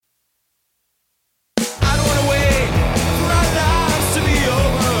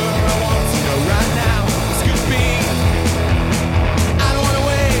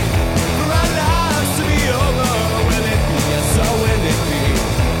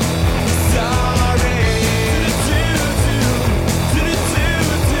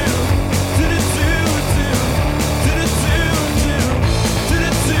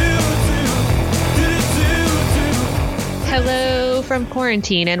from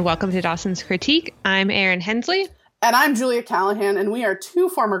quarantine, and welcome to Dawson's Critique. I'm Erin Hensley. And I'm Julia Callahan, and we are two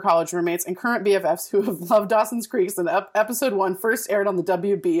former college roommates and current BFFs who have loved Dawson's Creek since episode 1 first aired on the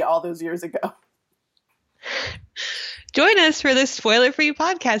WB all those years ago. Join us for this spoiler-free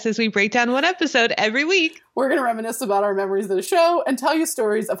podcast as we break down one episode every week. We're going to reminisce about our memories of the show and tell you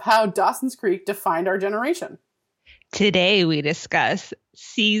stories of how Dawson's Creek defined our generation. Today we discuss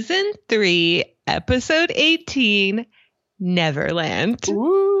Season 3, Episode 18, Neverland.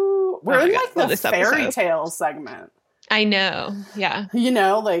 Ooh, we're in like the fairy episode. tale segment. I know, yeah. You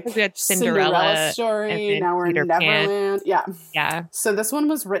know, like we had Cinderella story, now we're Peter in Neverland. Pan. Yeah. So this one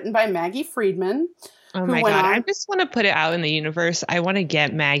was written by Maggie Friedman. Oh my God, I just want to put it out in the universe. I want to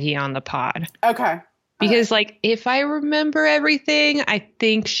get Maggie on the pod. Okay. Because, like, if I remember everything, I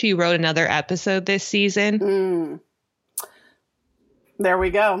think she wrote another episode this season. There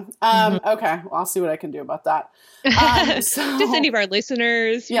we go. Okay, well, I'll see what I can do about that. So, just any of our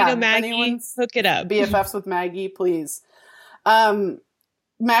listeners, Maggie, hook it up. BFFs with Maggie, please.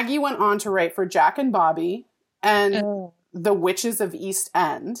 Maggie went on to write for Jack and Bobby and The Witches of East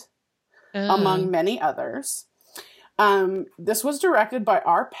End, among many others. This was directed by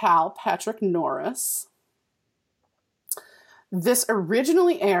our pal, Patrick Norris. This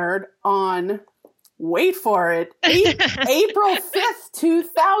originally aired on, wait for it, April 5th,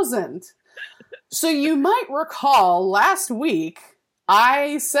 2000. So you might recall last week,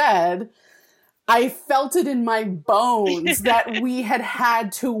 I said I felt it in my bones that we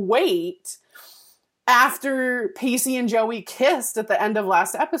had to wait after Pacey and Joey kissed at the end of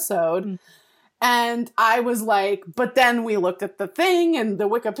last episode. And I was like, but then we looked at the thing and the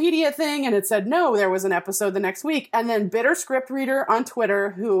Wikipedia thing, and it said, no, there was an episode the next week. And then Bitter Script Reader on Twitter,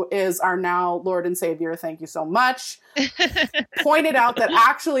 who is our now Lord and Savior, thank you so much, pointed out that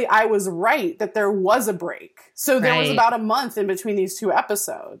actually I was right, that there was a break. So there was about a month in between these two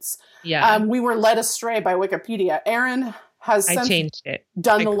episodes. Yeah. We were led astray by Wikipedia. Erin has since changed it.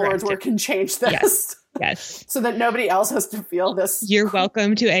 Done the Lord's work and changed this. Yes. So that nobody else has to feel this. You're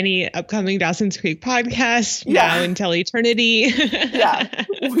welcome to any upcoming Dawson's Creek podcast now until eternity.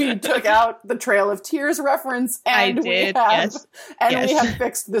 We took out the Trail of Tears reference and we have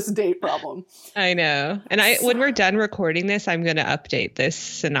fixed this date problem. I know. And when we're done recording this, I'm going to update this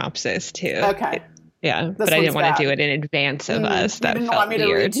synopsis too. Okay. But I didn't want to do it in advance of us. That you didn't felt want me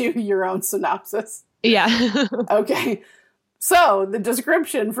weird. to redo your own synopsis. Yeah. Okay. So the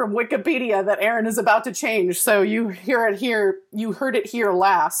description from Wikipedia that Erin is about to change. So you heard it here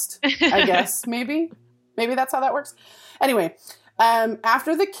last, I guess. Maybe that's how that works. Anyway,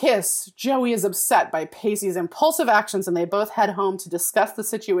 after the kiss, Joey is upset by Pacey's impulsive actions and they both head home to discuss the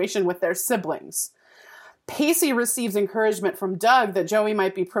situation with their siblings. Pacey receives encouragement from Doug that Joey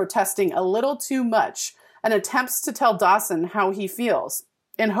might be protesting a little too much and attempts to tell Dawson how he feels,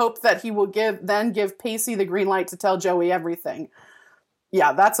 in hope that he will give Pacey the green light to tell Joey everything.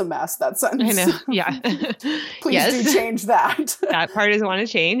 Yeah, that's a mess, that sentence. I know, yeah. Please do change that. That part is want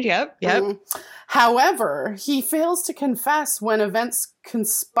to change, yep. However, he fails to confess when events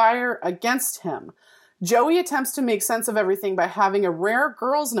conspire against him. Joey attempts to make sense of everything by having a rare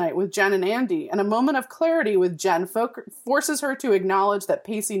girls' night with Jen and Andy, and a moment of clarity with Jen forces her to acknowledge that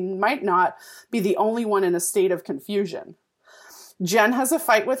Pacey might not be the only one in a state of confusion. Jen has a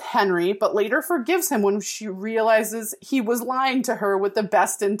fight with Henry, but later forgives him when she realizes he was lying to her with the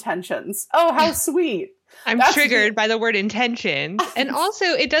best intentions. Oh, how sweet. That's triggered by the word intentions. And also,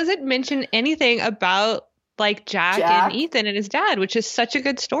 it doesn't mention anything about, like, Jack and Ethan and his dad, which is such a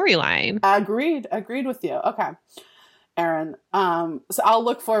good storyline. Agreed with you. Okay. Erin, so I'll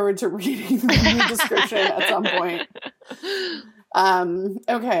look forward to reading the description at some point.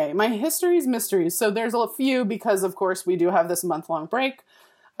 Okay, my history's mysteries. So there's a few because, of course, we do have this month-long break.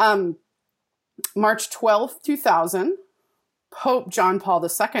 March 12th, 2000, Pope John Paul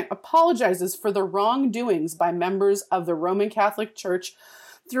II apologizes for the wrongdoings by members of the Roman Catholic Church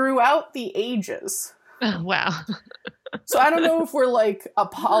throughout the ages. Oh, wow. So I don't know if we're like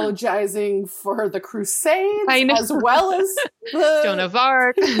apologizing for the Crusades as well as the Joan of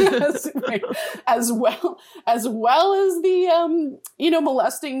Arc, as well as the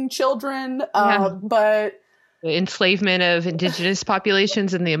molesting children, but the enslavement of indigenous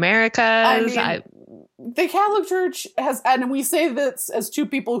populations in the Americas. The Catholic Church has, and we say this as two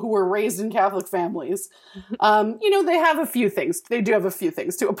people who were raised in Catholic families, they have a few things. They do have a few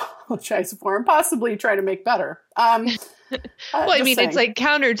things to apologize for and possibly try to make better. Well, I mean, it's like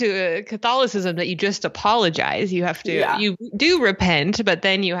counter to Catholicism that you just apologize. You have to, you do repent, but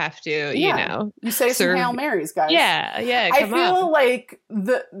then you have to, you know, you say some Hail Marys, guys. Yeah. I feel like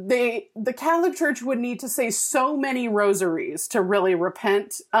the Catholic Church would need to say so many rosaries to really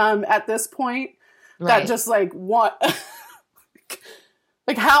repent at this point. That just like what.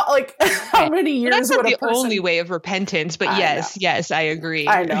 Like how many years would a person... the only way of repentance, but yes, I agree.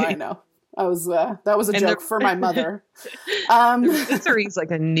 I know. That was a joke for my mother. The rosary's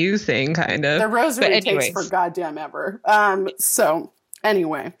like a new thing, kind of. The rosary takes for goddamn ever. So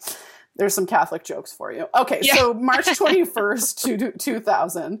anyway, there's some Catholic jokes for you. Okay, so March 21st,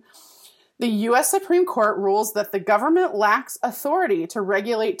 2000, the U.S. Supreme Court rules that the government lacks authority to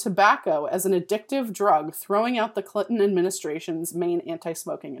regulate tobacco as an addictive drug, throwing out the Clinton administration's main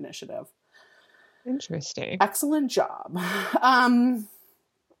anti-smoking initiative. Interesting. Excellent job.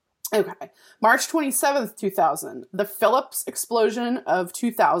 Okay. March 27th, 2000. The Phillips explosion of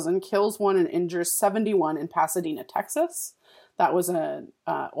 2000 kills 1 and injures 71 in Pasadena, Texas. That was an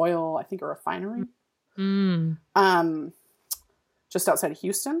oil, I think, a refinery. Just outside of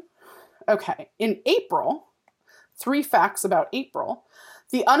Houston. Okay. In April, 3 facts about April.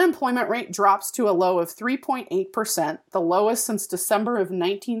 The unemployment rate drops to a low of 3.8%, the lowest since December of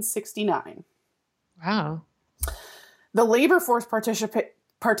 1969. Wow. The labor force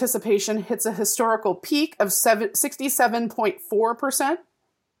participation hits a historical peak of 67.4%.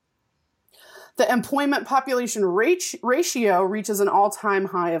 The employment population ratio reaches an all-time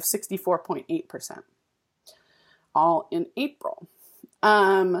high of 64.8%. All in April.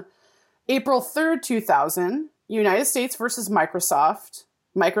 April 3rd, 2000, United States versus Microsoft.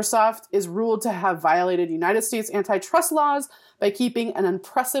 Microsoft is ruled to have violated United States antitrust laws by keeping an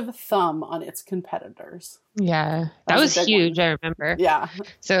impressive thumb on its competitors. Yeah, that was huge, I remember. Yeah.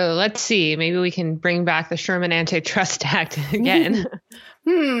 So let's see. Maybe we can bring back the Sherman Antitrust Act again.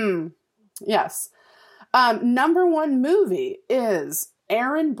 Yes. Number 1 movie is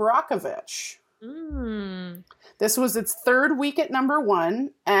Erin Brockovich. This was its 3rd week at number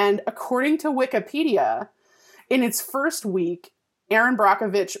 1, and according to Wikipedia, in its first week, Erin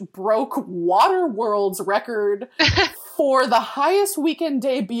Brockovich broke Waterworld's record for the highest weekend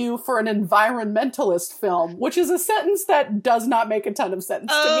debut for an environmentalist film, which is a sentence that does not make a ton of sense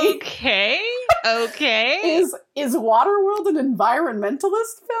to me. Okay. Is Waterworld an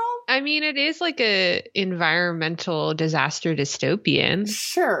environmentalist film? I mean, it is like a environmental disaster dystopian.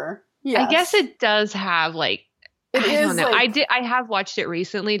 Sure. Yes. I guess it does have like I don't know. I have watched it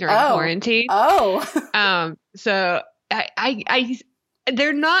recently during quarantine. So I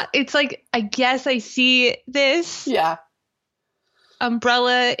they're not, it's like, I guess I see this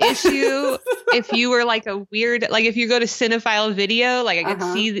umbrella issue. If you were like a weird, like if you go to Cinephile Video, like I could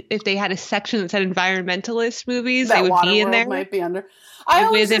see if they had a section that said environmentalist movies, that they would be in there. Might be under. I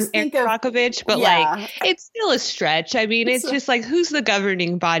always just think of Brockovich, but like it's still a stretch. I mean, it's just like, who's the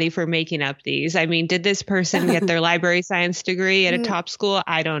governing body for making up these? I mean, did this person get their library science degree at a top school?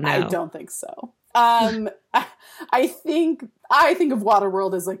 I don't know. I don't think so. I think of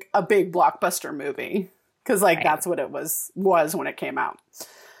Waterworld as like a big blockbuster movie because like that's what it was when it came out.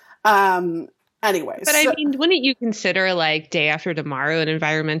 Anyways, but I mean, wouldn't you consider like Day After Tomorrow an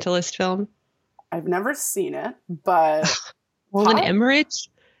environmentalist film? I've never seen it, but Roland Emmerich,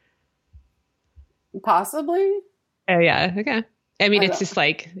 possibly. Oh yeah, okay. I mean, it's just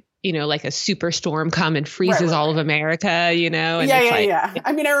like, you know, like a superstorm come and freezes all of America, you know? And yeah.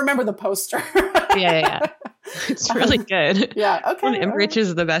 I mean, I remember the poster. Yeah. It's really good. Yeah, okay. And Emmerich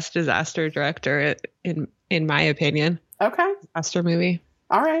is the best disaster director, in my opinion. Okay. Disaster movie.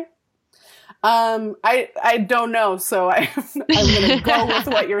 All right. I don't know, so I'm going to go with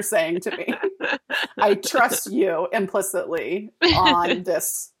what you're saying to me. I trust you implicitly on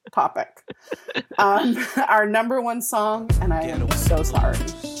this topic. Our number 1 song, and I am so sorry.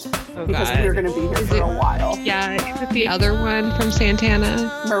 Because we're going to be here for a while. Yeah, is it the other one from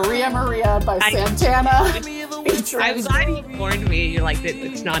Santana? Maria by Santana. I was glad you warned me. You're like,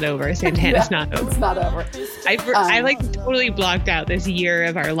 it's not over. Santana's not over. It's not over. I like totally blocked out this year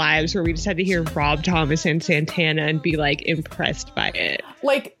of our lives where we just had to hear Rob Thomas and Santana and be like impressed by it.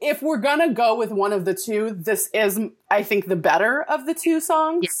 Like, if we're going to go with one of the two, this is, I think, the better of the 2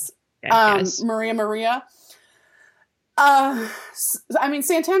 songs. Yes. Maria. I mean,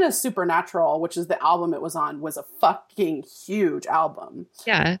 Santana's Supernatural, which is the album it was on, was a fucking huge album.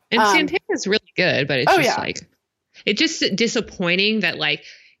 Yeah. And Santana's really good, but it's like, it's just disappointing that like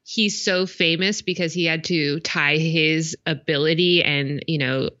he's so famous because he had to tie his ability and, you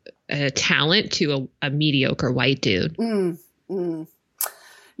know, talent to a mediocre white dude.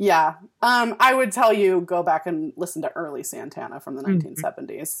 Yeah. I would tell you, go back and listen to early Santana from the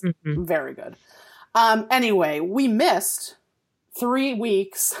 1970s. Mm-hmm. Very good. Anyway, we missed 3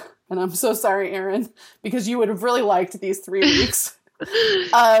 weeks, and I'm so sorry, Aaron, because you would have really liked these 3 weeks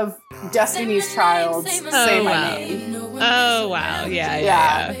of Destiny's Child's Say My Name. Oh, wow.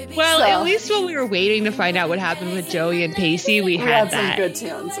 Yeah. Well, so, at least when we were waiting to find out what happened with Joey and Pacey, we had some good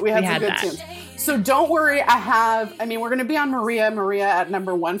tunes. We had some good tunes. So don't worry, we're going to be on Maria at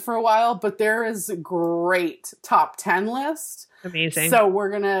number 1 for a while, but there is a great top 10 list. Amazing. So we're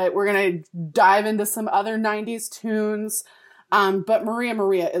going to dive into some other 90s tunes. But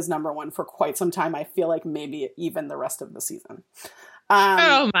Maria is number 1 for quite some time. I feel like maybe even the rest of the season.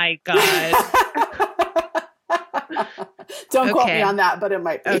 Oh my God. Don't quote me on that, but it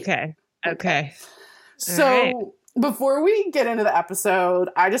might be. Okay. So before we get into the episode,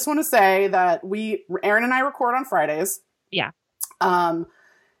 I just want to say that Aaron and I record on Fridays. Yeah.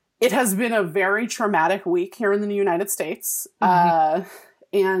 It has been a very traumatic week here in the United States. Mm-hmm.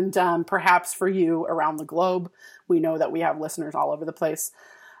 And perhaps for you around the globe. We know that we have listeners all over the place.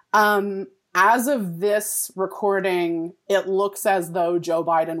 As of this recording, it looks as though Joe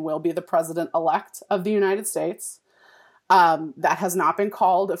Biden will be the president-elect of the United States. That has not been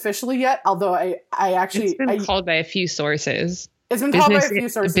called officially yet, although it's been called by a few sources. It's been called by a few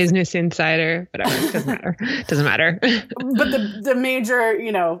sources. Business Insider, whatever. Doesn't matter. But the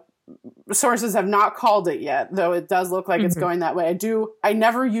major, sources have not called it yet, though it does look like it's going that way. I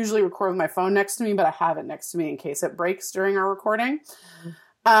never usually record with my phone next to me, but I have it next to me in case it breaks during our recording.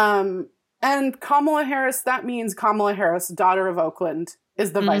 And Kamala Harris, that means Kamala Harris, daughter of Oakland,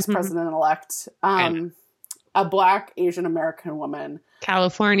 is the vice president-elect. A Black Asian American woman.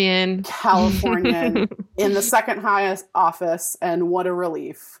 Californian in the second highest office, and what a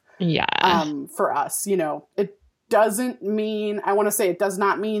relief. Yeah. For us, it doesn't mean, it does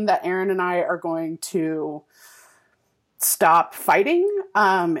not mean that Aaron and I are going to stop fighting,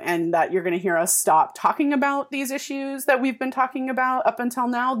 and that you're going to hear us stop talking about these issues that we've been talking about up until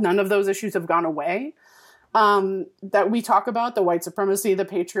now. None of those issues have gone away. That we talk about, the white supremacy, the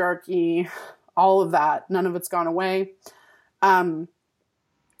patriarchy, all of that, none of it's gone away.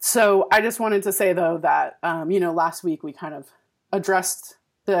 So I just wanted to say, though, that, last week we kind of addressed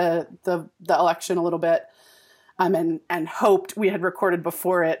the election a little bit. And hoped we had recorded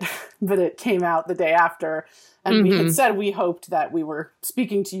before it, but it came out the day after. And we had said we hoped that we were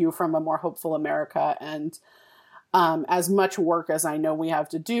speaking to you from a more hopeful America. And as much work as I know we have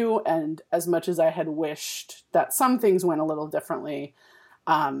to do, and as much as I had wished that some things went a little differently,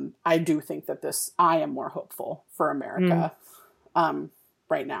 I do think that I am more hopeful for America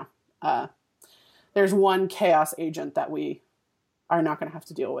right now. There's one chaos agent that we are not going to have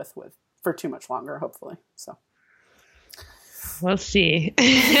to deal with for too much longer, hopefully. So. We'll see.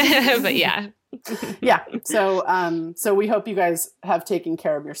 But yeah. Yeah. So we hope you guys have taken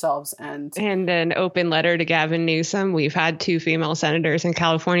care of yourselves. And an open letter to Gavin Newsom. We've had 2 female senators in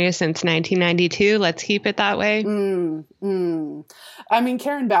California since 1992. Let's keep it that way.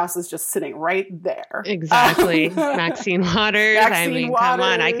 Karen Bass is just sitting right there. Exactly. Maxine Waters. Come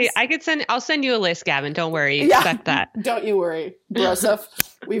on. I'll send you a list, Gavin. Don't worry. Yeah. Expect that. Don't you worry, Joseph.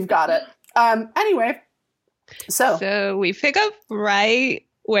 We've got it. Anyway. So we pick up right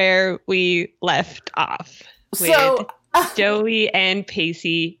where we left off with Joey and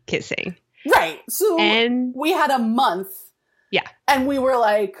Pacey kissing. Right. So we had a month. Yeah. And we were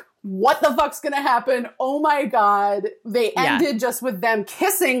like, what the fuck's going to happen? Oh my God. They ended just with them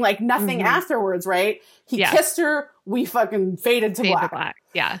kissing, like nothing afterwards, right? He kissed her. We fucking faded to black.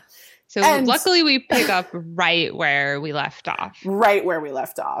 Yeah. So luckily we pick up right where we left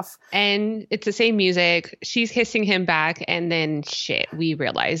off. And it's the same music. She's kissing him back. And then we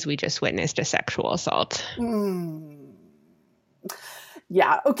realize we just witnessed a sexual assault.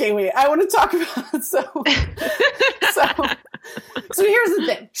 Yeah. Okay, wait. I want to talk about so here's the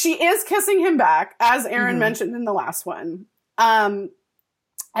thing. She is kissing him back, as Aaron mentioned in the last one. And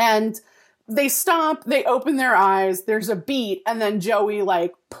they stop, they open their eyes, there's a beat, and then Joey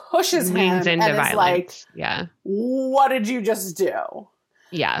pushes him and is like, what did you just do?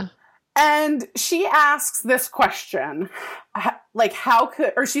 Yeah. And she asks this question,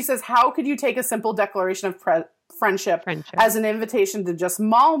 she says, how could you take a simple declaration of friendship as an invitation to just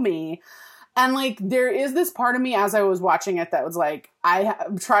maul me? And there is this part of me as I was watching it that was like, I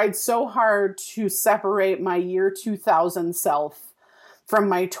have tried so hard to separate my year 2000 self from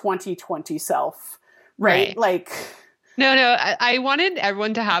my 2020 self, right? No, I wanted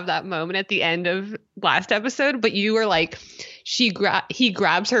everyone to have that moment at the end of last episode, but you were like, he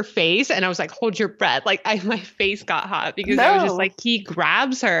grabs her face, and I was like, hold your breath. Like my face got hot because I was just like, he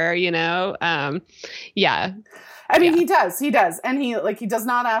grabs her, yeah. I mean, he does, and he does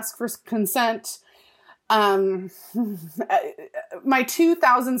not ask for consent. My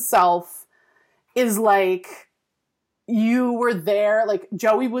 2000 self is like, you were there, like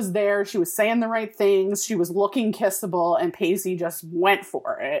Joey was there, she was saying the right things, she was looking kissable, and Pacey just went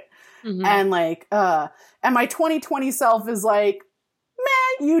for it. Mm-hmm. And my 2020 self is like,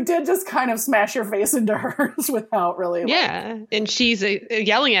 man, you did just kind of smash your face into hers without really. Yeah. And she's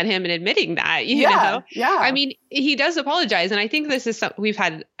yelling at him and admitting that, you know? Yeah. I mean, he does apologize. And I think this is we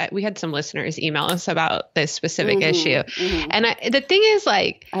had some listeners email us about this specific issue. Mm-hmm. And the thing is,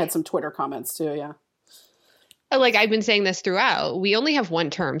 like, I had some Twitter comments too. Yeah. Like I've been saying this throughout, we only have one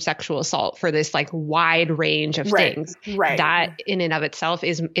term, sexual assault, for this like wide range of things. Right. That in and of itself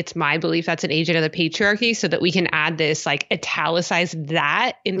it's my belief that's an agent of the patriarchy, so that we can add this like italicized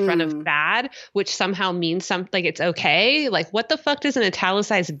that in front of bad, which somehow means something, like it's okay. Like what the fuck does an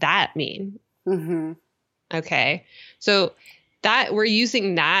italicized that mean? Mm-hmm. Okay. So that we're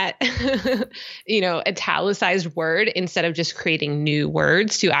using that, italicized word instead of just creating new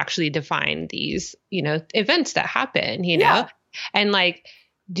words to actually define these, events that happen, know? And like,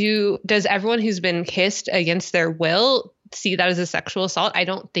 does everyone who's been kissed against their will see that as a sexual assault? I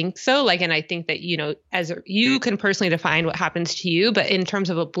don't think so. Like, and I think that, as you can personally define what happens to you, but in terms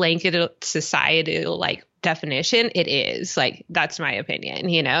of a blanket societal, like, definition, it is like, that's my opinion,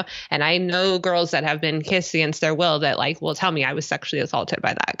 and I know girls that have been kissed against their will that like will tell me I was sexually assaulted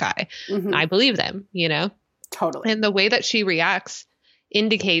by that guy. Mm-hmm. I believe them, totally. And the way that she reacts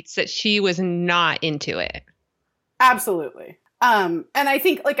indicates that she was not into it. Absolutely. And I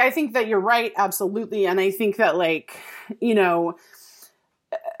think that you're right. Absolutely. And I think that like, I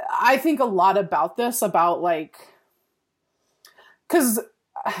think a lot about this, about like, cause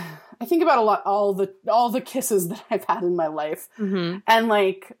I think about all the kisses that I've had in my life. Mm-hmm. And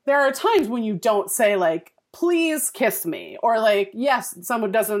like, there are times when you don't say like, please kiss me, or like, yes,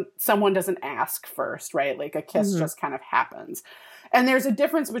 someone doesn't ask first, right? Like a kiss just kind of happens. And there's a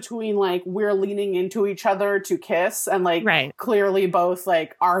difference between like, we're leaning into each other to kiss and like clearly both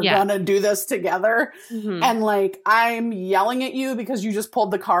like are gonna do this together. Mm-hmm. And like, I'm yelling at you because you just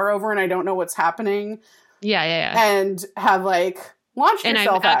pulled the car over and I don't know what's happening. Yeah. And have like, launch yourself at me.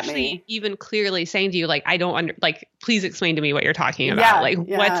 And I'm actually even clearly saying to you, like, I don't please explain to me what you're talking about.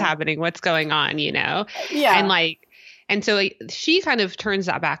 What's happening? What's going on, Yeah. And so like, she kind of turns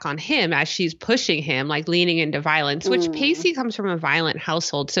that back on him as she's pushing him, like leaning into violence, which Pacey comes from a violent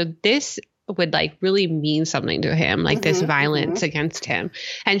household. So this would like really mean something to him, like this violence against him.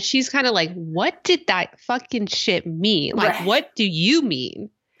 And she's kind of like, what did that fucking shit mean? Like, what do you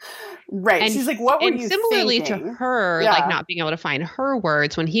mean? Right. And she's like, what were you similarly thinking? To her, like not being able to find her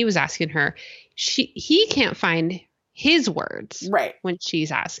words when he was asking her, he can't find his words when she's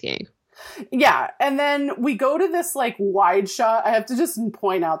asking. Yeah. And then we go to this like wide shot. I have to just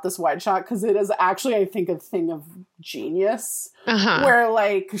point out this wide shot because it is actually, I think, a thing of genius where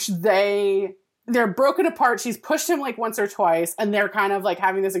like they're broken apart. She's pushed him like once or twice and they're kind of like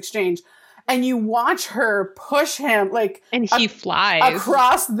having this exchange. And you watch her push him, like... And he flies.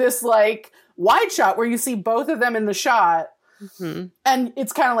 Across this, like, wide shot where you see both of them in the shot. Mm-hmm. And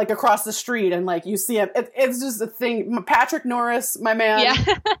it's kind of, like, across the street. And, like, you see him. It's just a thing. Patrick Norris, my man. Yeah.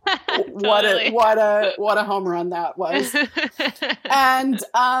 Totally. What a home run that was. And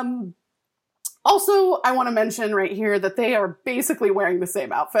also, I want to mention right here that they are basically wearing the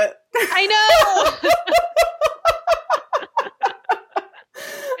same outfit. I know!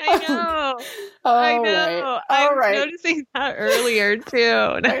 I know. I was noticing that earlier too.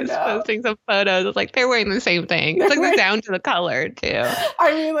 And I was posting some photos. It's like they're wearing the same thing. It's like they're down to the color too.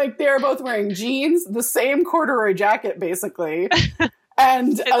 I mean, like they're both wearing jeans, the same corduroy jacket, basically,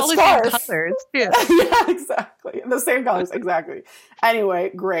 and a all scarf. The same colors too. Yeah, exactly. The same colors, exactly.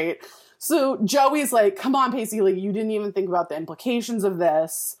 Anyway, great. So Joey's like, "Come on, Pacey. Like, you didn't even think about the implications of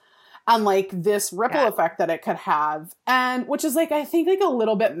this." And like this ripple effect that it could have. And which is like, I think like a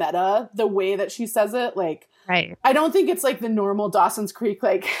little bit meta, the way that she says it. Like, I don't think it's like the normal Dawson's Creek,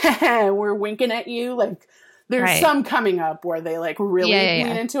 like, we're winking at you. Like there's some coming up where they like really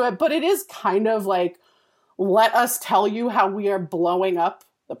lean into it. But it is kind of like, let us tell you how we are blowing up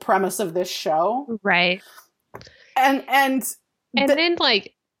the premise of this show. Right. And then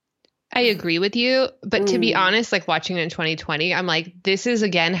like, I agree with you, but to be honest, like watching it in 2020, I'm like, this is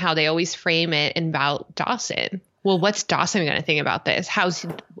again how they always frame it about Dawson. Well, what's Dawson going to think about this?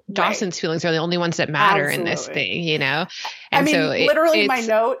 Dawson's feelings are the only ones that matter in this thing, you know? And I mean, literally my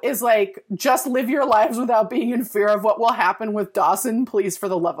note is like, just live your lives without being in fear of what will happen with Dawson, please, for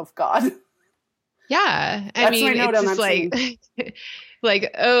the love of God. Yeah. I mean, it's just like,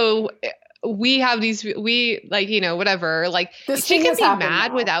 like, oh, we have these, we like, you know, whatever, like she can be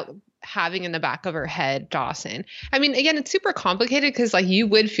mad without having in the back of her head Dawson. I mean, again, it's super complicated because like you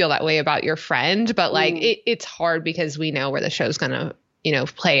would feel that way about your friend, but like it's hard because we know where the show's gonna, you know,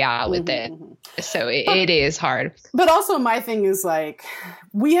 play out with it. So it is hard. But also my thing is like,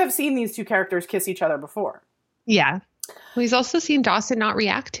 we have seen these two characters kiss each other before. Yeah. Well, he's also seen Dawson not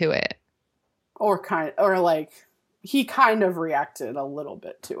react to it. Or he kind of reacted a little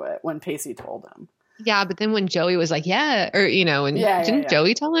bit to it when Pacey told him. Yeah, but then when Joey was like, yeah, or, you know, and didn't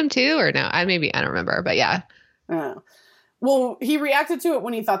Joey tell him too? Or no, I don't remember, but yeah. Well, he reacted to it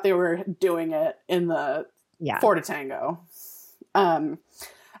when he thought they were doing it in the Four to Tango.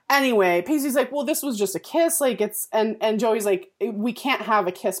 Anyway, Pacey's like, well, this was just a kiss. Like and Joey's like, we can't have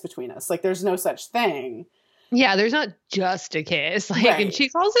a kiss between us. Like, there's no such thing. Yeah, there's not just a kiss. Like, and she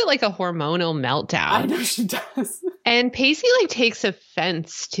calls it like a hormonal meltdown. I know she does. And Pacey like takes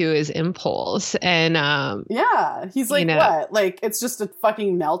offense to his impulse. And he's like, you know, what? Like, it's just a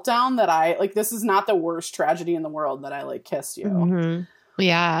fucking meltdown that I like. This is not the worst tragedy in the world that I like kissed you. Mm-hmm.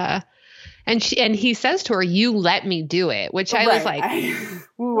 Yeah. And he says to her, you let me do it, which I was like, I had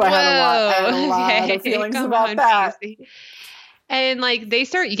a lot of feelings about that. Pacey. And like they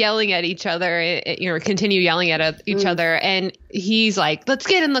start yelling at each other, you know, continue yelling at each other. And he's like, let's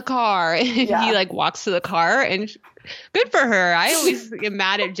get in the car. And he like walks to the car, and good for her. I always get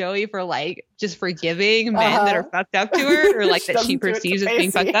mad at Joey for like just forgiving men that are fucked up to her, or like that she perceives as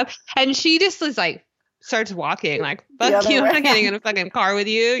being fucked up. And she just is like, starts walking like, fuck you, I'm not getting in a fucking car with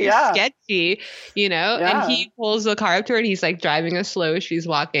you. You're sketchy, you know? Yeah. And he pulls the car up to her and he's like driving as slow as she's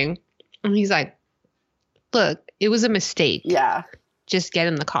walking. And he's like, look, it was a mistake. Yeah. Just get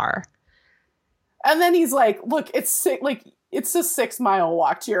in the car. And then he's like, look, it's like, it's a 6-mile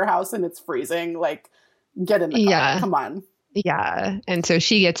walk to your house and it's freezing. Like, get in the car. Yeah. Come on. Yeah. And so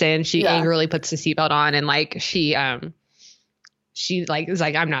she gets in, she angrily puts the seatbelt on, and like, she like is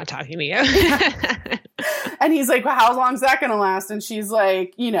like, I'm not talking to you. And he's like, well, how long is that going to last? And she's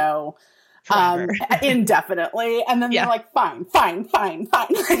like, you know, indefinitely. And then they're like, fine. Like,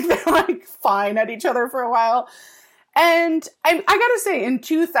 they're like fine at each other for a while. And I gotta say, in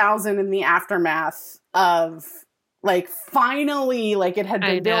 2000, in the aftermath of like finally, like it had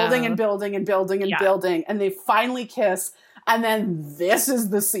been building and building and building and building, and they finally kiss, and then this is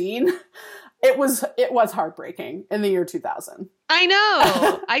the scene. It was heartbreaking in the year 2000. I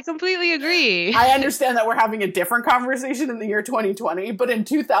know. I completely agree. I understand that we're having a different conversation in the year 2020, but in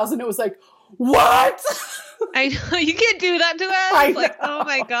 2000 it was like, what? I know. You can't do that to us. Like, oh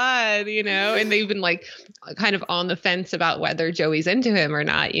my God, you know, and they've been like kind of on the fence about whether Joey's into him or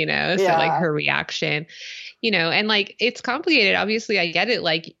not, you know? So like her reaction, you know, and like, it's complicated. Obviously I get it.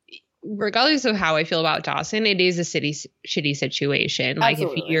 Like, regardless of how I feel about Dawson, it is a shitty situation. Like,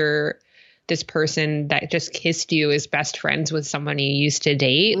 if you're this person that just kissed you is best friends with someone you used to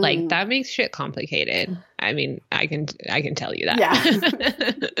date, like that makes shit complicated. I mean, I can tell you that.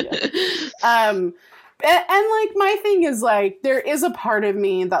 And like, my thing is like, there is a part of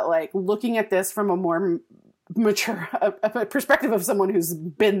me that like looking at this from a more mature a perspective of someone who's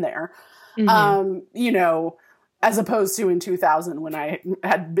been there, you know, as opposed to in 2000 when I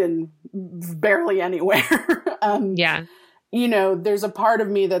had been barely anywhere. You know, there's a part of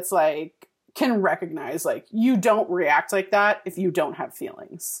me that's like, can recognize like, you don't react like that if you don't have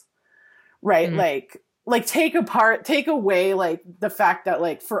feelings, right? Like take away like the fact that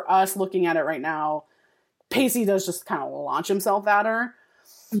like for us looking at it right now, Pacey does just kind of launch himself at her.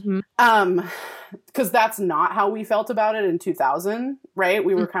 Because that's not how we felt about it in 2000, right?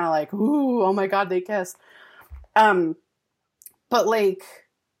 We were kind of like, ooh, oh my God, they kissed. But like,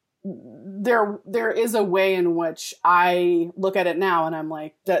 there is a way in which I look at it now and I'm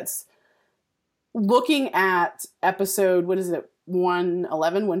like, that's looking at episode, what is it?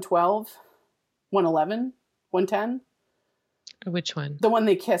 111, 112, 111, 110? Which one? The one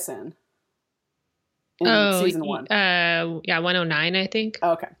they kiss in season 1. 109, I think.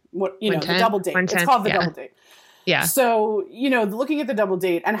 Okay. What, you know, the double date. It's called the double date. Yeah. So, you know, looking at the double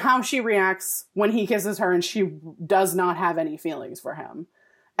date and how she reacts when he kisses her and she does not have any feelings for him.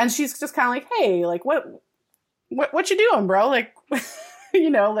 And she's just kind of like, hey, like, what you doing, bro? Like, you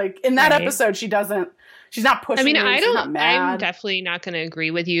know, like in that episode, she's not pushing. I mean, I'm definitely not going to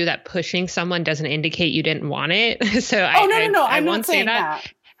agree with you that pushing someone doesn't indicate you didn't want it. So no. I'm not saying that.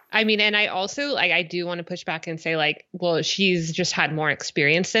 I mean, and I also like, I do want to push back and say like, well, she's just had more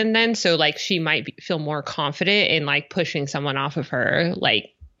experience than then. So like she might feel more confident in like pushing someone off of her, like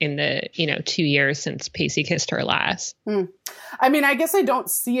in the, 2 years since Pacey kissed her last. I mean, I guess I don't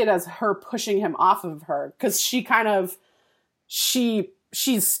see it as her pushing him off of her, because she kind of,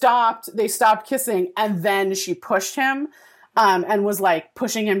 they stopped kissing, and then she pushed him, and was like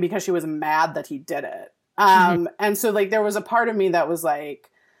pushing him because she was mad that he did it. And so like, there was a part of me that was like,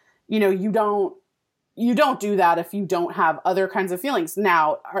 you don't do that if you don't have other kinds of feelings.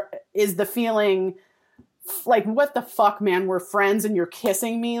 Now, is the feeling like, what the fuck, man, we're friends and you're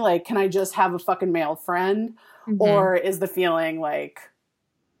kissing me? Like, can I just have a fucking male friend? Or is the feeling like,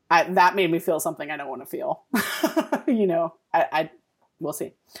 that made me feel something I don't want to feel? We'll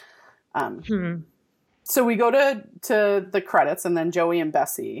see. So we go to the credits, and then Joey and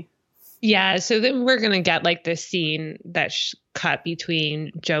Bessie. Yeah, so then we're going to get like this scene that's cut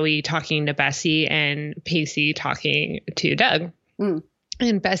between Joey talking to Bessie and Pacey talking to Doug.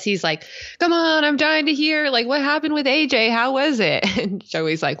 And Bessie's like, come on, I'm dying to hear, like, what happened with AJ? How was it? And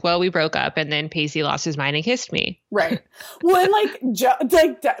Joey's like, well, we broke up, and then Pacey lost his mind and kissed me. Right. Well, and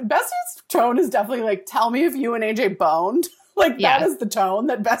Bessie's tone is definitely like, tell me if you and AJ boned. Like, that is the tone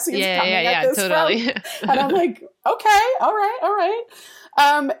that Bessie is coming at this totally. From. And I'm like, okay, all right.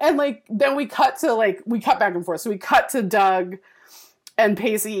 And like, then we cut back and forth. So we cut to Doug and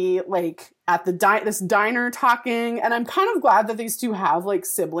Pacey, like, at the this diner talking. And I'm kind of glad that these two have like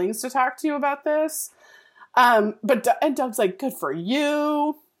siblings to talk to about this. But Doug's like, good for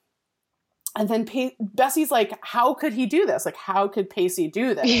you. And then Bessie's like, how could he do this? Like, how could Pacey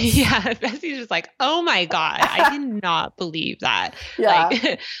do this? Yeah, Bessie's just like, oh my God, I cannot believe that. Yeah.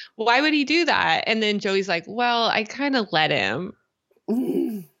 Like, why would he do that? And then Joey's like, well, I kind of let him.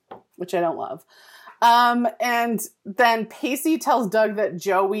 Which I don't love. And then Pacey tells Doug that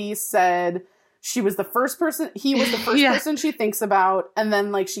Joey said he was the first person she thinks about. And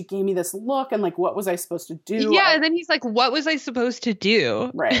then like, she gave me this look, and like, what was I supposed to do? Yeah. And then he's like, what was I supposed to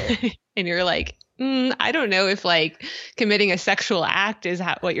do? Right. And you're like, I don't know if like committing a sexual act is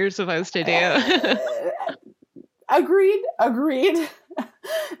what you're supposed to do. Agreed.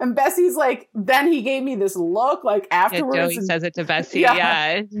 And Bessie's like, then he gave me this look, like, afterwards. Yeah, Joey says it to Bessie.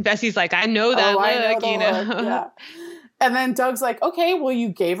 Yeah. Bessie's like, I know that look, Look. Yeah. And then Doug's like, okay, well, you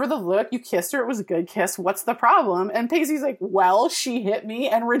gave her the look. You kissed her. It was a good kiss. What's the problem? And Pacey's like, well, she hit me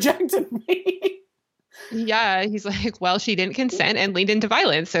and rejected me. Yeah, he's like, well, she didn't consent and leaned into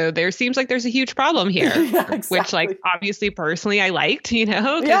violence. So there seems like there's a huge problem here, exactly. Which like, obviously, personally, I liked,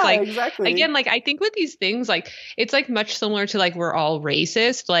 because like, exactly. Again, like, I think with these things, like, it's like much similar to like, we're all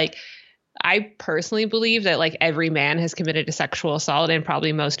racist. Like, I personally believe that like every man has committed a sexual assault, and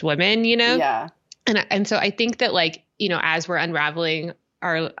probably most women, Yeah. And so I think that like, as we're unraveling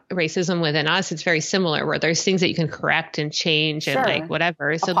our racism within us, it's very similar, where there's things that you can correct and change and like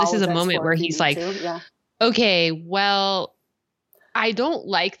whatever. So this is a moment where he's like, okay, well, I don't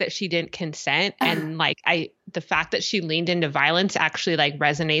like that she didn't consent. And like, the fact that she leaned into violence actually like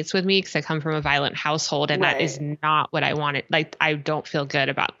resonates with me, because I come from a violent household, and that is not what I wanted. Like, I don't feel good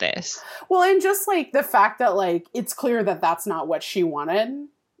about this. Well, and just like the fact that like, it's clear that that's not what she wanted.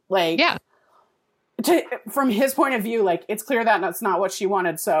 Like, yeah. From his point of view, like, it's clear that that's not what she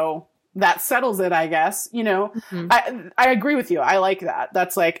wanted. So that settles it, I guess. I agree with you. I like that.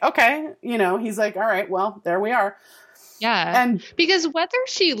 That's like, okay, he's like, all right, well, there we are. Yeah. And because whether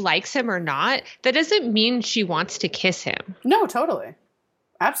she likes him or not, that doesn't mean she wants to kiss him. No, totally.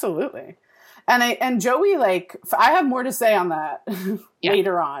 Absolutely. And Joey, like, I have more to say on that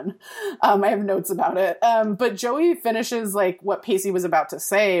later on. I have notes about it. But Joey finishes like what Pacey was about to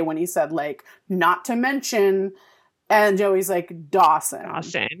say when he said like, not to mention, and Joey's like, Dawson.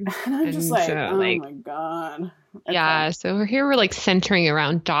 And I'm just like, oh my God. Okay. Yeah. So we're like centering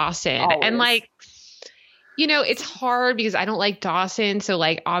around Dawson. Always. And like, it's hard because I don't like Dawson. So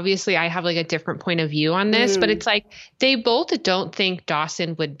like, obviously I have like a different point of view on this, but it's like, they both don't think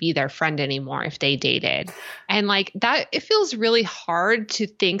Dawson would be their friend anymore if they dated. And like that, it feels really hard to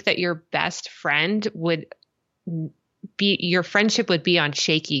think that your best friend your friendship would be on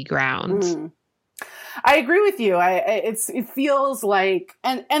shaky ground. I agree with you. It feels like,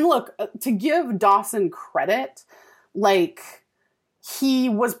 and look, to give Dawson credit, like, he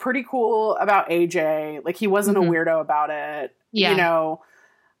was pretty cool about AJ. Like, he wasn't a weirdo about it,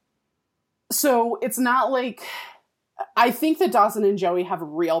 So it's not like, I think that Dawson and Joey have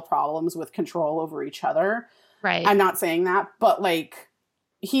real problems with control over each other. Right. I'm not saying that, but like,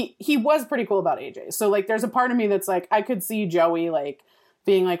 he was pretty cool about AJ. So like, there's a part of me that's like, I could see Joey like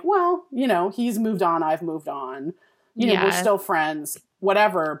being like, well, he's moved on, I've moved on. you know, we're still friends,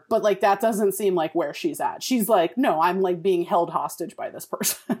 whatever. But like, that doesn't seem like where she's at. She's like, no, I'm like being held hostage by this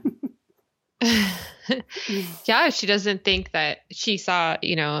person. Yeah, she doesn't think that she saw,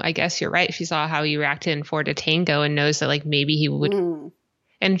 you know, I guess you're right. She saw how he reacted in Four to Tango and knows that like maybe he would.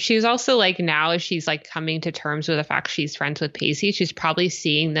 And she's also like, now as she's like coming to terms with the fact she's friends with Pacey, she's probably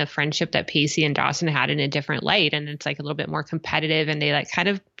seeing the friendship that Pacey and Dawson had in a different light. And it's like a little bit more competitive and they like kind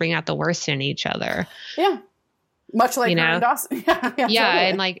of bring out the worst in each other. Yeah. Much like, you know, Dawson. Yeah. Totally.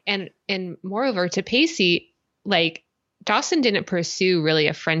 And like, and moreover to Pacey, like, Dawson didn't pursue really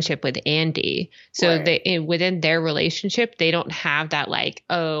a friendship with Andy. So within their relationship, they don't have that like,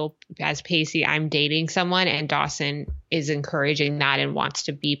 oh, as Pacey, I'm dating someone and Dawson is encouraging that and wants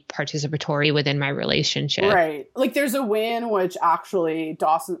to be participatory within my relationship. Right. Like there's a way in which actually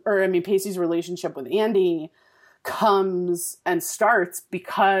Pacey's relationship with Andy comes and starts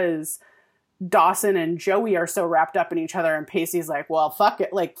because Dawson and Joey are so wrapped up in each other and Pacey's like, well, fuck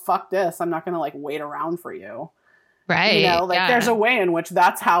it. Like, fuck this. I'm not going to like wait around for you. Right. You know, like there's a way in which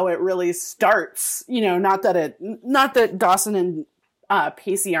that's how it really starts, you know, not that Dawson and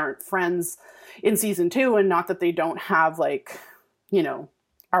Pacey aren't friends in season 2 and not that they don't have like, you know,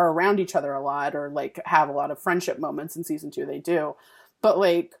 are around each other a lot or like have a lot of friendship moments in season 2. They do.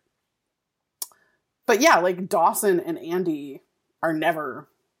 But yeah, like Dawson and Andy are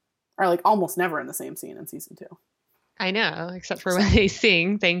like almost never in the same scene in season 2. I know, except for when they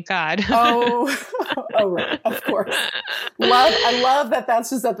sing, thank God. Oh, right, of course. I love that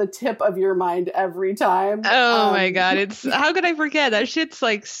that's just at the tip of your mind every time. Oh my God, how could I forget? That shit's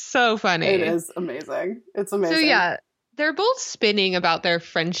like so funny. It is amazing. It's amazing. So yeah, they're both spinning about their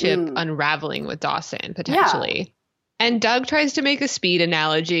friendship unraveling with Dawson, potentially. Yeah. And Doug tries to make a speed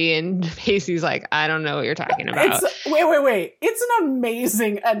analogy, and Pacey's like, I don't know what you're talking about. Wait. It's an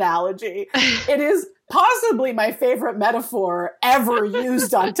amazing analogy. It is possibly my favorite metaphor ever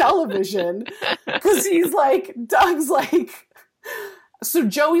used on television. Because Doug's like, so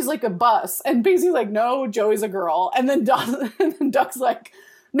Joey's like a bus, and Pacey's like, no, Joey's a girl. And then Doug's like,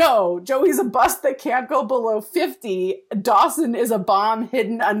 no, Joey's a bus that can't go below 50. Dawson is a bomb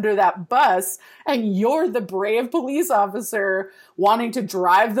hidden under that bus. And you're the brave police officer wanting to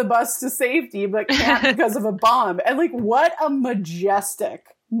drive the bus to safety, but can't because of a bomb. And like, what a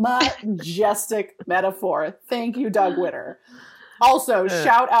majestic metaphor. Thank you, Doug Witter. Also,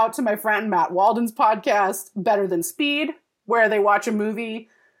 shout out to my friend Matt Walden's podcast, Better Than Speed, where they watch a movie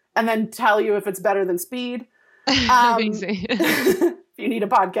and then tell you if it's better than Speed. Amazing. If you need a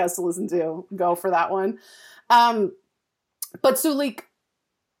podcast to listen to, go for that one. But so like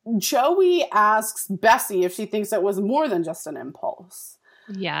Joey asks Bessie if she thinks it was more than just an impulse.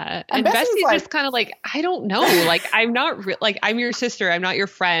 Yeah. And Bessie's like, just kind of like, I don't know. Like, I'm not like, I'm your sister. I'm not your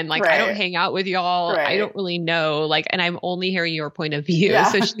friend. Like, I don't hang out with y'all. I don't really know. Like, and I'm only hearing your point of view.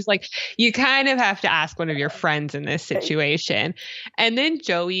 Yeah. So she's like, you kind of have to ask one of your friends in this situation. And then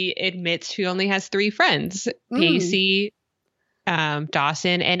Joey admits she only has 3 friends, Pacey,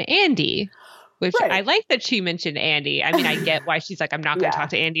 Dawson, and Andy. Which I like that she mentioned Andy. I mean, I get why she's like, I'm not going to talk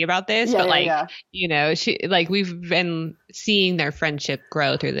to Andy about this, but you know, she like we've been seeing their friendship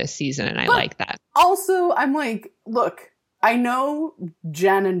grow through this season, and I like that. Also, I'm like, look, I know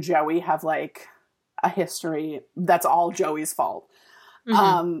Jen and Joey have like a history that's all Joey's fault,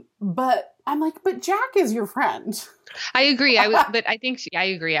 but I'm like, but Jack is your friend. I agree. I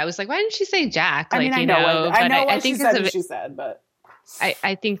agree. I was like, why didn't she say Jack? Like, I know what she said, but.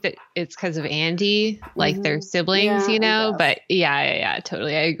 I think that it's because of Andy, like their siblings, you know, but yeah,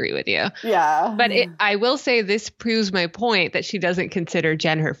 totally. I agree with you. Yeah. But I will say this proves my point that she doesn't consider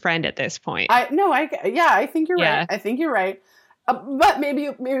Jen her friend at this point. I think you're right. I think you're right. But maybe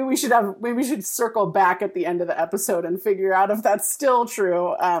we should circle back at the end of the episode and figure out if that's still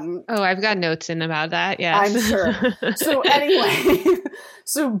true. I've got notes in about that. Yeah, I'm sure. So anyway,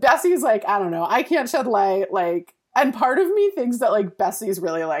 so Bessie's like, I don't know. I can't shed light. Like, and part of me thinks that like Bessie's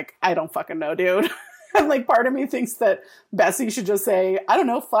really like, I don't fucking know, dude. And like part of me thinks that Bessie should just say, I don't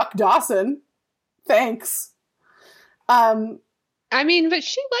know, fuck Dawson. Thanks. I mean, but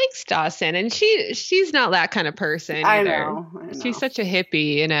she likes Dawson, and she's not that kind of person either. I know. She's such a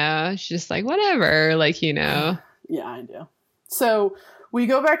hippie, you know. She's just like, whatever, like, you know. Yeah, I do. So we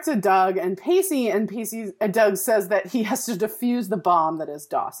go back to Doug and Pacey, and Doug says that he has to defuse the bomb that is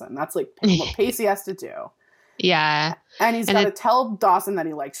Dawson. That's like what Pacey has to do. Yeah. And he's got to tell Dawson that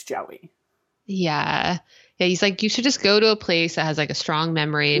he likes Joey. Yeah. Yeah. He's like, you should just go to a place that has like a strong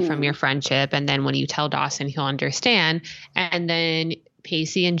memory from your friendship. And then when you tell Dawson, he'll understand. And then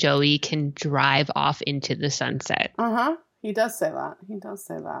Pacey and Joey can drive off into the sunset. He does say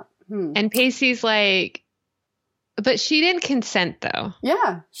that. And Pacey's like, But she didn't consent though.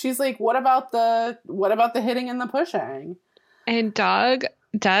 Yeah. She's like, what about the hitting and the pushing? And Doug,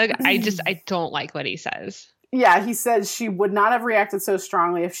 I don't like what he says. Yeah, he says she would not have reacted so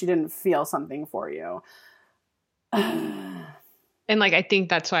strongly if she didn't feel something for you. And like, I think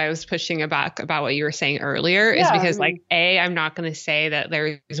that's why I was pushing back about what you were saying earlier, is because like, I'm not going to say that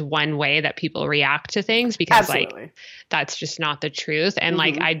there's one way that people react to things, because like, that's just not the truth. And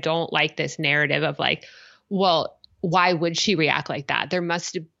like, I don't like this narrative of like, well, why would she react like that? There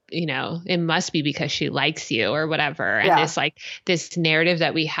must, it must be because she likes you or whatever. And it's like this narrative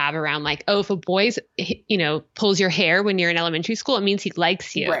that we have around like, oh, if a boy's, pulls your hair when you're in elementary school, it means he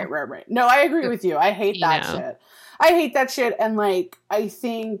likes you. Right. No, I agree with you. I hate that shit. I hate that shit. And like, I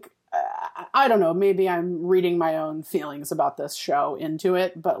think, I don't know, maybe I'm reading my own feelings about this show into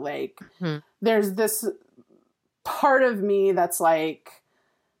it, but like, there's this part of me that's like,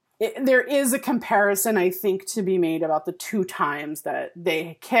 there is a comparison, I think, to be made about the 2 times that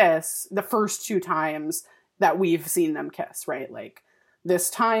they kiss, the first 2 times that we've seen them kiss, right? Like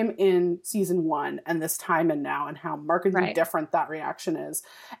this time in season 1 and this time in now, and how markedly different that reaction is.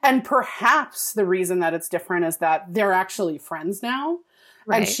 And perhaps the reason that it's different is that they're actually friends now.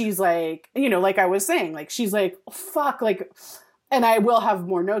 Right. And she's like, like I was saying, like, she's like, fuck, like, and I will have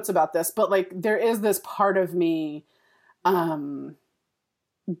more notes about this, but like, there is this part of me,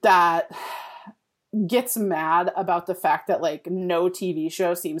 that gets mad about the fact that like no TV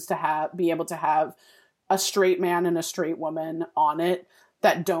show seems to be able to have a straight man and a straight woman on it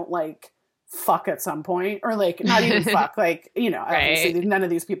that don't like fuck at some point, or like not even fuck, like, obviously none of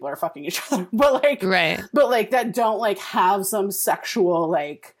these people are fucking each other, but like, but like that don't like have some sexual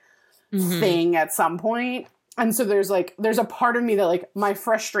like thing at some point. And so there's a part of me that like my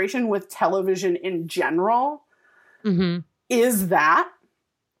frustration with television in general is that.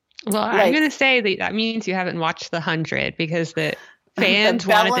 Well, like, I'm going to say that means you haven't watched The 100, because the fans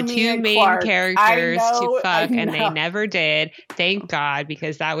wanted the 2 main characters to fuck, and they never did. Thank God,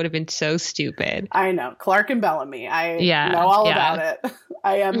 because that would have been so stupid. I know. Clark and Bellamy. I know all about it.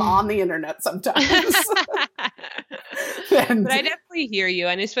 I am on the internet sometimes. But I definitely hear you.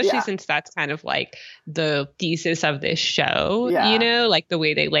 And especially since that's kind of like the thesis of this show, like the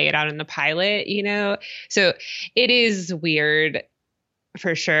way they lay it out in the pilot, So it is weird.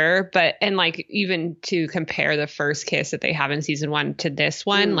 For sure. But, and like, even to compare the first kiss that they have in season 1 to this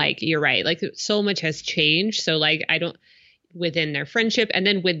one, like, you're right. Like, so much has changed. So like, within their friendship, and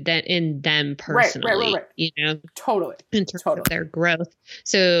then in them personally, totally in terms of their growth.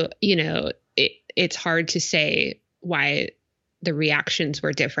 So, it's hard to say why the reactions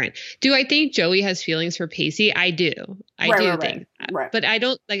were different. Do I think Joey has feelings for Pacey? I do. I do think that. Right. But I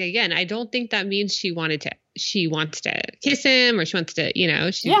don't, like, again, I don't think that means she wants to kiss him, or she wants to, she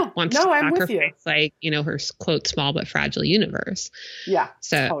wants to sacrifice, like, her quote, small but fragile universe. Yeah.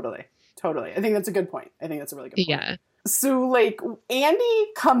 So totally. I think that's a good point. I think that's a really good point. Yeah. So like Andy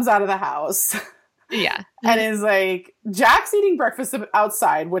comes out of the house. Yeah. And is like, Jack's eating breakfast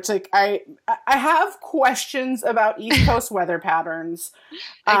outside, which like I have questions about East Coast weather patterns.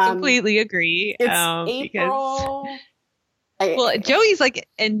 I completely agree. It's April. Well, Joey's like,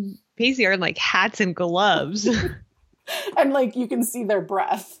 and Pacey are in like hats and gloves. And like you can see their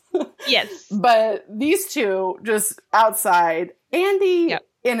breath. Yes. But these two just outside, Andy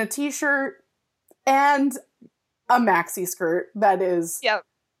in a t-shirt and a maxi skirt that is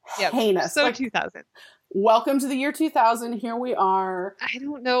heinous. So like, 2000. Welcome to the year 2000. Here we are. I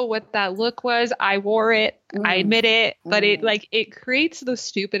don't know what that look was. I wore it. I admit it. But it creates the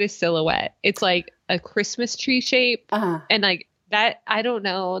stupidest silhouette. It's like a Christmas tree shape. And like that, I don't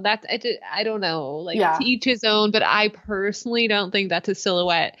know. I don't know. Like to each his own. But I personally don't think that's a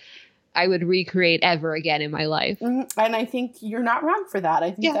silhouette I would recreate ever again in my life. And I think you're not wrong for that.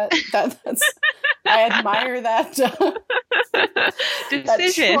 I think that's I admire that decision.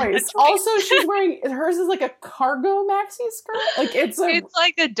 That choice. Also, she's wearing, hers is like a cargo maxi skirt. Like it's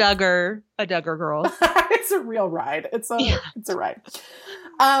like a Duggar girl. It's a real ride. It's a ride.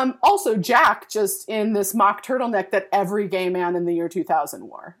 Also, Jack just in this mock turtleneck that every gay man in the year 2000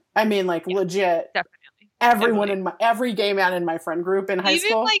 wore. I mean, like legit. Definitely. Everyone every gay man in my friend group in high school.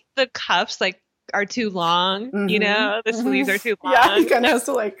 Even like the cuffs like are too long, the sleeves are too long. Yeah, he kind of has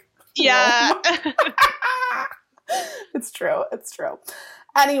to like. Yeah. It's true.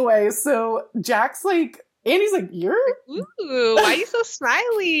 Anyway, so Jack's like, Andy's like, ooh, why are you so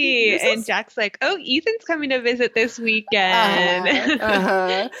smiley? And Jack's like, oh, Ethan's coming to visit this weekend.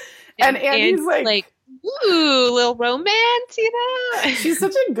 And Andy's like, ooh, little romance, She's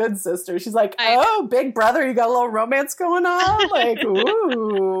such a good sister. She's like, oh, big brother, you got a little romance going on? Like,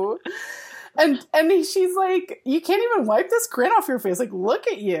 ooh. And she's like, you can't even wipe this grin off your face. Like, look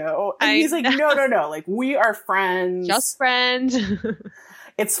at you. And he's like, no. Like, we are friends. Just friends.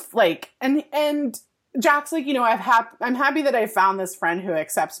 It's like, and Jack's like, I'm happy that I found this friend who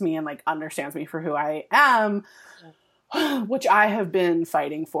accepts me and like understands me for who I am, which I have been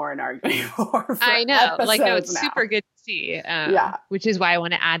fighting for and arguing for I know. Like, no, it's super good to see. Which is why I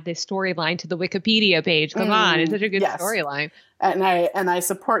want to add this storyline to the Wikipedia page. Come on. It's such a good storyline. And I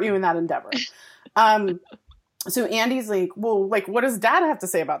support you in that endeavor. So Andy's like, well, like, what does Dad have to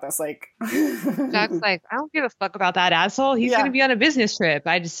say about this? Like, Jack's like, I don't give a fuck about that asshole. He's going to be on a business trip.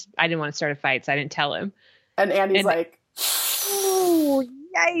 I didn't want to start a fight, so I didn't tell him. And Andy's like, oh,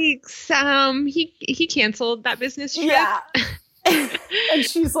 yikes. He canceled that business trip. Yeah. And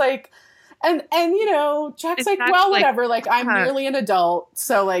she's like, and Jack's like, well, whatever. Like, I'm merely an adult.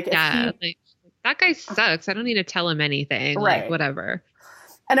 So like, like, that guy sucks. I don't need to tell him anything. Right. Like, whatever.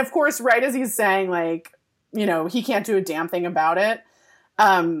 And of course, right as he's saying, like, he can't do a damn thing about it,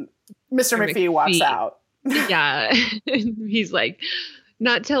 Mr. McPhee walks out. Yeah. He's like,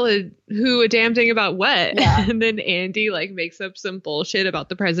 not tell who a damn thing about what. Yeah. And then Andy, like, makes up some bullshit about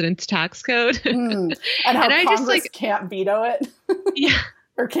the president's tax code. And how Congress can't veto it. Yeah.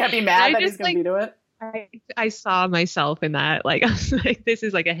 Or can't be mad that he's going to veto it. I saw myself in that. Like, I was like, this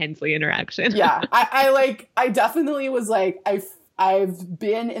is like a Hensley interaction. Yeah. I definitely was like, I've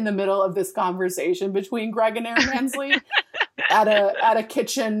been in the middle of this conversation between Greg and Erin Hensley at a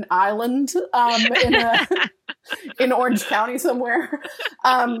kitchen island in Orange County somewhere.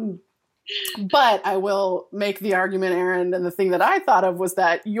 But I will make the argument, Erin, and the thing that I thought of was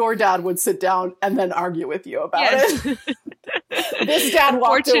that your dad would sit down and then argue with you about it. This dad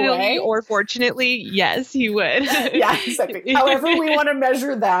walked away. Or fortunately, yes, he would. Yeah, exactly. However we want to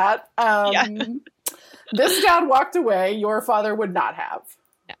measure that. This dad walked away. Your father would not have.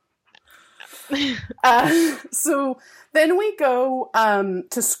 No. So then we go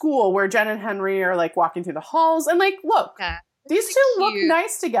to school where Jen and Henry are like walking through the halls and like, look, these two look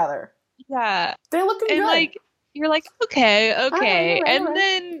nice together. Yeah, they're looking good. Like, you're like, okay, right, and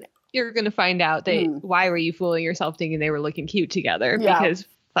then you're gonna find out that why were you fooling yourself thinking they were looking cute together? Yeah. Because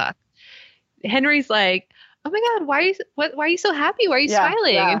fuck, Henry's like, oh my God, why are you so happy? Why are you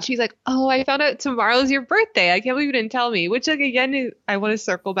smiling? Yeah. And she's like, oh, I found out tomorrow's your birthday. I can't believe you didn't tell me. Which, like, again, I want to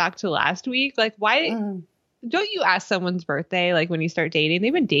circle back to last week. Like, why don't you ask someone's birthday, like, when you start dating?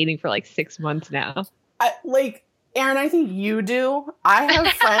 They've been dating for, like, 6 months now. Erin, I think you do. I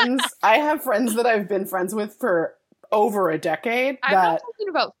have friends that I've been friends with for over a decade. I'm not talking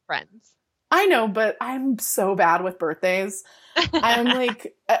about friends. I know, but I'm so bad with birthdays. I'm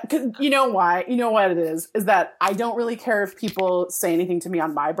like, 'cause you know why? You know what it is that I don't really care if people say anything to me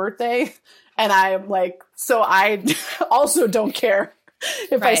on my birthday. And I'm like, so I also don't care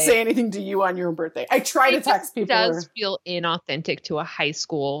if I say anything to you on your birthday. I try to text people. It does feel inauthentic to a high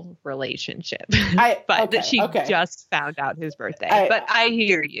school relationship. That she just found out his birthday. But I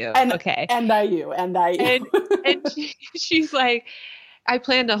hear you. And you. And she's like, I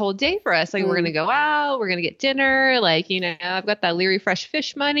planned a whole day for us. Like, we're going to go out, we're going to get dinner. Like, I've got that Leary Fresh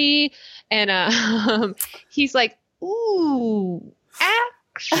Fish money. And he's like, ooh,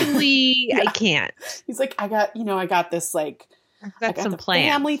 actually, I can't. He's like, I got this, like, I got some plans.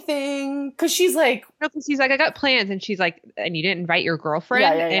 Family thing. Cause she's like, I got plans. And she's like, and you didn't invite your girlfriend?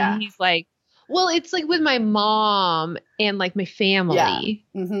 Yeah. And he's like, well, it's like with my mom and like my family.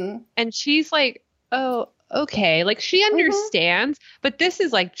 Yeah. Mm-hmm. And she's like, oh, okay. Like, she understands, but this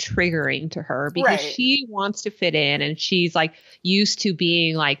is like triggering to her because she wants to fit in and she's like used to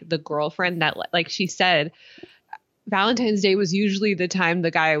being like the girlfriend that, like she said, Valentine's Day was usually the time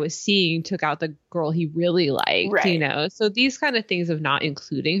the guy I was seeing took out the girl he really liked, So these kind of things of not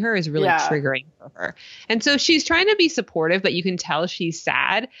including her is really triggering for her. And so she's trying to be supportive, but you can tell she's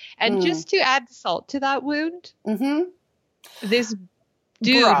sad. And just to add salt to that wound, this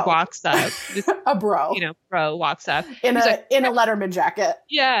dude walks up. A bro. Bro walks up. In a Letterman jacket.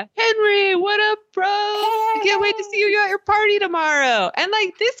 Yeah. Henry, what up, bro? Hey. I can't wait to see you at your party tomorrow. And,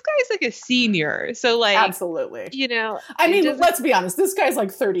 like, this guy's, like, a senior. So, like. Absolutely. I mean, let's be honest. This guy's,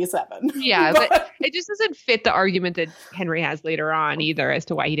 like, 37. Yeah, but it just doesn't fit the argument that Henry has later on either as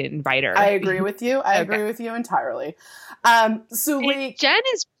to why he didn't invite her. I agree with you. I agree with you entirely. Jen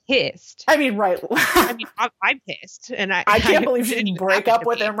is pissed. I mean, right. I'm pissed. And I can't believe she didn't break up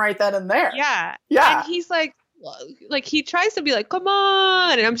with him right then and there. Yeah. Yeah. And he's like he tries to be like, come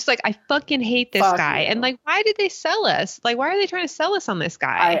on. And I'm just like, I fucking hate this guy. And like, why did they sell us? Like, why are they trying to sell us on this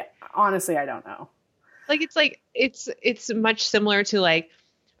guy? Honestly, I don't know. It's much similar to like,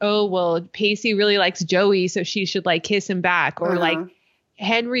 oh, well, Pacey really likes Joey, so she should like kiss him back. Or like,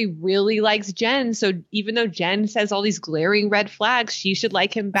 Henry really likes Jen. So even though Jen says all these glaring red flags, she should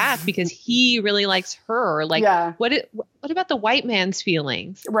like him back because he really likes her. Like, what about the white man's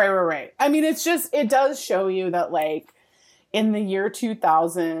feelings? Right. I mean, it does show you that, like, in the year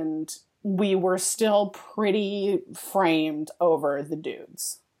 2000, we were still pretty framed over the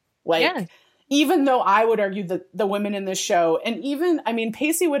dudes. Like, even though I would argue that the women in this show, and even, I mean,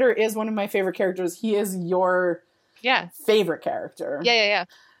 Pacey Witter is one of my favorite characters. He is your favorite character. Yeah.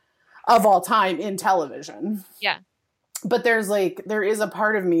 Of all time in television. Yeah. But there is a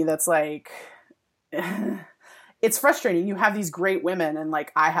part of me that's like, it's frustrating. You have these great women and,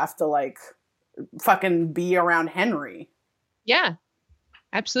 like, I have to, like, fucking be around Henry. Yeah,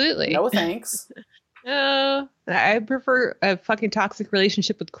 absolutely. No thanks. I prefer a fucking toxic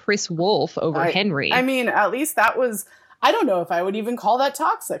relationship with Chris Wolf over Henry. I mean, at least that was, I don't know if I would even call that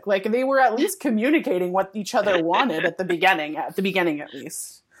toxic. Like, they were at least communicating what each other wanted at the beginning at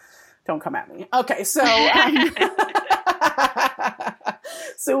least. Don't come at me. Okay, so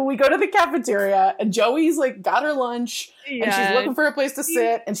so we go to the cafeteria and Joey's, like, got her lunch and she's looking for a place to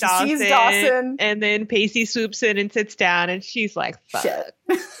sit and she sees Dawson. And then Pacey swoops in and sits down and she's like, fuck. Shit.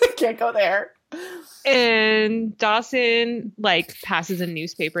 Can't go there. And Dawson, like, passes a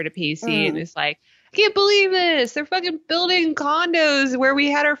newspaper to Pacey and is like, I can't believe this. They're fucking building condos where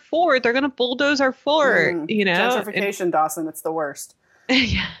we had our fort. They're going to bulldoze our fort, you know? Gentrification, Dawson. It's the worst.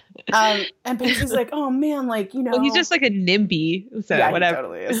 Yeah. And Pacey's like, oh man, like, you know. Well, he's just like a NIMBY. So yeah, whatever. He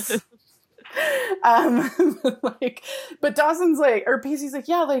totally is. Like, but Dawson's like, or Pacey's like,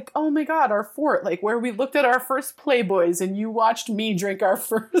 yeah, like, oh my God, our fort, like, where we looked at our first Playboys and you watched me drink my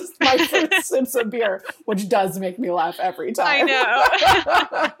first sips of beer, which does make me laugh every time.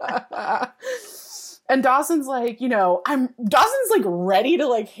 I know. And Dawson's like, you know, Dawson's like ready to,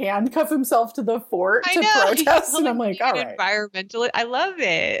 like, handcuff himself to the fort to protest. And I'm like, all right. Environmentalist. I love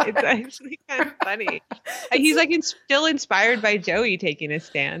it. It's actually kind of funny. He's like still inspired by Joey taking a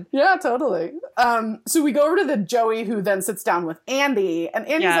stand. Yeah, totally. So we go over to the Joey who then sits down with Andy. And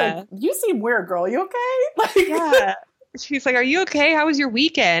Andy's like, you seem weird, girl. You okay? Like, She's like, are you okay? How was your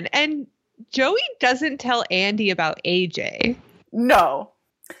weekend? And Joey doesn't tell Andy about AJ. No,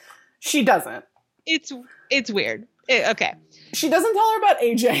 she doesn't. It's weird. Okay. She doesn't tell her about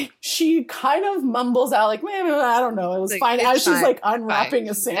AJ. She kind of mumbles out like, man, I don't know. It was fine. As she's like unwrapping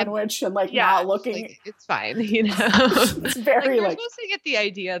a sandwich and like not looking. Like, it's fine, you know. It's very like, you're supposed to get the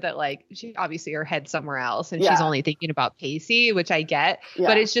idea that like she obviously her head's somewhere else and she's only thinking about Pacey, which I get. Yeah.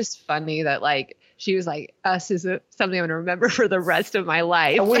 But it's just funny that like she was like, us is something I'm gonna remember for the rest of my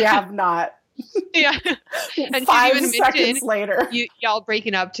life. We have not. Yeah. And 5 seconds later, y'all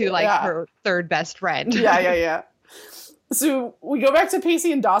breaking up to like her third best friend. Yeah. So we go back to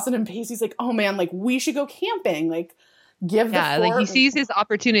Pacey and Dawson, and Pacey's like, "Oh man, like we should go camping. Like, give the fort." Like he sees his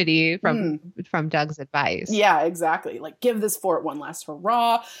opportunity from Doug's advice. Yeah, exactly. Like, give this fort one last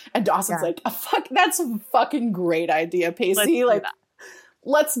hurrah. And Dawson's like, "Fuck, that's a fucking great idea, Pacey.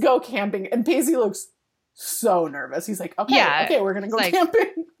 Let's go camping." And Pacey looks so nervous. He's like, "Okay, we're gonna go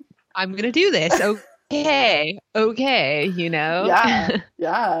camping. I'm gonna do this." Okay, you know? Yeah.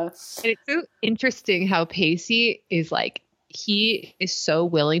 And it's so interesting how Pacey is like, he is so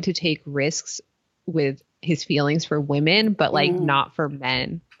willing to take risks with his feelings for women, but like not for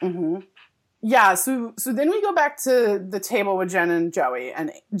men. Mm-hmm. Yeah, so then we go back to the table with Jen and Joey,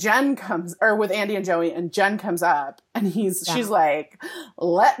 and Jen comes, or with Andy and Joey, and Jen comes up, and she's like,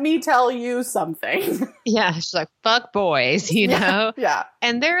 "Let me tell you something." Yeah, she's like, "Fuck boys," you know? Yeah.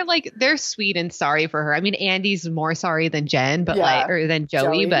 And they're sweet and sorry for her. I mean, Andy's more sorry than Jen, but than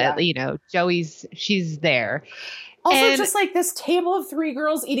Joey, but you know, she's there. Also, just like this table of 3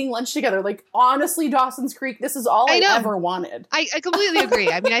 girls eating lunch together. Like, honestly, Dawson's Creek, this is all I ever wanted. I completely agree.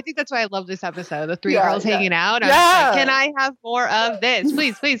 I mean, I think that's why I love this episode. The 3 girls hanging out. I'm like, can I have more of this?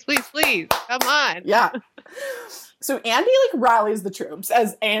 Please. Come on. Yeah. So Andy, like, rallies the troops,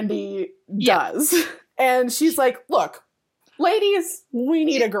 as Andy does. And she's like, look, ladies, we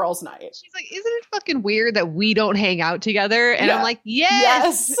need a girls' night. She's like, isn't it fucking weird that we don't hang out together? And I'm like,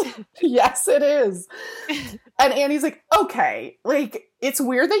 yes. Yes, it is. And Andy's like, okay, like, it's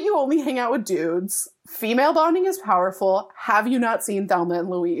weird that you only hang out with dudes. Female bonding is powerful. Have you not seen Thelma and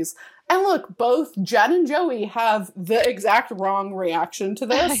Louise? And look, both Jen and Joey have the exact wrong reaction to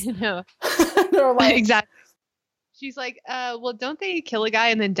this. I know. They're like, exactly. She's like, well, don't they kill a guy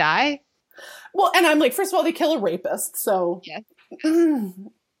and then die? Well, and I'm like, first of all, they kill a rapist, so. Yeah.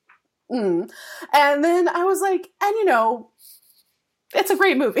 And then I was like, and you know, it's a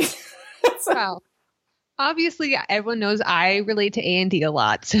great movie. Wow. Obviously, everyone knows I relate to Andy a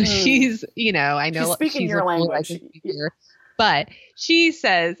lot, so she's, you know, I know she's speaking your language. But she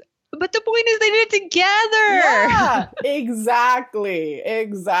says, but the point is they did it together. Yeah, exactly.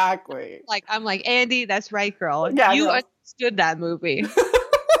 Like, I'm like, Andy, that's right, girl. Yeah, you understood that movie.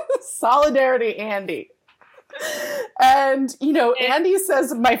 Solidarity, Andy. And, you know, Andy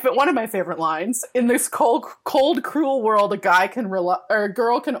says one of my favorite lines, in this cold, cruel world, a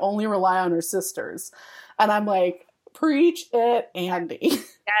girl can only rely on her sisters. And I'm like, preach it, Andy.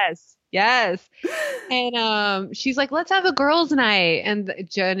 Yes. And she's like, let's have a girls' night. And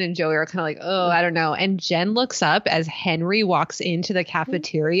Jen and Joey are kind of like, oh, I don't know. And Jen looks up as Henry walks into the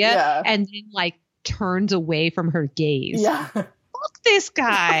cafeteria and then like turns away from her gaze. Yeah. Fuck this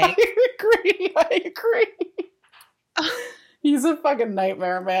guy. I agree. He's a fucking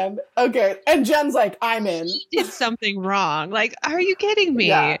nightmare, man. Okay. And Jen's like, I'm in. He did something wrong. Like, are you kidding me?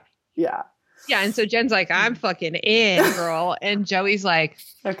 Yeah. And so Jen's like, I'm fucking in, girl. And Joey's like,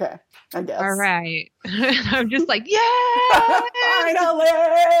 okay, I guess. All right. And I'm just like, yeah.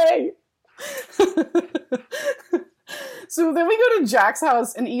 Finally. So then we go to Jack's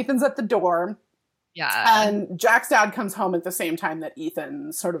house and Ethan's at the door. Yeah. And Jack's dad comes home at the same time that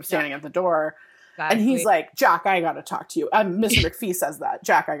Ethan's sort of standing at the door. Exactly. And he's like, Jack, I got to talk to you. Mr. McPhee says that.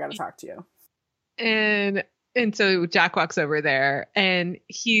 Jack, I got to talk to you. And so Jack walks over there and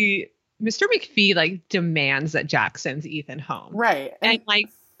Mr. McPhee like demands that Jack sends Ethan home. Right. And like,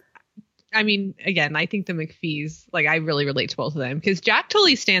 I mean, again, I think the McPhees, like, I really relate to both of them because Jack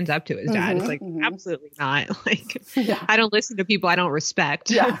totally stands up to his dad. It's like, absolutely not. Like, I don't listen to people I don't respect.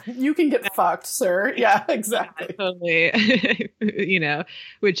 Yeah, you can get fucked, sir. Yeah, exactly. Yeah, totally. You know,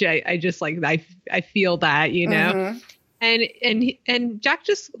 which I just like, I feel that, you know, and Jack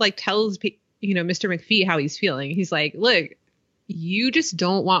just like tells, you know, Mr. McPhee how he's feeling. He's like, look, you just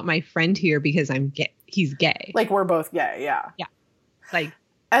don't want my friend here because I'm gay. He's gay. Like, we're both gay. Yeah. Yeah. Like,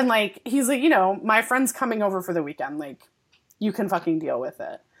 and like, he's like, you know, my friend's coming over for the weekend. Like, you can fucking deal with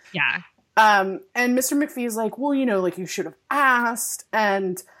it. Yeah. And Mr. McPhee's like, well, you know, like you should have asked.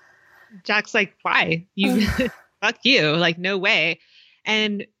 And Jack's like, why? You fuck you. Like, no way.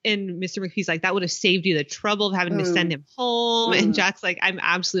 And Mr. McPhee's like, that would have saved you the trouble of having to send him home. And Jack's like, I'm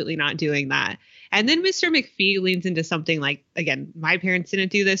absolutely not doing that. And then Mr. McPhee leans into something like, again, my parents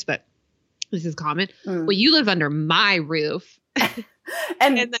didn't do this, but this is common. Well, you live under my roof.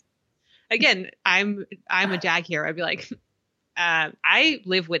 and then, again, I'm a Jack here. I'd be like, I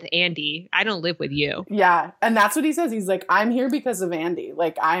live with Andy. I don't live with you. Yeah. And that's what he says. He's like, I'm here because of Andy.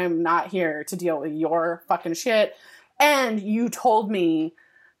 Like, I am not here to deal with your fucking shit. And you told me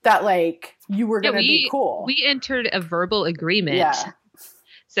that, like, you were going to be cool. We entered a verbal agreement. Yeah.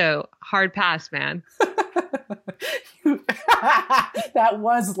 So, hard pass, man. That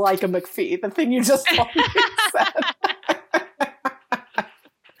was like a McPhee. The thing you just told me said.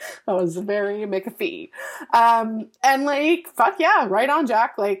 That was very McPhee. And, like, fuck yeah, right on,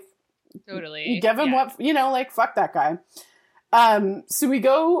 Jack. Like, totally. You give him what, you know, like, fuck that guy. So we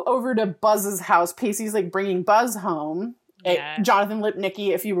go over to Buzz's house. Pacey's like bringing Buzz home. Yeah. Jonathan Lipnicki,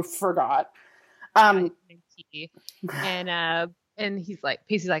 if you forgot. And he's like,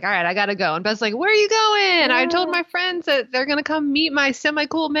 Pacey's like, all right, I gotta go. And Buzz's like, where are you going? Yeah. I told my friends that they're gonna come meet my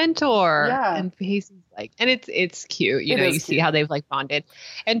semi-cool mentor. Yeah. And Pacey's like, and it's cute. You know, you see how they've like bonded.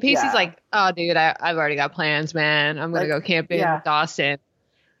 And Pacey's like, oh, dude, I've already got plans, man. I'm gonna go camping with Dawson.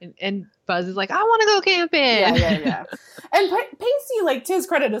 And Buzz is like, I want to go camping. Yeah. And Pacey, like, to his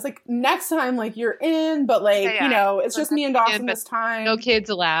credit, is like, next time, like, you're in, but, like, you know, it's just me and Dawson this time. No kids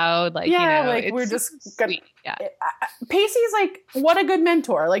allowed. Like, you know, like, we're just gonna... Yeah. Pacey's like, what a good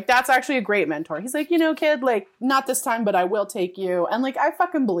mentor. Like, that's actually a great mentor. He's like, you know, kid, like, not this time, but I will take you. And, like, I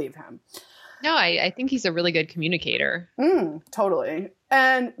fucking believe him. No, I think he's a really good communicator. Totally.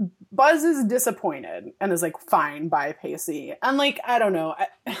 And Buzz is disappointed and is like, fine, bye, Pacey. And like, I don't know.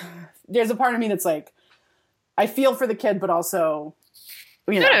 There's a part of me that's like, I feel for the kid, but also,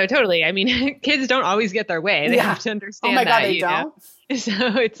 you know. No, totally. I mean, kids don't always get their way. They have to understand that. Oh my God, they don't? Know?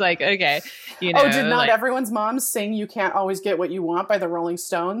 So it's like, okay. You know, did not everyone's mom sing You Can't Always Get What You Want by the Rolling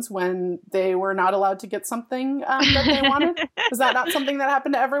Stones when they were not allowed to get something that they wanted? Was that not something that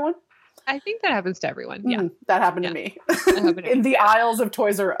happened to everyone? I think that happens to everyone. Yeah. That happened to me. In the aisles of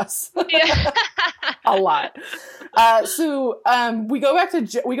Toys R Us. A lot. So we go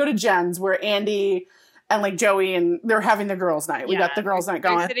to Jen's where Andy and like Joey and they're having the girls' night. We got the girls' night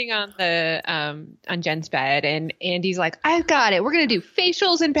going. They're sitting on the on Jen's bed and Andy's like, I've got it. We're gonna do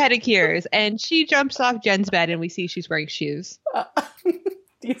facials and pedicures. And she jumps off Jen's bed and we see she's wearing shoes.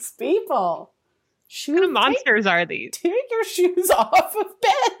 These people. What kind of monsters are these? Take your shoes off of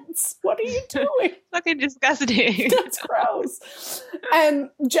beds. What are you doing? Fucking disgusting. That's gross. And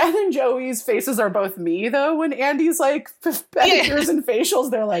Jen and Joey's faces are both me, though, when Andy's like pedicures and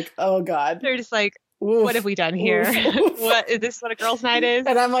facials. They're like, oh, God. They're just like, oof, what have we done here? What is this? What a girls' night is?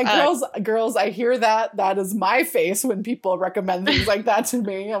 And I'm like, girls, I hear that. That is my face when people recommend things like that to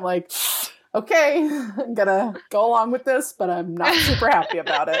me. I'm like, okay, I'm gonna go along with this, but I'm not super happy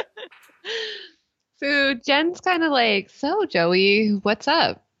about it. So Jen's kind of like, so Joey, what's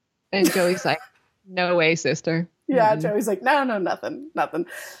up? And Joey's like, no way, sister. Yeah, Joey's like, no, nothing.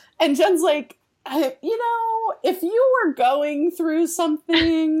 And Jen's like, if you were going through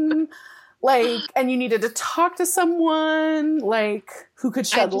something, like, and you needed to talk to someone, like, who could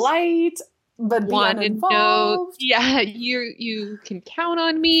shed light, but be uninvolved. Yeah, you can count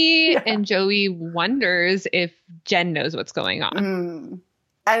on me. Yeah. And Joey wonders if Jen knows what's going on.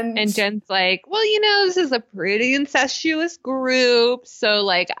 And Jen's like, well, this is a pretty incestuous group. So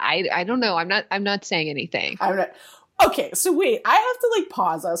like, I don't know. I'm not saying anything. Okay. So wait, I have to like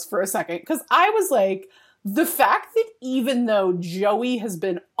pause us for a second. Cause I was like, the fact that even though Joey has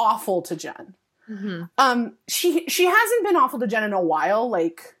been awful to Jen, she hasn't been awful to Jen in a while.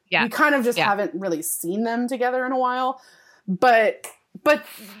 Like we kind of just haven't really seen them together in a while, but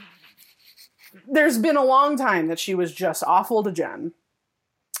there's been a long time that she was just awful to Jen.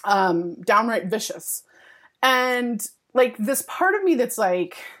 Downright vicious. And like this part of me that's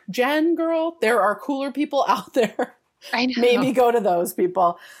like, Jen, girl, there are cooler people out there. I know. Maybe go to those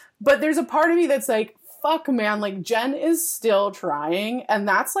people. But there's a part of me that's like, fuck, man, like Jen is still trying. And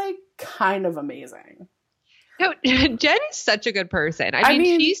that's like kind of amazing. No, Jen is such a good person. I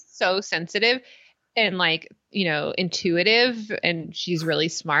mean, she's so sensitive and like, intuitive, and she's really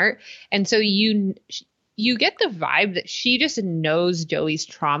smart. And so you get the vibe that she just knows Joey's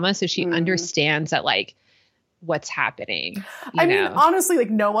trauma, so she understands that, like, what's happening. I mean, honestly, like,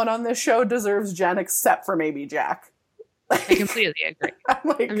 no one on this show deserves Jen except for maybe Jack. I completely agree.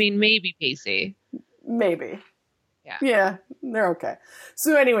 I mean, maybe Pacey. Maybe. Yeah. Yeah, they're okay.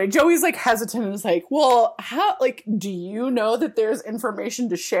 So anyway, Joey's, like, hesitant and is like, well, how, like, do you know that there's information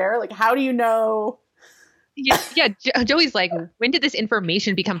to share? Like, how do you know... Yeah. Joey's like, when did this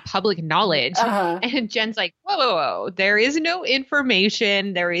information become public knowledge? And Jen's like, whoa. There is no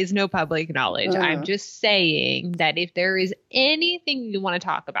information. There is no public knowledge. I'm just saying that if there is anything you want to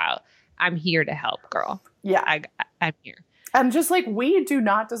talk about, I'm here to help, girl. Yeah. I'm here. I'm just like, we do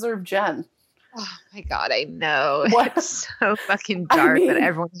not deserve Jen. Oh my God, I know. What? It's so fucking dark that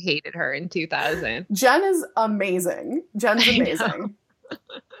everyone hated her in 2000. Jen is amazing. Jen's amazing.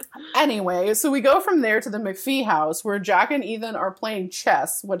 Anyway, so we go from there to the McPhee house where Jack and Ethan are playing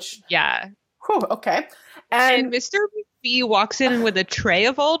chess, which... Yeah. Whew, okay. And Mr. McPhee walks in with a tray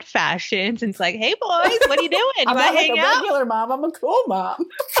of old fashions and it's like, hey boys, what are you doing? You I'm want not to hang like a out? regular mom, I'm a cool mom.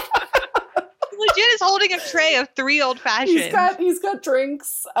 Legit is holding a tray of 3 old fashions. He's got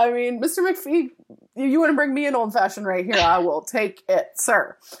drinks. I mean, Mr. McPhee, you want to bring me an old fashioned right here, I will take it,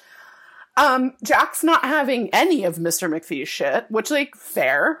 sir. Jack's not having any of Mr. McPhee's shit, which, like,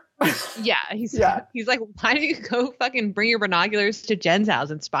 fair. Yeah, he's like, why don't you go fucking bring your binoculars to Jen's house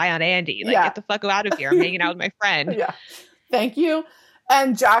and spy on Andy? Like, get the fuck out of here. I'm hanging out with my friend. Yeah. Thank you.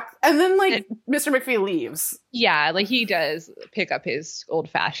 And then, like, Mr. McPhee leaves. Yeah, like, he does pick up his old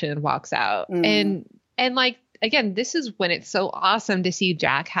fashioned, walks out. And like, again, this is when it's so awesome to see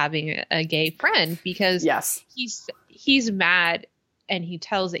Jack having a gay friend because he's mad. And he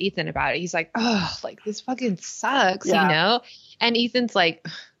tells Ethan about it. He's like, oh, like, this fucking sucks, And Ethan's like,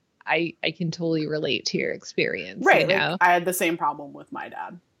 I can totally relate to your experience. Right. Like, I had the same problem with my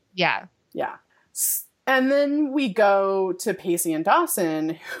dad. Yeah. Yeah. And then we go to Pacey and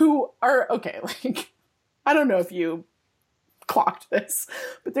Dawson, who are, okay, like, I don't know if you clocked this,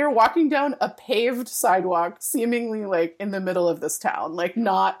 but they're walking down a paved sidewalk, seemingly like in the middle of this town, like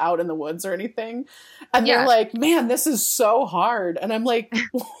not out in the woods or anything. And they're like, man, this is so hard. And I'm like,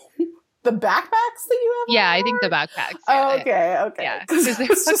 the backpacks that you have? Yeah, I think the backpacks. Oh, okay. Yeah, because they're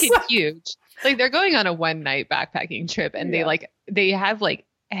fucking huge. Like, they're going on a one-night backpacking trip, and they have like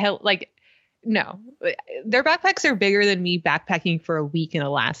no, their backpacks are bigger than me backpacking for a week in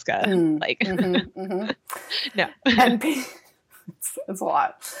Alaska. No. And it's a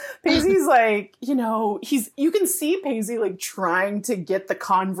lot. Paisley's like, you can see Paisley like trying to get the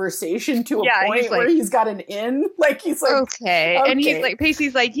conversation to a point where he's got an in. Like, he's like, okay. And he's like,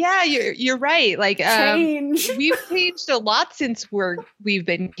 Paisley's like, yeah, you're right. Like, we've changed a lot since we've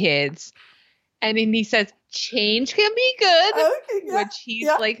been kids. And then he says, change can be good, which he's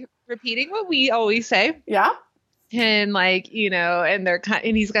like repeating what we always say. Yeah. and like, you know, and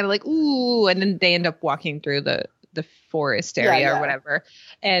and he's kind of like, ooh, and then they end up walking through the forest area or whatever,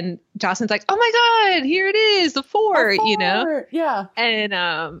 and Dawson's like, oh my god, here it is, the fort, you know.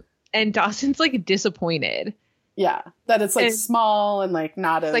 And Dawson's like disappointed, that it's like small and like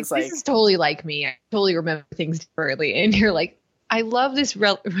not as like this is totally like me. I totally remember things differently, and you're like, I love this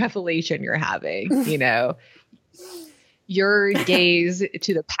revelation you're having, you know. Your gaze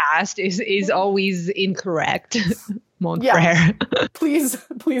to the past is always incorrect, mon frere. Please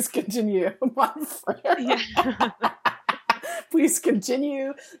continue, mon frere. Yeah. Please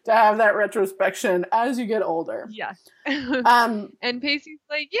continue to have that retrospection as you get older. Yeah. And Pacey's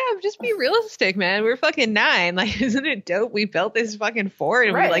like, yeah, just be realistic, man. We're fucking 9. Like, isn't it dope? We built this fucking fort,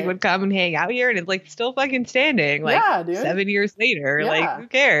 and we like would come and hang out here, and it's like still fucking standing. Like, dude. 7 years later, like, who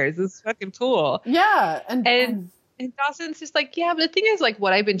cares? It's fucking cool. Yeah. And Dawson's just like, yeah, but the thing is, like,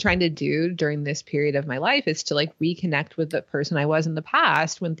 what I've been trying to do during this period of my life is to like reconnect with the person I was in the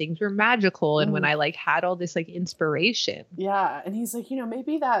past when things were magical and when I like had all this like inspiration. Yeah. And he's like, you know,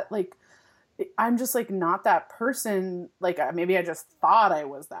 maybe that like, I'm just like not that person. Like maybe I just thought I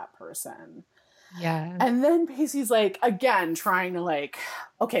was that person. Yeah. And then Pacey's like, again, trying to like,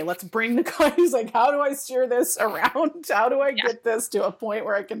 okay, let's bring the car. He's like, how do I steer this around? How do I get this to a point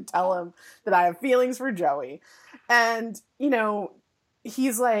where I can tell him that I have feelings for Joey? And, you know,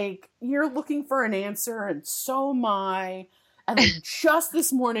 he's like, you're looking for an answer, and so am I. And like, just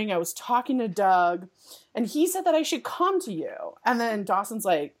this morning, I was talking to Doug, and he said that I should come to you. And then Dawson's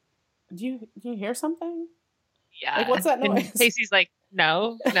like, do you hear something? Yeah. Like, what's that noise? And Pacey's like,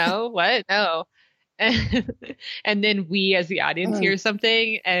 no, what? No. And then we as the audience hear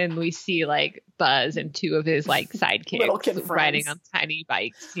something, and we see like Buzz and 2 of his like sidekicks riding on tiny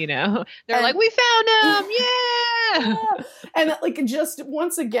bikes, you know. They're like, we found him. Yeah. And like, just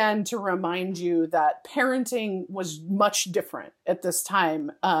once again to remind you that parenting was much different at this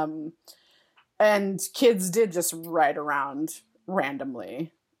time, and kids did just ride around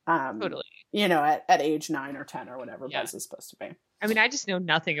randomly, totally, you know, at age 9 or 10 or whatever Buzz is supposed to be. I mean, I just know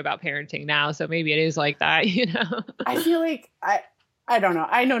nothing about parenting now, so maybe it is like that, you know. I feel like I don't know.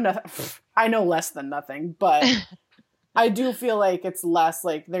 I know nothing. I know less than nothing, but I do feel like it's less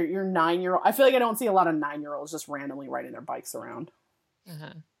like your 9-year-old. I feel like I don't see a lot of 9-year-olds just randomly riding their bikes around.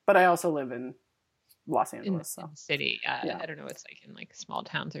 But I also live in Los Angeles, in the city. I don't know what it's like in like small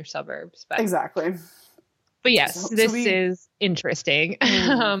towns or suburbs, but exactly. But yes, this is interesting.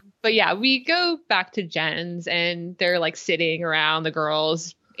 But yeah, we go back to Jen's, and they're like sitting around, the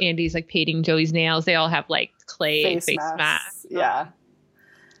girls. Andy's like painting Joey's nails. They all have like clay face masks. Yeah.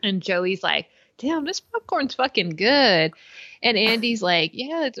 And Joey's like, damn, this popcorn's fucking good. And Andy's like,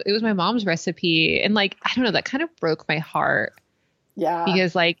 yeah, it was my mom's recipe. And like, I don't know, that kind of broke my heart. Yeah.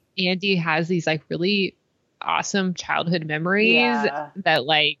 Because like Andy has these like really awesome childhood memories that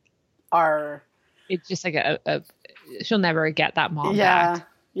like are... It's just like she'll never get that mom back.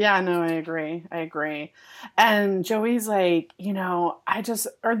 Yeah, no, I agree. And Joey's like, you know,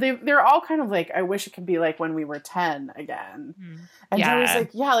 they're all kind of like, I wish it could be like when we were 10 again. And Joey's like,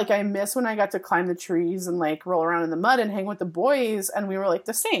 yeah, like I miss when I got to climb the trees and like roll around in the mud and hang with the boys. And we were like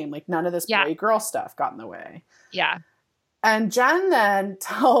the same, like none of this boy girl stuff got in the way. Yeah. And Jen then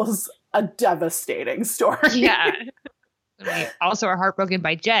tells a devastating story. Yeah. We also are heartbroken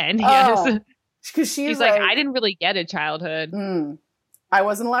by Jen. Yes. Because she's like, I didn't really get a childhood. I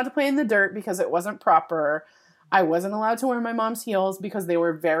wasn't allowed to play in the dirt because it wasn't proper. I wasn't allowed to wear my mom's heels because they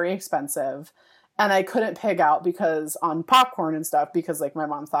were very expensive. And I couldn't pig out because on popcorn and stuff because like my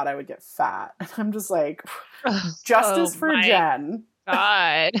mom thought I would get fat. And I'm just like, justice for Jen.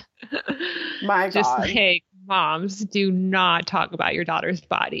 God. My God. Just like, moms, do not talk about your daughter's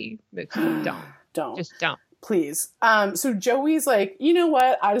body. Don't. Just don't. Please. So Joey's like, you know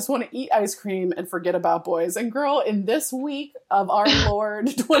what? I just want to eat ice cream and forget about boys. And girl, in this week of our Lord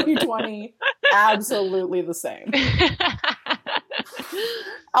 2020, absolutely the same.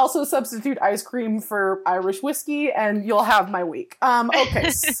 Also substitute ice cream for Irish whiskey and you'll have my week.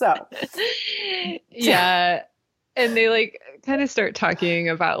 Okay, so. Yeah. And they like kind of start talking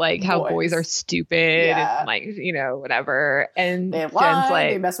about like how boys are stupid and like, you know, whatever. And they lie, Jen's like,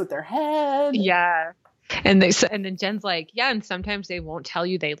 they mess with their head. Yeah. And then Jen's like, yeah, and sometimes they won't tell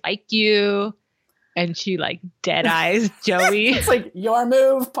you they like you. And she like dead eyes Joey. It's like, your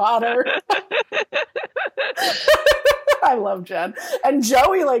move, Potter. I love Jen. And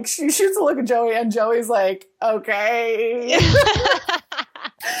Joey, like, she shoots a look at Joey, and Joey's like, okay.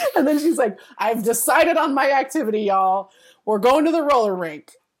 And then she's like, I've decided on my activity, y'all. We're going to the roller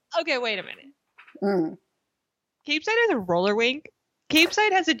rink. Okay, wait a minute. Capeside has a roller rink.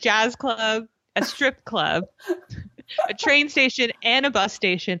 Capeside has a jazz club, a strip club, a train station, and a bus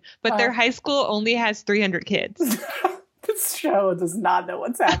station, but their high school only has 300 kids. This show does not know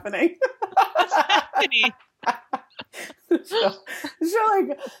what's happening. What's happening?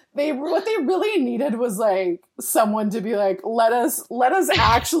 Like what they really needed was like someone to be like, let us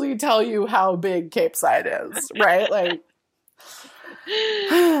actually tell you how big Capeside is, right? Like,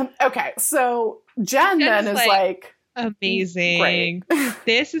 okay, so Jen then is like amazing.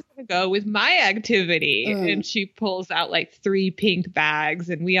 This is gonna go with my activity, and she pulls out like 3 pink bags,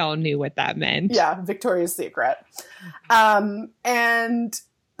 and we all knew what that meant. Yeah, Victoria's Secret. And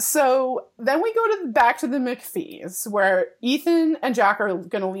so then we go back to the McPhees, where Ethan and Jack are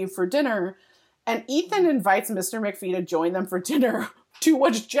going to leave for dinner, and Ethan invites Mr. McPhee to join them for dinner, to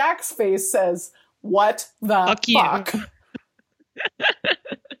which Jack's face says, "What the fuck?"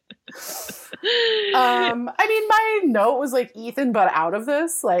 I mean, my note was like, Ethan, but out of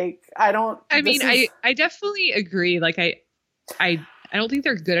this, like, I definitely agree. Like, I don't think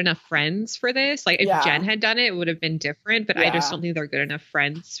they're good enough friends for this. Like, if Jen had done it, it would have been different. But I just don't think they're good enough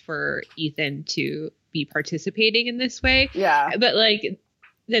friends for Ethan to be participating in this way. Yeah. But, like,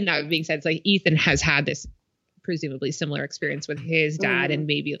 then that being said, it's like Ethan has had this presumably similar experience with his dad and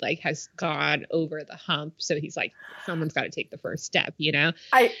maybe, like, has gone over the hump. So he's like, someone's got to take the first step, you know?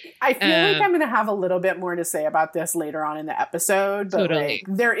 I feel like I'm going to have a little bit more to say about this later on in the episode. But, totally.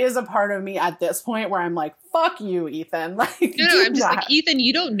 Like, there is a part of me at this point where I'm like, fuck you, Ethan. Like, no, I'm just like, Ethan,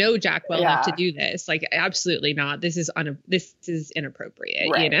 you don't know Jack well enough to do this. Like, absolutely not. This is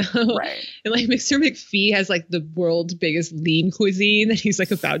inappropriate, right, you know? Right. And like Mr. McPhee has like the world's biggest lean cuisine that he's like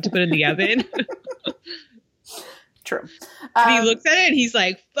about to put in the oven. True. And he looks at it and he's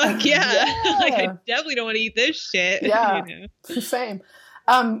like, fuck yeah. Like, I definitely don't want to eat this shit. Yeah. You know? Same.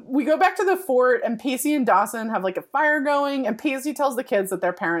 We go back to the fort, and Pacey and Dawson have like a fire going, and Pacey tells the kids that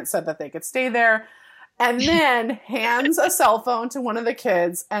their parents said that they could stay there, and then hands a cell phone to one of the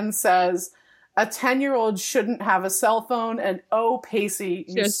kids and says, a 10-year-old shouldn't have a cell phone, and oh, Pacey,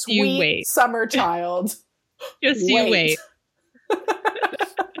 you just sweet summer child. Just you wait.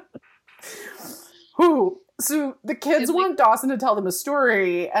 Who? So the kids want Dawson to tell them a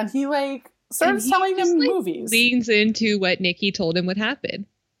story, and he like starts telling them movies. Leans into what Nikki told him would happen.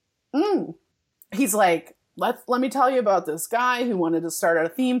 He's like, let me tell you about this guy who wanted to start a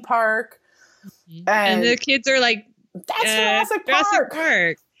theme park. And the kids are like, that's Jurassic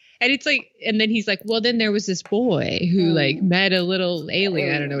Park. And it's like, and then he's like, well, then there was this boy who like met a little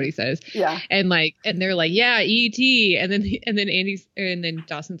alien. I don't know what he says. Yeah. And they're like, yeah, E.T. And then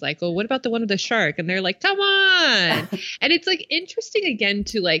Dawson's like, well, what about the one with the shark? And they're like, come on. And it's like interesting again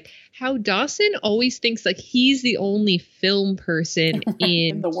to like how Dawson always thinks like he's the only film person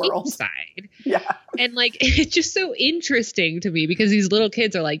in the world. Capeside. Yeah. And like, it's just so interesting to me because these little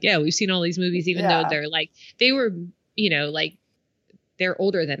kids are like, yeah, we've seen all these movies, even though they're like, they were, you know, like, they're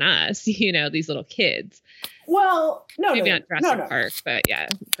older than us, you know, these little kids. Well, maybe not Jurassic Park, but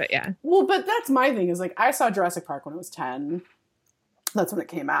yeah. Well, but that's my thing is like, I saw Jurassic Park when I was 10. That's when it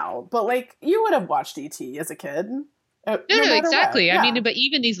came out. But like, you would have watched E.T. as a kid. No, exactly. Yeah. I mean, but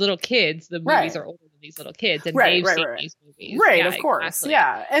even these little kids, the movies are older than these little kids, and they've seen these movies. Right, of course. Exactly.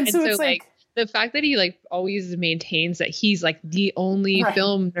 Yeah. And so it's like the fact that he like always maintains that he's like the only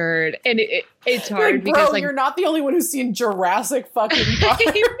film nerd, and it's hard like, because like you're not the only one who's seen Jurassic fucking Park.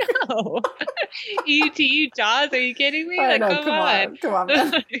 No. E.T., Jaws, are you kidding me? I know, come on,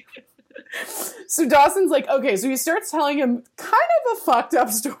 man. So Dawson's like, okay, so he starts telling him kind of a fucked up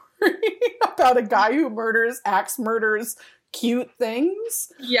story about a guy who axe murders cute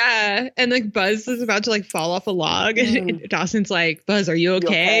things. Yeah. And like Buzz is about to like fall off a log and Dawson's like, Buzz, are you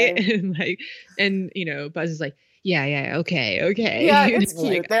okay? And you know, Buzz is like, yeah, okay. Yeah, it's cute.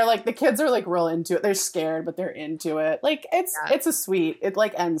 Like, they're like, the kids are like real into it. They're scared, but they're into it. Like it's a sweet, it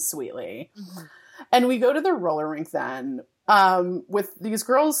like ends sweetly. Mm-hmm. And we go to the roller rink then, with these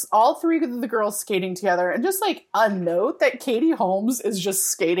girls, all 3 of the girls skating together, and just like a note that Katie Holmes is just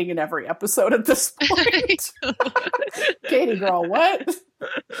skating in every episode at this point. Katie girl, what's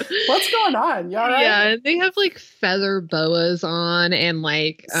going on? You all right? Yeah, they have like feather boas on and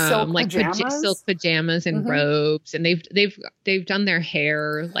like silk pajamas and robes, and they've done their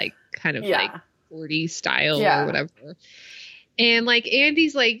hair like kind of like 40s style or whatever. And like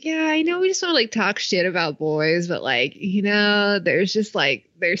Andy's like, yeah, I know we just want to like talk shit about boys, but like, you know, there's just like,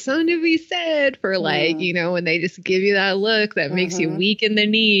 there's something to be said for like, you know, when they just give you that look that makes you weak in the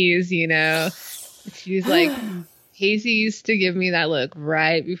knees, you know. She's like, Casey used to give me that look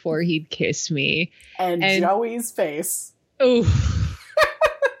right before he'd kiss me. And Joey's face. Oh.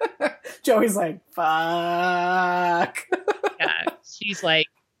 Joey's like, fuck. Yeah, she's like,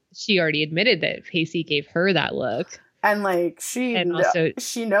 she already admitted that Pacey gave her that look. And like she knows,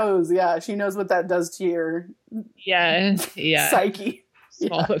 she knows what that does to your psyche.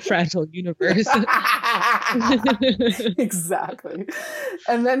 Small but fragile universe. Exactly.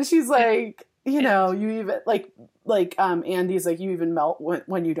 And then she's like, you know, you even like Andy's like, you even melt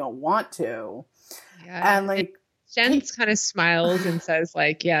when you don't want to. Yeah. And like Jen kind of smiles and says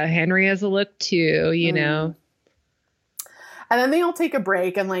like, yeah, Henry has a look too, you know. And then they all take a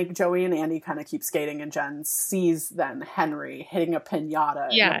break, and like Joey and Andy kind of keep skating, and Jen sees then Henry hitting a pinata.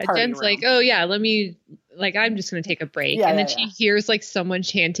 Yeah, Jen's room. Like, oh yeah, I'm just gonna take a break, and then she hears like someone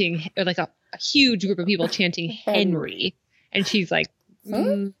chanting, or like a huge group of people chanting Henry, and she's like,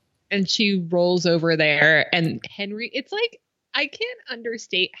 and she rolls over there, and Henry, it's like, I can't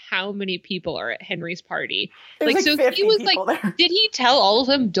understate how many people are at Henry's party. There's like so he was like, there. Did he tell all of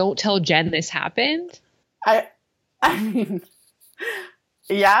them, don't tell Jen this happened? I mean.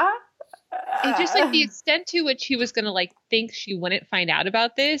 Yeah. It's just like the extent to which he was going to like think she wouldn't find out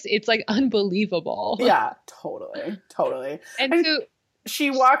about this. It's like unbelievable. Yeah, totally. And so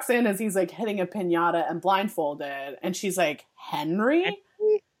she walks in as he's like hitting a pinata and blindfolded, and she's like, Henry?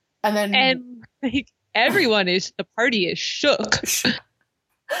 And then like the party is shook.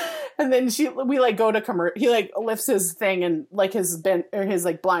 And then we like go to he like lifts his thing and like his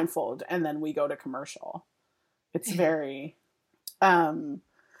like blindfold, and then we go to commercial. It's very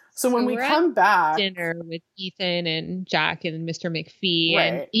so when we come back, dinner with Ethan and Jack and Mr. McPhee,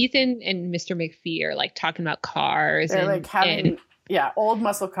 and Ethan and Mr. McPhee are like talking about cars. They're like having old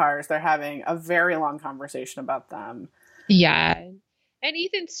muscle cars. They're having a very long conversation about them. Yeah. And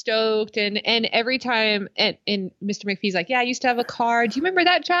Ethan's stoked, and every time and Mr. McPhee's like, yeah, I used to have a car. Do you remember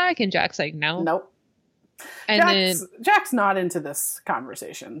that, Jack? And Jack's like, no. Nope. And Jack's not into this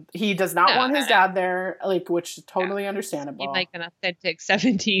conversation. He does not want his dad there, like, which is totally understandable. He's like an authentic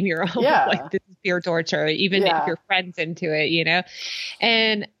 17-year-old. Yeah. Like, this is pure torture, even if your friend's into it, you know?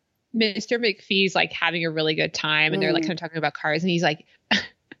 And Mr. McPhee's like having a really good time, and they're like kind of talking about cars, and he's like,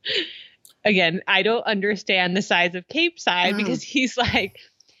 again, I don't understand the size of Cape Side, because he's like,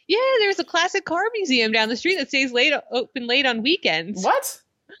 yeah, there's a classic car museum down the street that stays open late on weekends.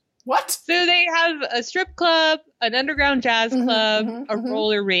 What? So they have a strip club, an underground jazz club, a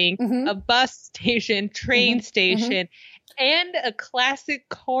roller rink, a bus station, train station, and a classic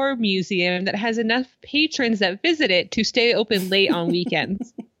car museum that has enough patrons that visit it to stay open late on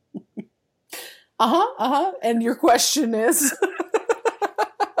weekends. And your question is?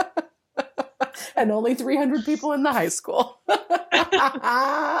 And only 300 people in the high school.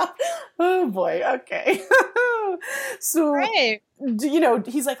 Oh boy. Okay. So, you know,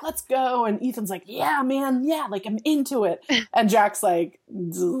 he's like, let's go. And Ethan's like, yeah, man. Yeah. Like, I'm into it. And Jack's like,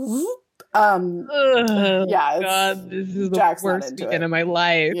 God, this is the worst weekend of my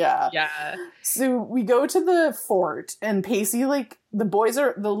life. Yeah. So we go to the fort, and Pacey, like, the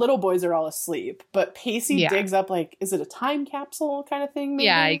little boys are all asleep, but Pacey digs up, like, is it a time capsule kind of thing? Maybe?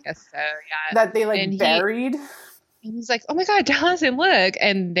 Yeah, I guess so. Yeah. That they like buried. He's like, oh my God, Dawson, look.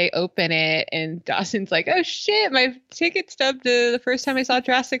 And they open it, and Dawson's like, oh shit, my ticket stub to the first time I saw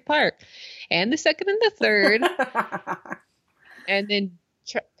Jurassic Park, and the second and the third. And then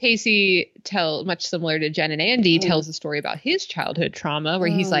Pacey, much similar to Jen and Andy, tells a story about his childhood trauma, where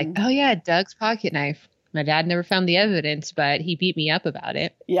he's like, oh yeah, Doug's pocket knife. My dad never found the evidence, but he beat me up about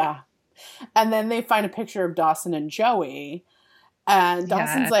it. Yeah. And then they find a picture of Dawson and Joey. And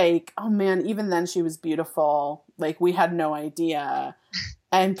Dawson's like, oh man, even then she was beautiful. Like, we had no idea.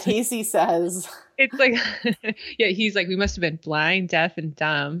 And Pacey says... It's like, he's like, we must have been blind, deaf, and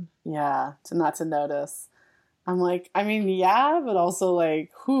dumb. Yeah, not to notice. I'm like, I mean, yeah, but also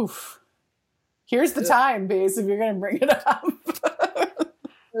like, here's the time, Pace, if you're going to bring it up.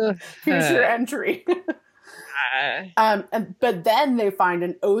 Here's your entry. But then they find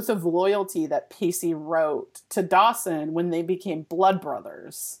an oath of loyalty that Pacey wrote to Dawson when they became blood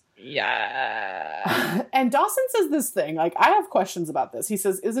brothers. Yeah. And Dawson says this thing, like, I have questions about this. He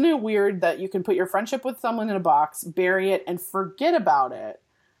says, isn't it weird that you can put your friendship with someone in a box, bury it, and forget about it?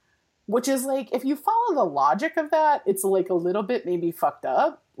 Which is like, if you follow the logic of that, it's like a little bit maybe fucked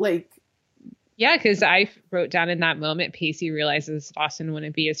up. Like, yeah, because I wrote down in that moment, Pacey realizes Dawson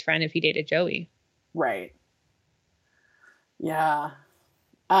wouldn't be his friend if he dated Joey. Right. Yeah.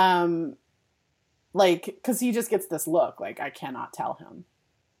 Like, because he just gets this look, like, I cannot tell him.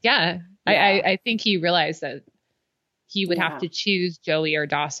 Yeah. I think he realized that he would have to choose Joey or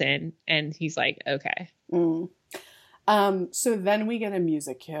Dawson, and he's like, okay. So then we get a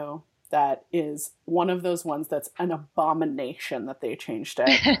music cue, that is one of those ones that's an abomination that they changed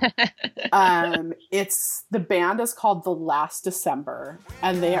it. The band is called The Last December,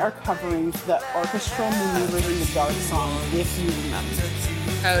 and they are covering the orchestral Maneuvers in the Dark song, If You Remember.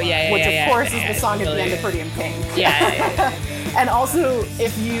 Oh, yeah. Which, of course, is the song at the end of Pretty in Pink. Yeah. And also,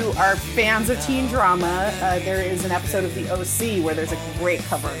 if you are fans of teen drama, there is an episode of The OC where there's a great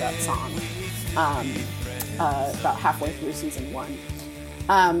cover of that song. About halfway through season 1.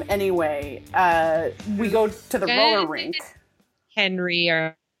 Anyway, we go to the roller rink. Henry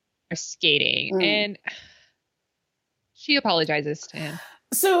are skating, and she apologizes to him.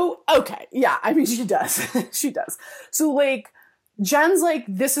 So, okay, yeah, I mean, she does. She does. So, like, Jen's like,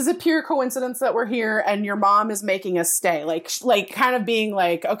 this is a pure coincidence that we're here, and your mom is making us stay. Like kind of being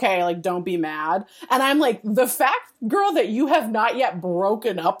like, okay, like, don't be mad. And I'm like, the fact, girl, that you have not yet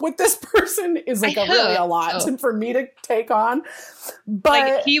broken up with this person is like really a lot for me to take on. But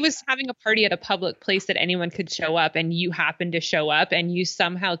like, he was having a party at a public place that anyone could show up, and you happen to show up, and you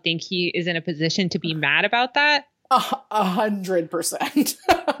somehow think he is in a position to be mad about that? 100%.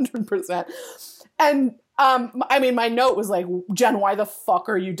 100%. And I mean, my note was like, Jen, why the fuck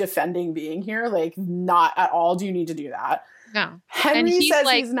are you defending being here? Like, not at all. Do you need to do that? No. Henry says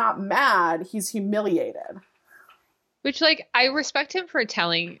like, he's not mad. He's humiliated. Which, like, I respect him for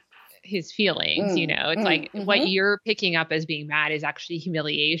telling his feelings, you know? It's what you're picking up as being mad is actually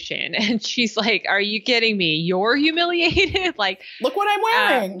humiliation. And she's like, are you kidding me? You're humiliated? Like, look what I'm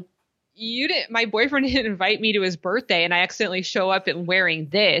wearing. My boyfriend didn't invite me to his birthday, and I accidentally show up and wearing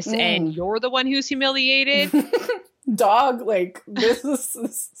this, and you're the one who's humiliated. Dog, like, this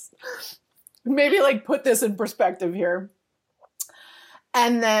is maybe like put this in perspective here.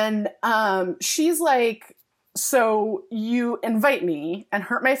 And then she's like, so you invite me and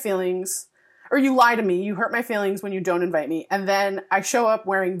hurt my feelings, or you lie to me, you hurt my feelings when you don't invite me, and then I show up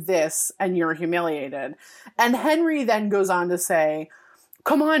wearing this and you're humiliated. And Henry then goes on to say,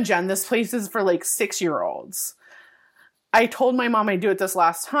 come on, Jen, this place is for like 6-year-olds. I told my mom I'd do it this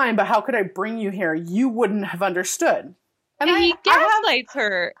last time, but how could I bring you here? You wouldn't have understood. And he gaslights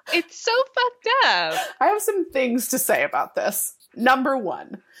her. It's so fucked up. I have some things to say about this. Number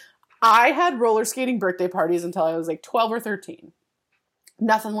 1, I had roller skating birthday parties until I was like 12 or 13.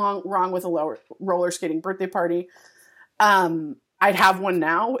 Nothing wrong with a roller skating birthday party. I'd have one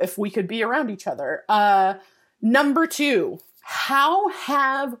now if we could be around each other. Number 2, how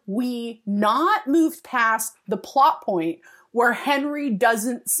have we not moved past the plot point where Henry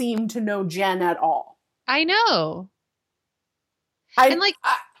doesn't seem to know Jen at all? I know.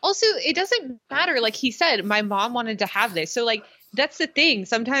 Also, it doesn't matter. Like he said, my mom wanted to have this. So, like, that's the thing.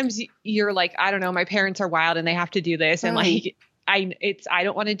 Sometimes you're like, I don't know, my parents are wild and they have to do this. And like, I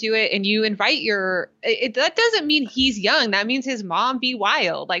don't want to do it. And you invite that doesn't mean he's young. That means his mom be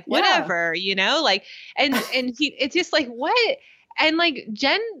wild, like whatever, you know, like, and it's just like, what? And like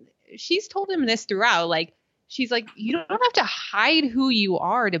Jen, she's told him this throughout. Like, she's like, you don't have to hide who you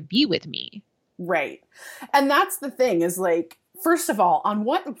are to be with me. Right. And that's the thing is like, first of all, on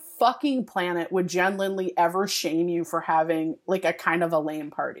what fucking planet would Jen Lindley ever shame you for having like a kind of a lame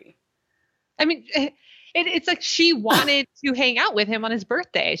party? I mean, it's like she wanted to hang out with him on his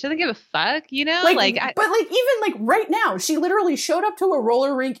birthday. She doesn't give a fuck, you know? But even like right now, she literally showed up to a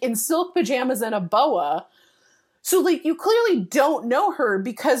roller rink in silk pajamas and a boa. So like you clearly don't know her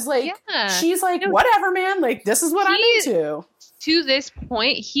because like she's like, whatever, man. Like this is what I'm into. To this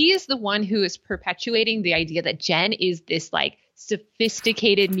point, he is the one who is perpetuating the idea that Jen is this like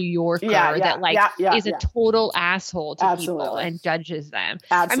sophisticated New Yorker that is a total asshole to people and judges them.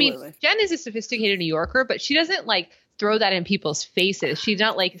 Absolutely. I mean, Jen is a sophisticated New Yorker, but she doesn't like throw that in people's faces. She's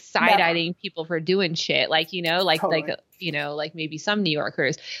not like side-eyeing people for doing shit. Like, you know, like you know, like maybe some New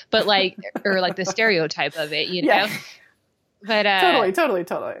Yorkers, but like, or like the stereotype of it, you know? But totally.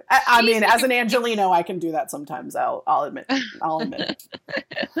 I mean, as an Angelino, I can do that sometimes. I'll admit it.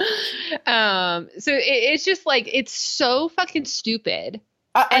 So it's just like it's so fucking stupid.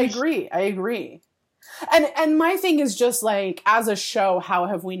 I agree. And my thing is just like, as a show, how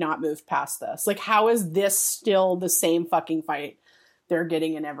have we not moved past this? Like, how is this still the same fucking fight they're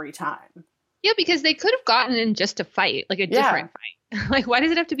getting in every time? Yeah, because they could have gotten in just a fight, like a different fight. Like, why does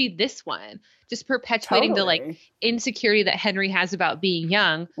it have to be this one? Just perpetuating the like insecurity that Henry has about being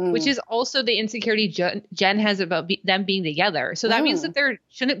young, which is also the insecurity Jen has about them being together. So that means that they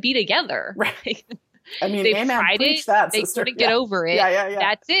shouldn't be together. Right. I mean, they tried it. They couldn't get over it. Yeah.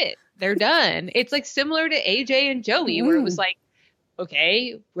 That's it. They're done. It's like similar to AJ and Joey, where it was like,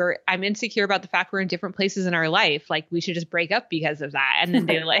 okay, I'm insecure about the fact we're in different places in our life. Like, we should just break up because of that. And then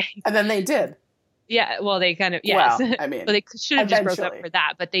they like, and then they did. Yeah, well, they kind of, yes. Well, I mean, well, they should have just broke up for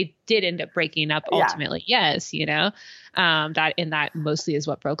that, but they did end up breaking up ultimately. Yeah. Yes, you know, that mostly is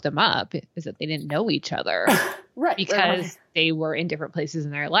what broke them up, is that they didn't know each other, right? Because they were in different places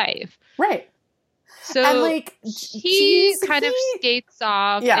in their life, right? So and like he kind of skates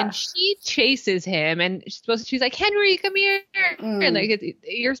off, and she chases him, and she's like, Henry, come here, and like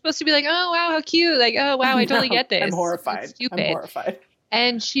you're supposed to be like, oh wow, how cute, like oh wow, I totally get this. I'm horrified. It's stupid. I'm horrified.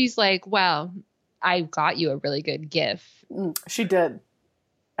 And she's like, well, I got you a really good gift. She did.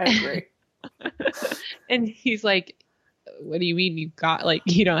 I agree. And he's like, what do you mean you got, like,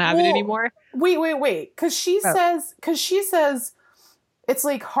 you don't have it anymore? Wait. Because she says it's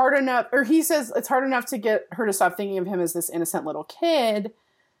like hard enough, or he says it's hard enough to get her to stop thinking of him as this innocent little kid.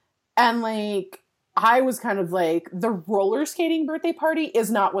 And like, I was kind of like, the roller skating birthday party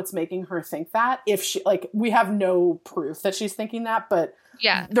is not what's making her think that. If she, like, we have no proof that she's thinking that, but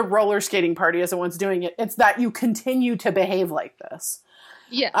yeah, the roller skating party isn't what's doing it. It's that you continue to behave like this.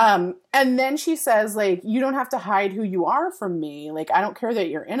 Yeah. And then she says, like, you don't have to hide who you are from me. Like, I don't care that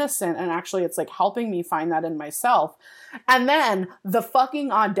you're innocent. And actually, it's like helping me find that in myself. And then the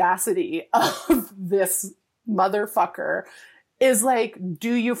fucking audacity of this motherfucker is like,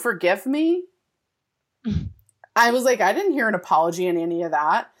 do you forgive me? I was like, I didn't hear an apology in any of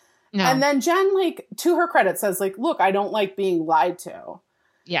that. No. And then Jen, like, to her credit, says, like, look, I don't like being lied to.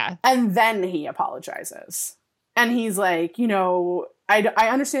 Yeah. And then he apologizes. And he's like, you know, I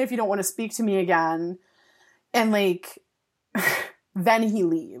understand if you don't want to speak to me again. And like, then he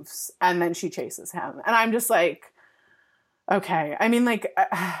leaves. And then she chases him. And I'm just like, okay. I mean, like,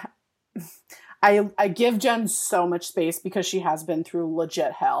 I give Jen so much space because she has been through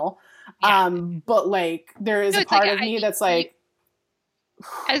legit hell. Yeah. But like, there is a part of me that's like,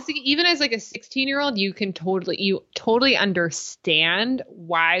 even as like a 16-year-old, you totally understand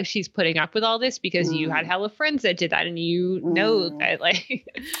why she's putting up with all this, because you had hella friends that did that, and you know that like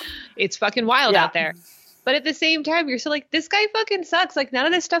it's fucking wild out there. But at the same time, you're still like, this guy fucking sucks. Like, none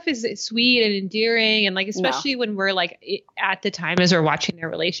of this stuff is sweet and endearing, and like, especially when we're like at the time as we're watching their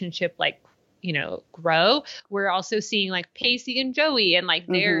relationship like, you know, grow, we're also seeing like Pacey and Joey, and like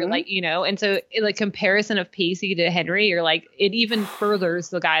they're like, you know, and so like comparison of Pacey to Henry, you're like, it even furthers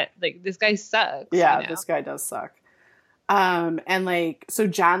the guy, like, this guy sucks. Yeah, you know? This guy does suck. And like, so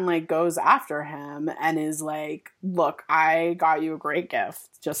John like goes after him and is like, look, I got you a great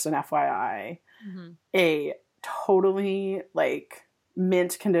gift, just an FYI, a totally like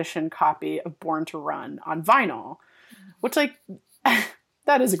mint condition copy of Born to Run on vinyl, which like,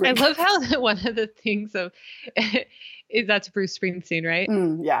 that is a great gift. I love how one of the things is that's Bruce Springsteen, right?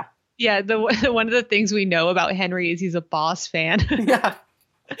 Yeah. Yeah. One of the things we know about Henry is he's a Boss fan. Yeah.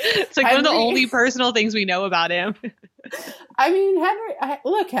 It's like one of the only personal things we know about him. I mean,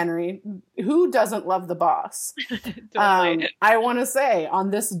 Henry, who doesn't love the Boss? Totally. I want to say, on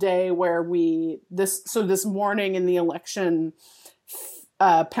this day where this morning in the election,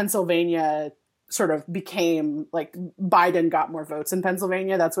 Pennsylvania sort of became like Biden got more votes in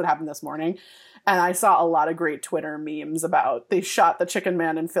Pennsylvania. That's what happened this morning. And I saw a lot of great Twitter memes about they shot the chicken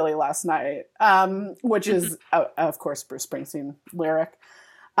man in Philly last night, which is, of course, Bruce Springsteen lyric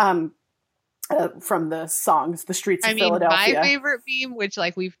from the songs, The Streets of Philadelphia. My favorite meme, which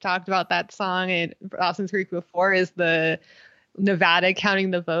like we've talked about that song in Dawson's Creek before, is the Nevada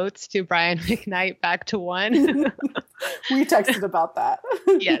counting the votes to Brian McKnight back to 1. We texted about that.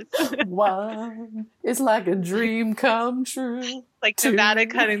 Yes. 1 is like a dream come true. Like 2. Nevada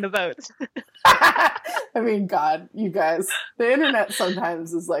counting the votes. I mean, God, you guys, the internet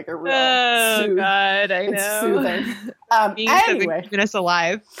sometimes is like a real God, I know. It's soothing. Anyway, keeping us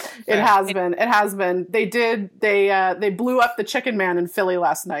alive. It has been. It has been. They blew up the chicken man in Philly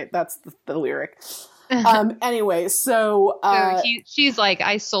last night. That's the lyric. Anyway, so she's like,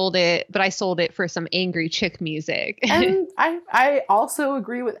 I sold it, but I sold it for some angry chick music. And I also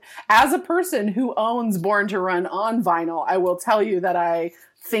agree with, as a person who owns Born to Run on vinyl, I will tell you that I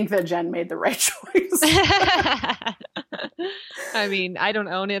think that Jen made the right choice. I mean, I don't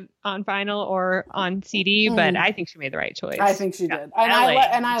own it on vinyl or on CD, but I think she made the right choice. I think she did. And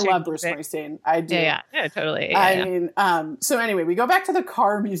I love Bruce Springsteen. I do. Yeah, totally. Yeah, I mean, so anyway, we go back to the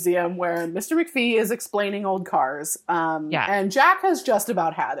car museum where Mr. McPhee is explaining old cars. And Jack has just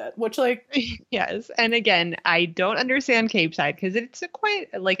about had it, which like... Yes. And again, I don't understand Cape Side because it's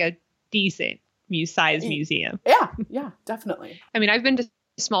quite like a decent size museum. Yeah, definitely. I mean, I've been to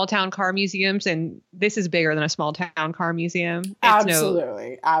small town car museums, and this is bigger than a small town car museum. It's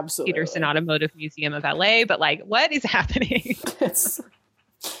absolutely. Peterson Automotive Museum of LA, but like, what is happening?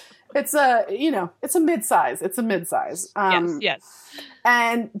 It's a, it's a mid-size. It's a mid-size. Yes.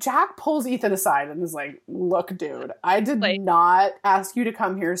 And Jack pulls Ethan aside and is like, look, dude, I did not ask you to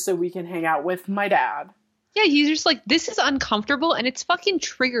come here so we can hang out with my dad. Yeah, he's just like, this is uncomfortable and it's fucking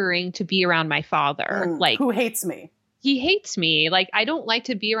triggering to be around my father. Who hates me. He hates me. Like, I don't like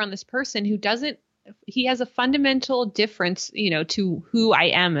to be around this person who doesn't, he has a fundamental difference, to who I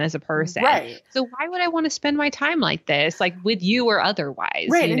am as a person. Right. So why would I want to spend my time like this, like with you or otherwise,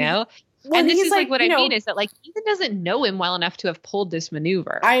 right. And this is like what I mean is that like Ethan doesn't know him well enough to have pulled this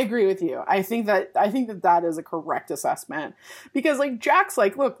maneuver. I agree with you. I think that is a correct assessment because like Jack's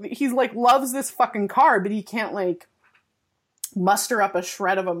like, look, he's like loves this fucking car, but he can't like muster up a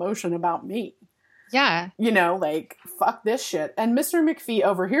shred of emotion about me. Yeah. Like fuck this shit. And Mr. McPhee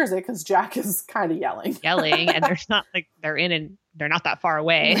overhears it because Jack is kind of yelling, and there's not like they're not that far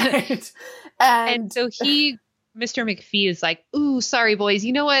away. Right. And so Mr. McPhee is like, ooh, sorry, boys.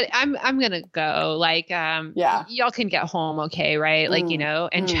 You know what? I'm going to go. Like, y'all can get home. Okay. Right. Like,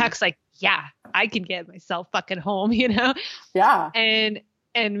 and Jack's like, yeah, I can get myself fucking home, Yeah. And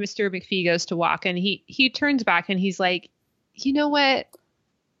Mr. McPhee goes to walk and he turns back and he's like, you know what?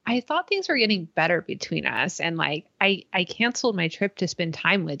 I thought things were getting better between us. And like, I canceled my trip to spend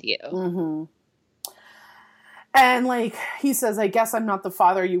time with you. Mm-hmm. And like he says, I guess I'm not the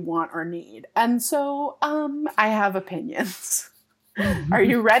father you want or need. And so I have opinions. Are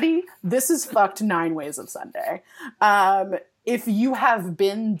you ready? This is fucked 9 ways of Sunday. If you have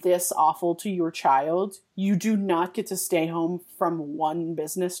been this awful to your child, you do not get to stay home from one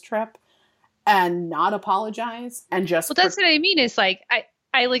business trip and not apologize and just... Well, that's what I mean. Is like,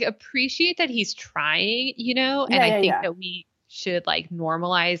 I like appreciate that he's trying, and I think that we should like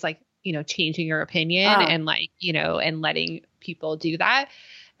normalize like, changing your opinion and like, and letting people do that.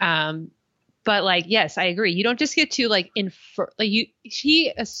 But like, yes, I agree. You don't just get to like infer, like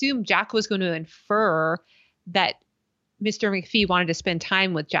she assumed Jack was going to infer that Mr. McPhee wanted to spend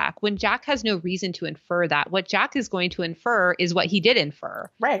time with Jack when Jack has no reason to infer that. What Jack is going to infer is what he did infer.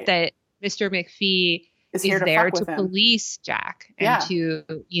 Right. That Mr. McPhee is there to police Jack and to,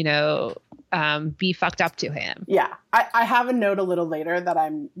 be fucked up to him. Yeah. I have a note a little later that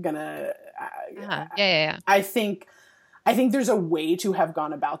I'm gonna, I think there's a way to have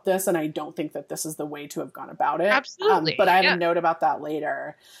gone about this, and I don't think that this is the way to have gone about it. Absolutely. But I have a note about that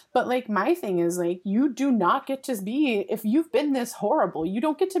later. But like, my thing is like, you do not get to be, if you've been this horrible, you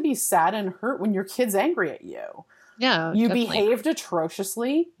don't get to be sad and hurt when your kid's angry at you. Yeah, you behaved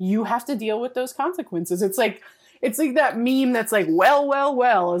atrociously. You have to deal with those consequences. It's like that meme that's like,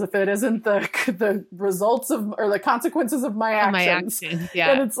 well, as if it isn't the results of or the consequences of my actions.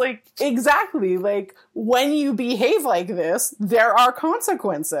 Yeah. And it's like, exactly, like when you behave like this, there are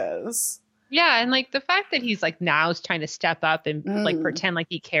consequences. Yeah, and like the fact that he's like now is trying to step up and like pretend like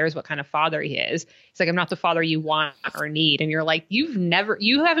he cares what kind of father he is. He's like, I'm not the father you want or need. And you're like, you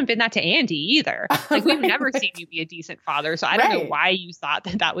haven't been that to Andy either. Like we've never seen you be a decent father. So I don't know why you thought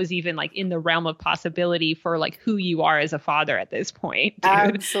that was even like in the realm of possibility for like who you are as a father at this point, dude.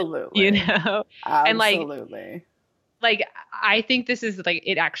 Absolutely. Absolutely. And like I think this is like,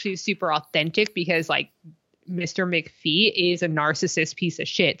 it actually is super authentic because like Mr. McPhee is a narcissist piece of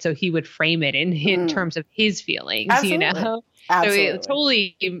shit. So he would frame it in terms of his feelings, Absolutely. So it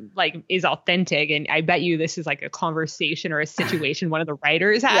totally like is authentic. And I bet you this is like a conversation or a situation one of the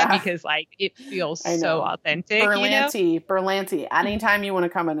writers had because like it feels so authentic. Berlanti, anytime you want to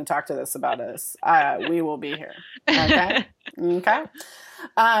come in and talk to us about us, we will be here. Okay. Okay.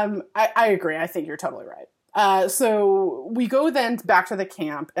 I agree. I think you're totally right. So we go then back to the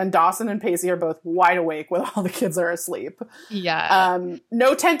camp, and Dawson and Pacey are both wide awake while all the kids are asleep. Yeah.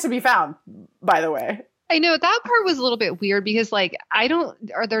 No tent to be found, by the way. I know that part was a little bit weird because like,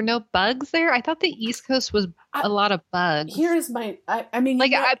 are there no bugs there? I thought the East Coast was a lot of bugs. Here's my, I mean,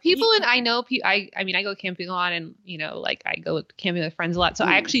 like I go camping a lot and, like I go camping with friends a lot. So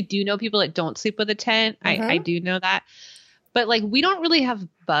I actually do know people that don't sleep with a tent. I do know that. But like, we don't really have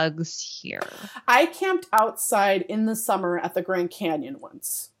bugs here. I camped outside in the summer at the Grand Canyon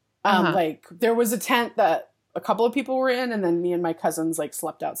once. Like there was a tent that a couple of people were in, and then me and my cousins like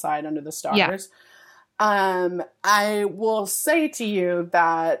slept outside under the stars. Yeah. I will say to you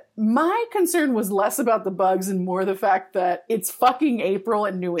that my concern was less about the bugs and more the fact that it's fucking April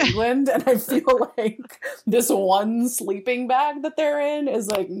in New England, and I feel like this one sleeping bag that they're in is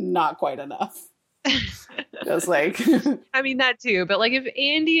like not quite enough. Just like I mean that too, but like if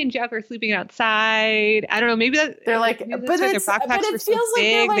Andy and Jeff are sleeping outside, I don't know, maybe that they're like, but their backpacks were so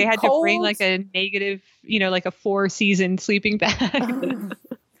big, like they had cold. To bring like a negative, like a 4-season sleeping bag.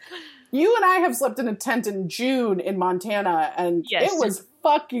 You and I have slept in a tent in June in Montana, and it was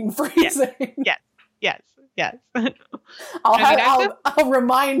fucking freezing. Yes. I'll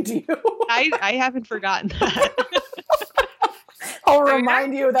remind you. I haven't forgotten that. I'll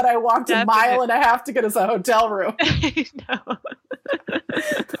remind you that I walked a mile and a half to get us a hotel room.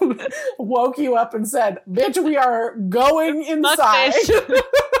 Woke you up and said, bitch, we are going inside.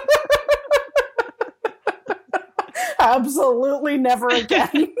 Absolutely never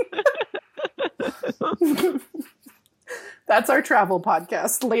again. That's our travel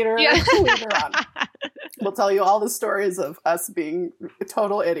podcast. Later on. We'll tell you all the stories of us being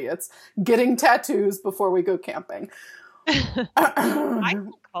total idiots, getting tattoos before we go camping. I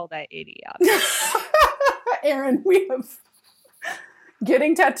don't call that idiot. Erin, we have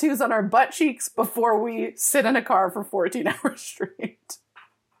getting tattoos on our butt cheeks before we sit in a car for 14 hours straight.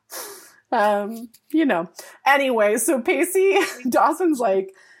 Anyway, so Pacey, Dawson's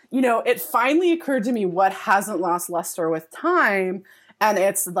like, it finally occurred to me what hasn't lost luster with time. And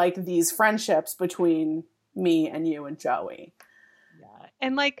it's like these friendships between me and you and Joey. Yeah.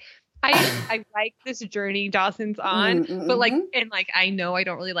 And like, I like this journey Dawson's on, but like, and like, I know I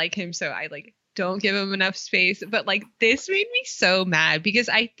don't really like him. So I like, don't give him enough space. But like, this made me so mad because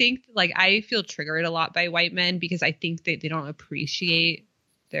I think like, I feel triggered a lot by white men because I think that they don't appreciate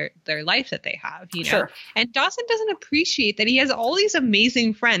their life that they have, Sure. And Dawson doesn't appreciate that he has all these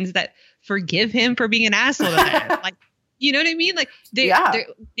amazing friends that forgive him for being an asshole to them. Like, you know what I mean? Like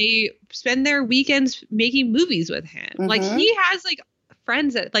they spend their weekends making movies with him. Like he has like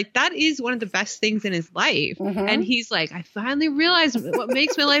friends that is one of the best things in his life. And he's like, I finally realized what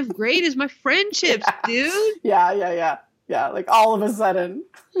makes my life great is my friendships, dude. Yeah. Like all of a sudden.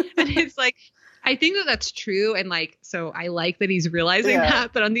 And it's like, I think that's true. And like, so I like that he's realizing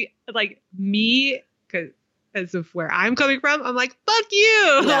that, but on the, like me, because of where I'm coming from, I'm like, fuck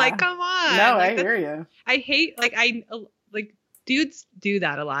you. Yeah. Like, come on. No, like, I hear you. I hate, like dudes do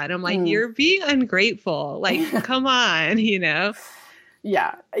that a lot. And I'm like, you're being ungrateful. Like, come on,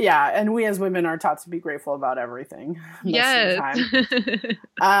 Yeah. And we as women are taught to be grateful about everything. Yes. Of the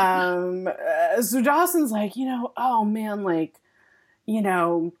time. So Dawson's like, oh man, like,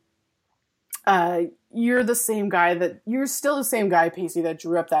 you're still the same guy, Pacey, that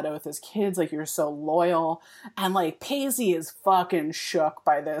drew up that oath as kids. Like, you're so loyal. And like, Pacey is fucking shook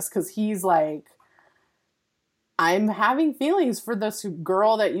by this because he's like, I'm having feelings for this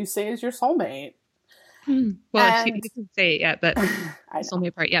girl that you say is your soulmate. Well, he doesn't say it yet, but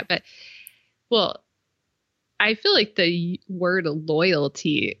soulmate part yet. But, well, I feel like the word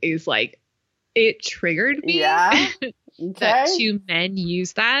loyalty is like, it triggered me. Yeah. Okay. That two men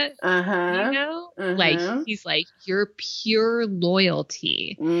use that, like he's like, you're pure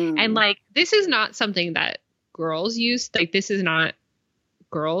loyalty. And like, this is not something that girls use. Like, this is not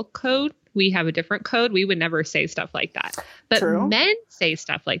girl code. We have a different code. We would never say stuff like that. But True. Men say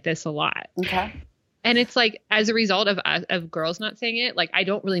stuff like this a lot. Okay. And it's like, as a result of girls not saying it, like, I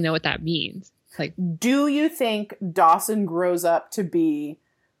don't really know what that means. Like, do you think Dawson grows up to be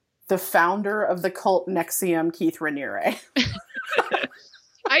the founder of the cult NXIVM, Keith Raniere?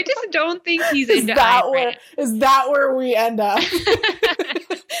 I just don't think he's into Is that where we end up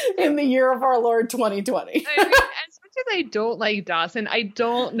in the year of our Lord 2020? As much as I don't like Dawson, I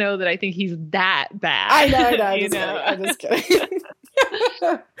don't know that I think he's that bad. I know. I'm just kidding.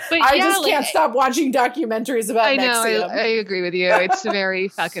 But I just can't stop watching documentaries about NXIVM. I agree with you. It's very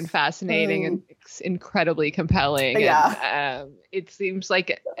fucking fascinating and incredibly compelling. Yeah. And, it seems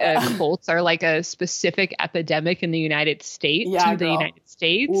like cults are like a specific epidemic in the United States the United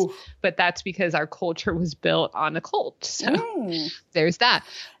States. Oof. But that's because our culture was built on a cult. So there's that.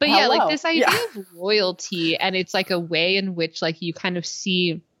 But like this idea of loyalty, and it's like a way in which like you kind of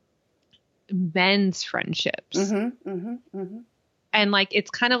see men's friendships. And like, it's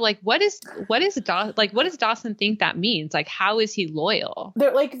kind of like, what does Dawson think that means? Like, how is he loyal?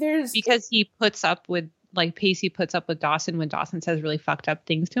 Because he puts up with, like, Pacey puts up with Dawson when Dawson says really fucked up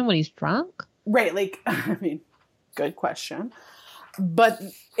things to him when he's drunk. Right. Like, I mean, good question. But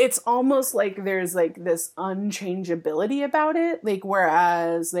it's almost like there's like this unchangeability about it. Like,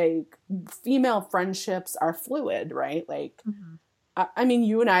 whereas like female friendships are fluid, right? Like, I mean,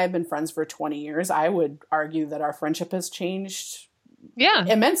 you and I have been friends for 20 years. I would argue that our friendship has changed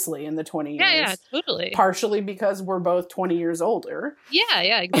immensely in the 20 years. Yeah, totally. Partially because we're both 20 years older.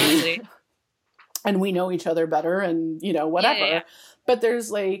 Yeah, exactly. And we know each other better and, whatever. Yeah. But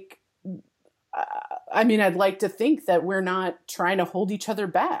there's like, I mean, I'd like to think that we're not trying to hold each other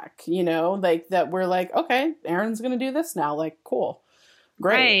back, like that we're like, okay, Erin's going to do this now. Like, cool.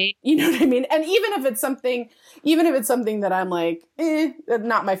 Great. Right. You know what I mean? And even if it's something that I'm like,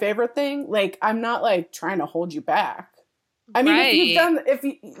 not my favorite thing, like, I'm not like trying to hold you back. I mean,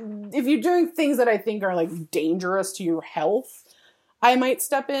 if you're doing things that I think are like dangerous to your health, I might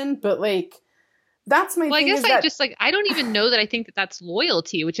step in. But like, that's my thing. I guess I don't even know that I think that that's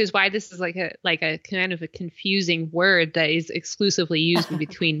loyalty, which is why this is like a kind of a confusing word that is exclusively used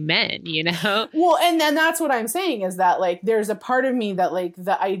between men, you know? Well, and then that's what I'm saying is that like, there's a part of me that like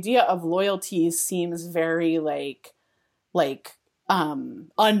the idea of loyalty seems very like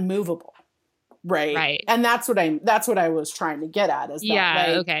unmovable. Right. And that's what I was trying to get at is that, yeah.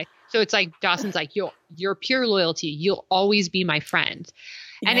 Like, okay. So it's like Dawson's like, you're pure loyalty. You'll always be my friend.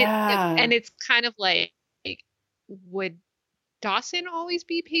 And and it's kind of like, would Dawson always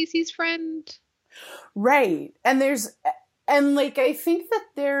be Pacey's friend? Right. And like, I think that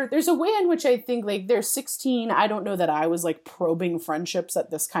there's a way in which I think like they're 16. I don't know that I was like probing friendships at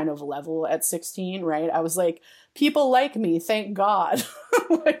this kind of level at 16. Right. I was like, people like me. Thank God.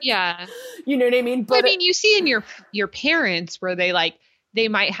 Like, yeah. You know what I mean? But I mean, you see in your parents where they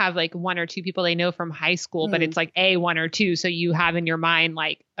might have like one or two people they know from high school, but it's like one or two. So you have in your mind,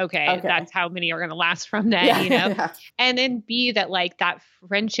 like, okay. That's how many are going to last from that, you know? Yeah. And then B, that like that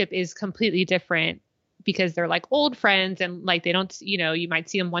friendship is completely different because they're like old friends and like, they don't, you know, you might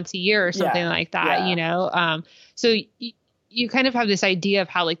see them once a year or something like that, you know? So you kind of have this idea of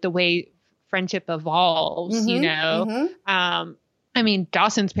how like the way friendship evolves, you know? I mean,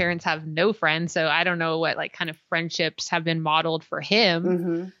 Dawson's parents have no friends, so I don't know what like kind of friendships have been modeled for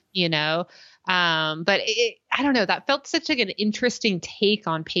him, you know? But I don't know, that felt such like an interesting take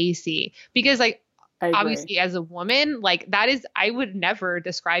on Pacey because like, obviously as a woman, like that is, I would never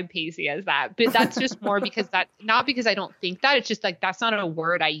describe Pacey as that, but that's just more because not because I don't think that, it's just like, that's not a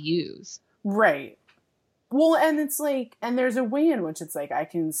word I use. Right. Well, and it's like, and there's a way in which it's like, I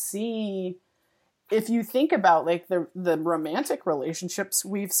can see, if you think about like the romantic relationships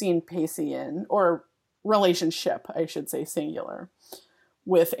we've seen Pacey in, or relationship, I should say singular,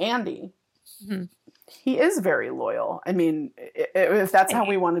 with Andy, he is very loyal. I mean, if that's how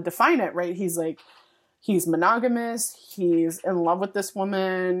we want to define it, right? He's like, he's monogamous. He's in love with this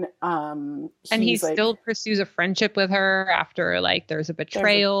woman. And he still pursues a friendship with her after like there's a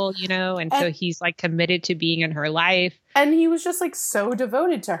betrayal, you know? And so he's like committed to being in her life. And he was just like so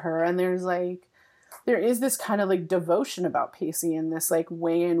devoted to her. And there is this kind of like devotion about Pacey in this like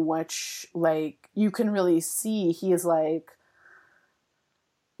way in which like you can really see he is like,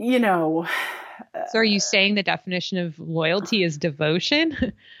 you know. So are you saying the definition of loyalty is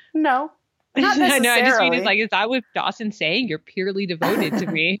devotion? No. Not necessarily. I know, I just mean it's like, is that what Dawson's saying? You're purely devoted to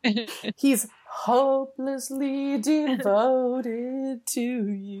me. He's hopelessly devoted to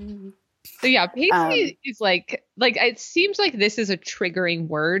you. So yeah, Pacey is like it seems like this is a triggering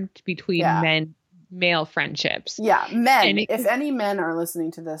word between male friendships. Yeah, men. If any men are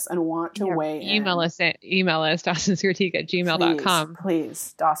listening to this and want to weigh in, email us dawsonscritique@gmail.com.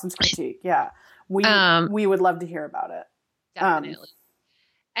 Please, Dawson's Critique. Yeah, we would love to hear about it. Definitely.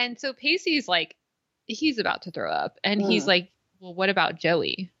 And so Pacey's like, he's about to throw up, and he's like, "Well, what about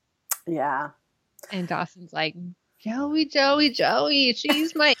Joey?" Yeah. And Dawson's like, Joey,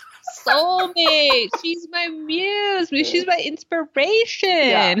 she's my soulmate. She's my muse. She's my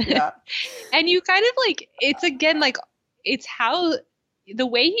inspiration. Yeah. And you kind of like, it's again, like, it's how, the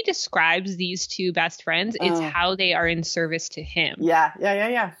way he describes these two best friends is how they are in service to him.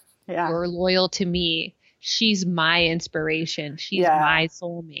 Yeah. You're loyal to me. She's my inspiration. She's my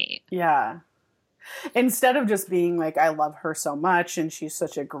soulmate. Yeah. Instead of just being like, I love her so much and she's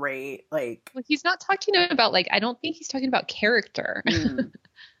such a great, like... Well, he's not talking about, like, I don't think he's talking about character.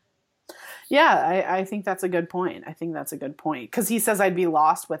 Yeah, I think that's a good point. Because he says, I'd be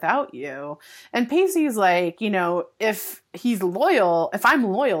lost without you. And Pacey's like, you know, if I'm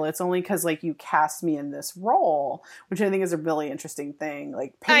loyal, it's only because, like, you cast me in this role, which I think is a really interesting thing.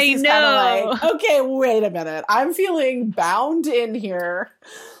 Like, Pacey's kind of like, okay, wait a minute. I'm feeling bound in here.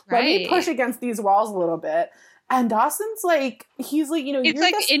 Let me push against these walls a little bit. And Dawson's like, he's like, you know, it's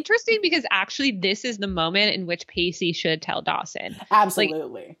like interesting because actually this is the moment in which Pacey should tell Dawson.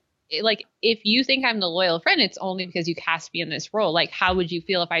 Absolutely. Like, if you think I'm the loyal friend, it's only because you cast me in this role. Like, how would you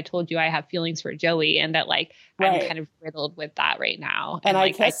feel if I told you I have feelings for Joey and that, like, I'm kind of riddled with that right now? And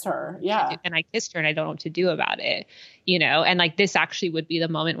like, I kissed her. Yeah. And I kissed her and I don't know what to do about it, you know? And, like, this actually would be the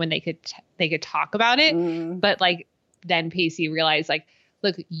moment when they could talk about it. But, like, then Pacey realized, like,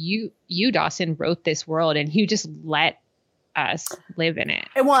 look, you, Dawson, wrote this world and you just let us live in it.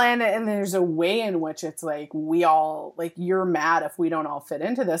 Well, and there's a way in which it's like, we all, like, you're mad if we don't all fit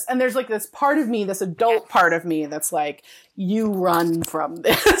into this. And there's like this part of me, this adult part of me that's like, you run from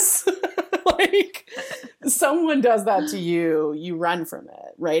this. like someone does that to you, you run from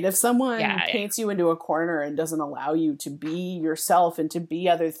it, right? If someone paints you into a corner and doesn't allow you to be yourself and to be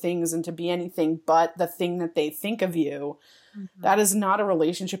other things and to be anything but the thing that they think of you, that is not a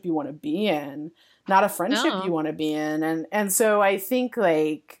relationship you want to be in, not a friendship you want to be in. And so I think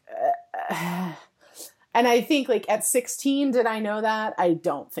like, and I think like at 16, did I know that? I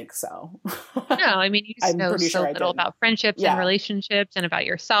don't think so. No, I mean, you just know so little about friendships and relationships and about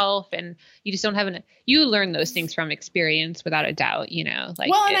yourself. And you just don't have you learn those things from experience without a doubt, you know,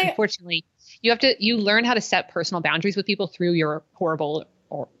 like unfortunately you learn how to set personal boundaries with people through your horrible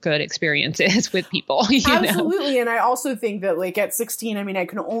or good experiences with people. Absolutely. And I also think that like at 16, I mean, I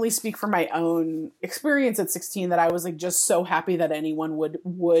can only speak from my own experience at 16 that I was like just so happy that anyone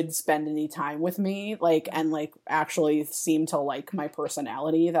would spend any time with me, like, and like actually seem to like my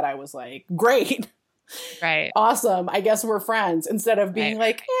personality, that I was like, great. Right. Awesome. I guess we're friends, instead of being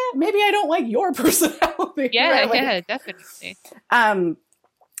like, maybe I don't like your personality. Yeah, right? Like, yeah, definitely.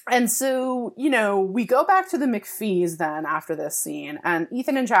 And so, you know, we go back to the McPhees then after this scene, and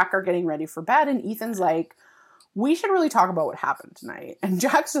Ethan and Jack are getting ready for bed, and Ethan's like, we should really talk about what happened tonight. And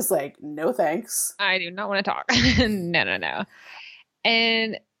Jack's just like, no thanks. I do not want to talk. No.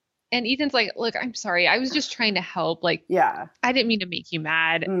 And Ethan's like, look, I'm sorry. I was just trying to help. Like, I didn't mean to make you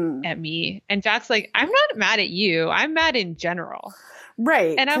mad at me. And Jack's like, I'm not mad at you. I'm mad in general.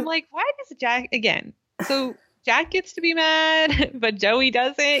 Right. And I'm like, why does Jack, again, so Jack gets to be mad, but Joey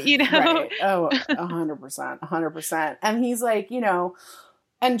doesn't, you know? Right. Oh, 100%. And he's like, you know,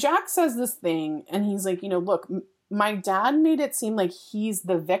 and Jack says this thing, and he's like, you know, look, my dad made it seem like he's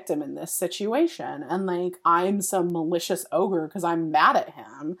the victim in this situation, and like I'm some malicious ogre because I'm mad at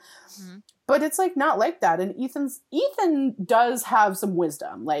him. Mm-hmm. But it's like not like that. And Ethan does have some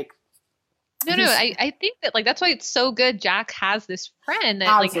wisdom, like. No, I think that like that's why it's so good Jack has this friend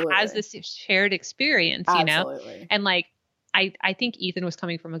that like has this shared experience, you know? And like I think Ethan was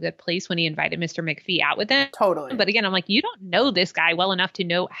coming from a good place when he invited Mr. McPhee out with them. Totally. But again, I'm like, you don't know this guy well enough to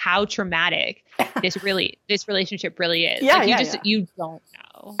know how traumatic this relationship really is. Yeah, like you don't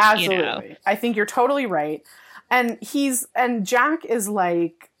know. Absolutely. You know? I think you're totally right. And Jack is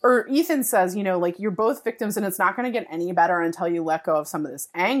like, or Ethan says, you know, like, you're both victims and it's not going to get any better until you let go of some of this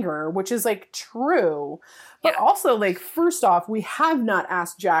anger, which is like true. But also, like, first off, we have not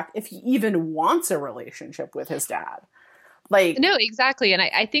asked Jack if he even wants a relationship with his dad. Like, no, exactly. And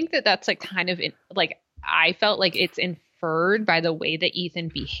I think that that's like kind of like, I felt like it's inferred by the way that Ethan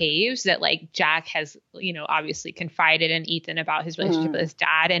behaves that like Jack has, you know, obviously confided in Ethan about his relationship with his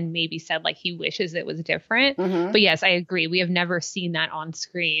dad and maybe said like he wishes it was different. But yes, I agree. We have never seen that on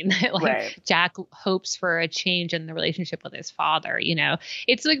screen. Like Jack hopes for a change in the relationship with his father, you know.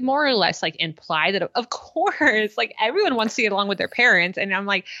 It's like more or less like implied that of course like everyone wants to get along with their parents, and I'm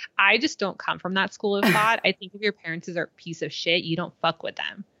like, I just don't come from that school of thought. I think if your parents are a piece of shit, you don't fuck with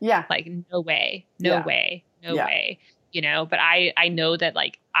them. Like no way. You know, but I know that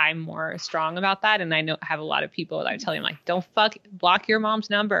like I'm more strong about that. And I have a lot of people that I tell them like, don't block your mom's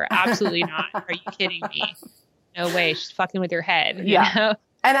number. Absolutely not. Are you kidding me? No way. She's fucking with your head. You know?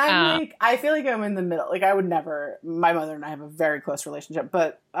 And I'm like, I feel like I'm in the middle. Like I would never, my mother and I have a very close relationship,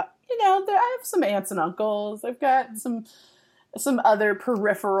 but you know, I have some aunts and uncles. I've got some other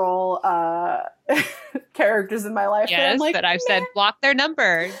peripheral characters in my life. Yes, like, but I've said block their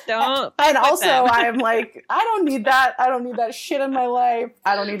number. Don't. And also, I'm like, I don't need that. I don't need that shit in my life.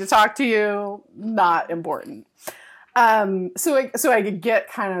 I don't need to talk to you. Not important. So I could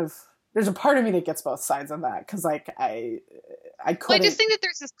get kind of. There's a part of me that gets both sides of that because like I couldn't. Well, I just think that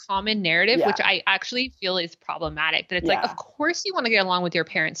there's this common narrative, which I actually feel is problematic. That it's like, of course you want to get along with your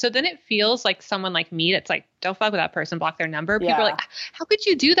parents. So then it feels like someone like me that's like, don't fuck with that person, block their number. People are like, how could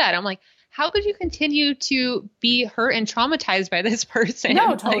you do that? I'm like, how could you continue to be hurt and traumatized by this person?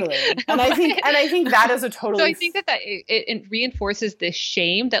 No, totally. Like, and I think that is a totally. So I think that it reinforces this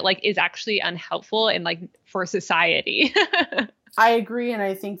shame that like is actually unhelpful and like for society. I agree, and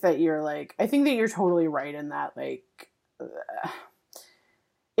I think that you're totally right in that. Like,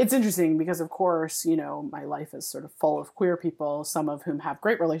 it's interesting because, of course, you know, my life is sort of full of queer people, some of whom have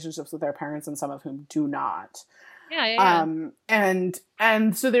great relationships with their parents, and some of whom do not. And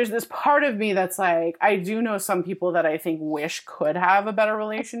so there's this part of me that's like, I do know some people that I think wish could have a better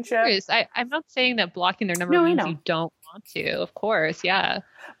relationship. I'm not saying that blocking their number means you don't want to. Of course, yeah.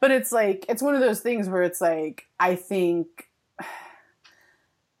 But it's like, it's one of those things where it's like, I think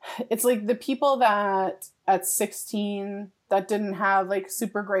it's like the people that at 16 that didn't have like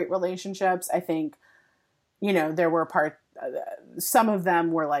super great relationships, I think, you know, there were some of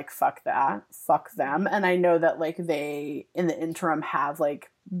them were like, fuck that, fuck them. And I know that like they, in the interim, have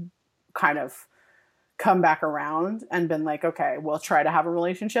like kind of come back around and been like, okay, we'll try to have a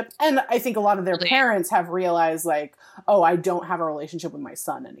relationship. And I think a lot of their parents have realized like, oh, I don't have a relationship with my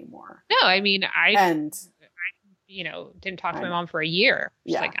son anymore. No, I mean, I didn't talk to my mom for a year.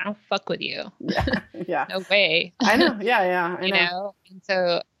 She's like, I don't fuck with you. Yeah. No way. I know. Yeah. I know. And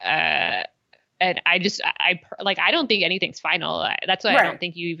so, and I don't think anything's final. That's why I don't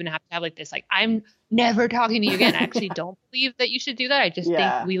think you even have to have like this, like, I'm never talking to you again. I actually don't believe that you should do that. I just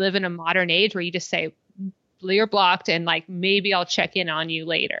think we live in a modern age where you just say, you're blocked, and like, maybe I'll check in on you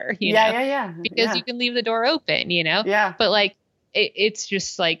later, you know? Because you can leave the door open, you know? Yeah. But like, it's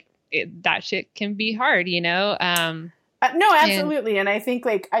just like, that shit can be hard, you know? No, absolutely. And I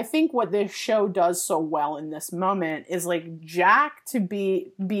think what this show does so well in this moment is like Jack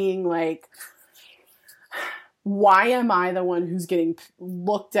being like, why am I the one who's getting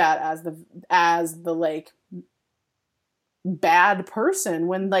looked at as the like bad person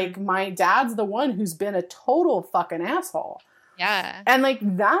when like my dad's the one who's been a total fucking asshole. Yeah. And like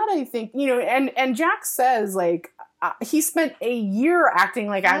that, I think, you know, and Jack says like, he spent a year acting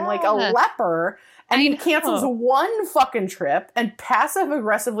like I'm like a leper, and he cancels one fucking trip and passive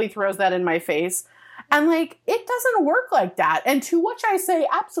aggressively throws that in my face. And like, it doesn't work like that. And to which I say,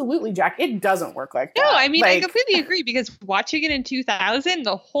 absolutely, Jack, it doesn't work like that. No, I mean, like, I completely agree, because watching it in 2000,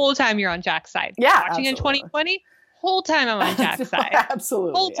 the whole time you're on Jack's side. Yeah. Watching it in 2020, whole time I'm on Jack's side.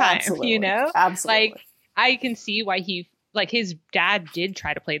 Absolutely. Whole time, absolutely, you know? Absolutely. Like, I can see why his dad did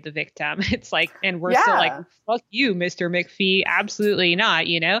try to play the victim. It's like, and we're still like, fuck you, Mr. McPhee. Absolutely not,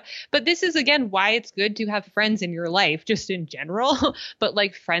 you know? But this is, again, why it's good to have friends in your life, just in general, but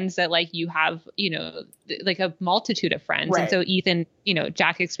like friends that like you have, you know, like a multitude of friends. Right. And so Ethan, you know,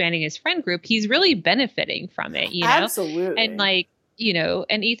 Jack expanding his friend group, he's really benefiting from it, you know? Absolutely. And like, you know,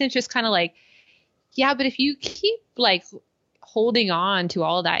 and Ethan's just kind of like, yeah, but if you keep like holding on to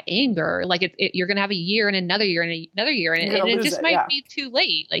all that anger, like you're going to have a year and another year and another year, and it just might be too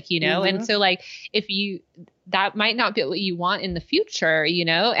late, like, you know? And so like, that might not be what you want in the future, you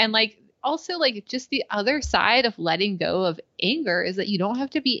know? And like, also like just the other side of letting go of anger is that you don't have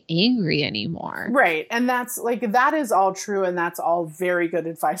to be angry anymore. Right. And that's like, that is all true. And that's all very good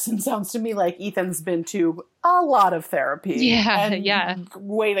advice. And sounds to me like Ethan's been to a lot of therapy. Yeah.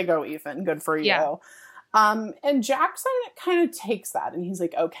 Way to go, Ethan. Good for you. Yeah. And Jackson kind of takes that and he's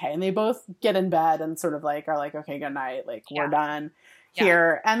like, okay. And they both get in bed and sort of like, are like, okay, good night. Like we're done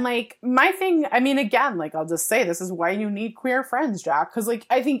here. And like my thing, I mean, again, like I'll just say, this is why you need queer friends, Jack. Cause like,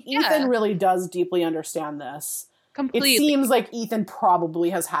 I think Ethan really does deeply understand this. Completely. It seems like Ethan probably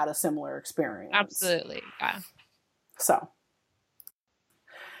has had a similar experience. Absolutely. Yeah.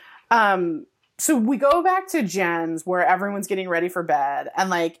 So we go back to Jen's where everyone's getting ready for bed and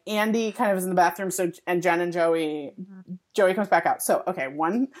like Andy kind of is in the bathroom. So, and Jen and Joey comes back out. So, okay.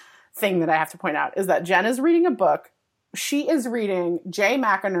 One thing that I have to point out is that Jen is reading a book. She is reading Jay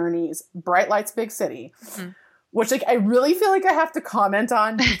McInerney's Bright Lights, Big City, which like, I really feel like I have to comment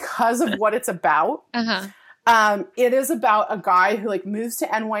on because of what it's about. It is about a guy who like moves to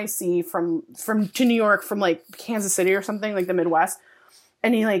NYC to New York from like Kansas City or something, like the Midwest.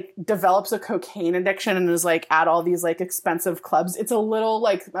 And he like develops a cocaine addiction and is like at all these like expensive clubs. It's a little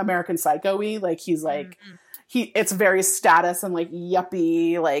like American Psycho-y. Like he's like, it's very status and like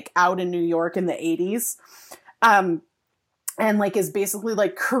yuppie, like out in New York in the 80s. And like is basically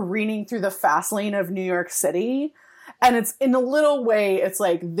like careening through the fast lane of New York City. And it's in a little way, it's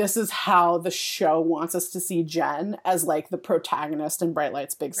like, this is how the show wants us to see Jen as like the protagonist in Bright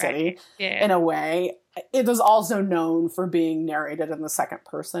Lights, Big City in a way. It is also known for being narrated in the second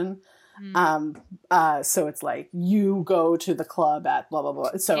person. So it's like, you go to the club at blah, blah,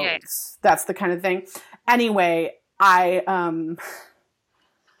 blah. So that's the kind of thing. Anyway, I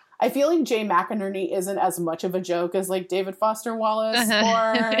feel like Jay McInerney isn't as much of a joke as like David Foster Wallace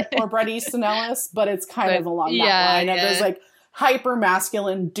or Bret Easton Ellis, but it's kind of along that line of those like hyper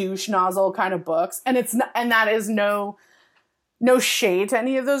masculine douche nozzle kind of books. And it's not, and that is no shade to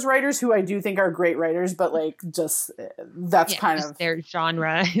any of those writers who I do think are great writers, but like just that's kind of their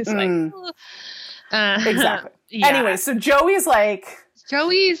genre is like exactly. Anyway, so Joey's like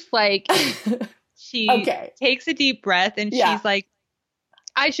she takes a deep breath and she's like,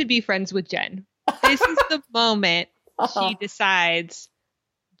 I should be friends with Jen. This is the moment she decides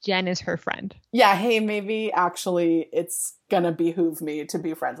Jen is her friend. Yeah, hey, maybe actually it's gonna behoove me to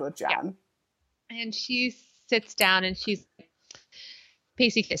be friends with Jen. Yeah. And she sits down and she's like,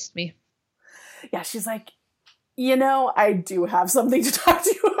 Pacey kissed me. Yeah, she's like, you know, I do have something to talk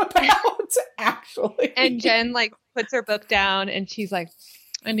to you about, actually. And Jen like puts her book down and she's like,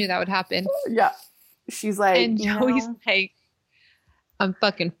 I knew that would happen. Yeah. She's like, and Joey's like, I'm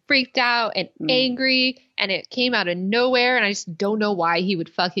fucking freaked out and angry, and it came out of nowhere, and I just don't know why he would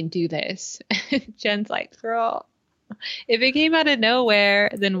fucking do this. Jen's like, girl, if it came out of nowhere,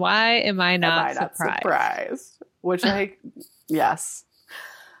 then why am I not surprised? Which yes.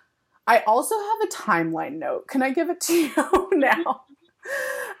 I also have a timeline note. Can I give it to you now?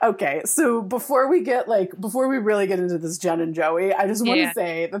 Okay, so before we really get into this Jen and Joey, I just want to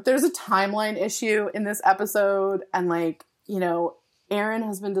say that there's a timeline issue in this episode, and like, you know, Aaron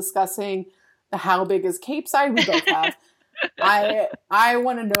has been discussing the how big is Cape Side. We both have. I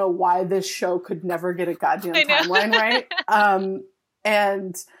want to know why this show could never get a goddamn timeline right.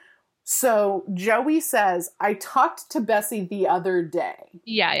 And so Joey says, I talked to Bessie the other day.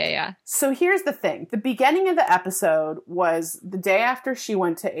 Yeah. So here's the thing. The beginning of the episode was the day after she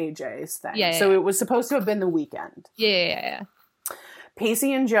went to AJ's thing. So it was supposed to have been the weekend. Yeah.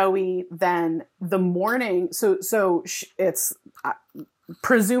 Pacey and Joey, then the morning. So it's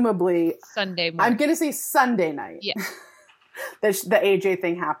presumably Sunday morning. I'm going to say Sunday night. Yeah. the AJ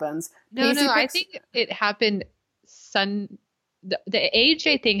thing happens. No, I think it happened the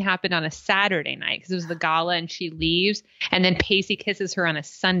AJ thing happened on a Saturday night because it was the gala and she leaves, and then Pacey kisses her on a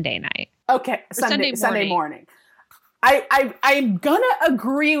Sunday night. Okay, Sunday morning. I'm gonna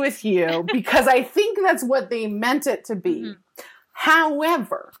agree with you because I think that's what they meant it to be. Mm-hmm.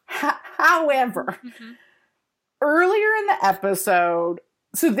 However, earlier in the episode,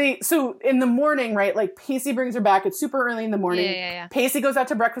 so in the morning, right? Like Pacey brings her back. It's super early in the morning. Yeah. Pacey goes out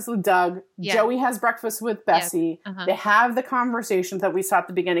to breakfast with Doug. Yeah. Joey has breakfast with Bessie. Yeah. They have the conversations that we saw at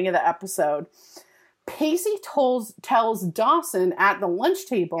the beginning of the episode. Pacey tells Dawson at the lunch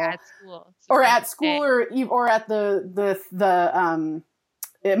table, at school, or at the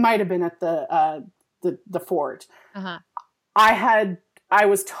it might have been at the fort. I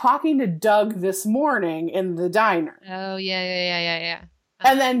was talking to Doug this morning in the diner. Oh yeah.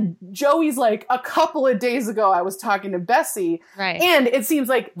 And then Joey's like, a couple of days ago, I was talking to Bessie. Right. And it seems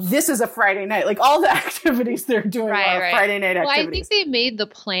like this is a Friday night. Like all the activities they're doing are Friday night activities. Well, I think they made the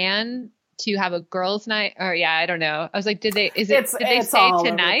plan to have a girls' night. Or I don't know. I was like, did they say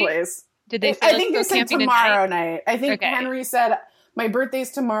tonight? Did they say I think they said tomorrow night. I think Henry said, my birthday's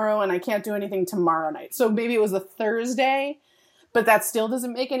tomorrow and I can't do anything tomorrow night. So maybe it was a Thursday. But that still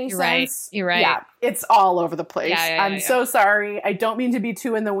doesn't make any sense. You're right. Yeah, it's all over the place. I'm so sorry. I don't mean to be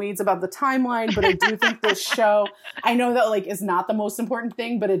too in the weeds about the timeline, but I do think this show, I know that like is not the most important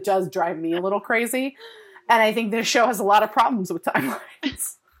thing, but it does drive me a little crazy. And I think this show has a lot of problems with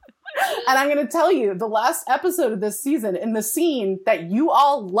timelines. And I'm going to tell you, the last episode of this season, in the scene that you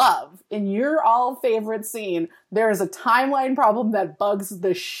all love, in your all favorite scene, there is a timeline problem that bugs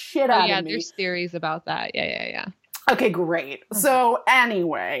the shit out of me. There's theories about that. Yeah. Okay, great. So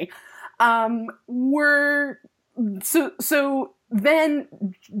anyway, so then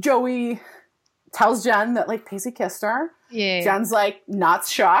Joey tells Jen that like Pacey kissed her. Yeah. Jen's like not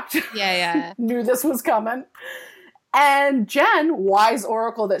shocked. Yeah. Knew this was coming. And Jen, wise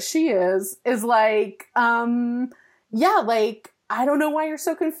oracle that she is like, like, I don't know why you're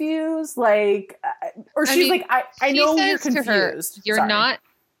so confused. Like, or she's like, I know you're confused. To her, you're not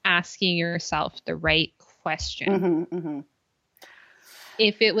asking yourself the right question.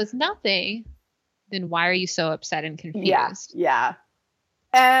 If it was nothing, then why are you so upset and confused? Yeah.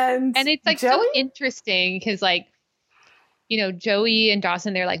 And it's like Joey? So interesting because like, you know, Joey and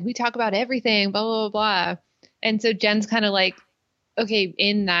Dawson, they're like, we talk about everything, blah, blah, blah. And so Jen's kind of like, okay,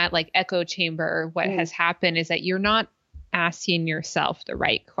 in that like echo chamber, what has happened is that you're not asking yourself the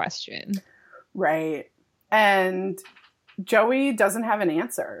right question. Right. And Joey doesn't have an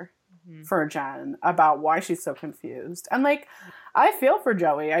answer for Jen about why she's so confused. And like, I feel for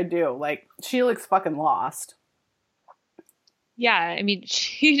Joey. I do. Like, she looks fucking lost. Yeah. I mean,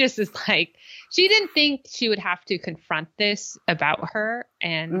 she just is like, she didn't think she would have to confront this about her.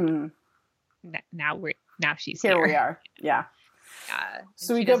 And now she's here. Here we are. Yeah.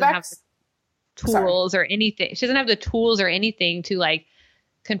 So we go back to tools or anything. She doesn't have the tools or anything to like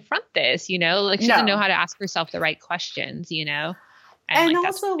confront this, you know, like she doesn't know how to ask herself the right questions, you know? And like,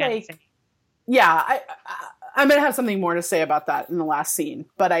 also like, I'm going to have something more to say about that in the last scene,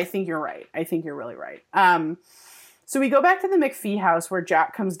 but I think you're right. I think you're really right. So we go back to the McPhee house where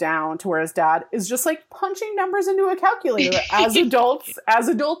Jack comes down to where his dad is just like punching numbers into a calculator as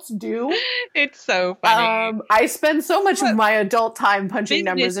adults do. It's so funny. I spend so much of my adult time punching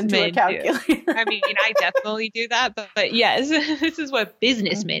numbers into a calculator. I mean, I definitely do that, but yes, this is what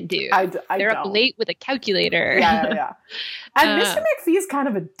businessmen do. They're up late with a calculator. Yeah. And Mr. McPhee's kind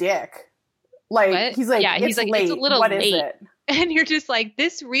of a dick. Like, what? He's like, it's late. It's a little what late. Is it? And you're just like,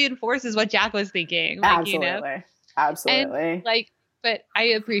 this reinforces what Jack was thinking. Like, Absolutely. You know? Absolutely. And, like, But I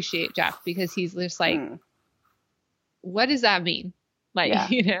appreciate Jack because he's just like, what does that mean?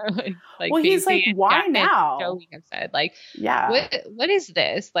 Like, you know, like well, he's like, why now? Joey have said, like, what is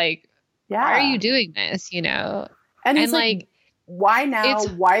this? Like, why are you doing this? You know, and he's like, why now?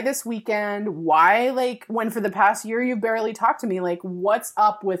 Why this weekend? Why, like, when for the past year you've barely talked to me? Like, what's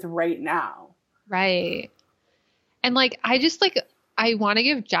up with right now? Right. And like, I just like, I want to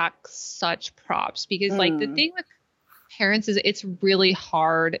give Jack such props because like the thing with parents is it's really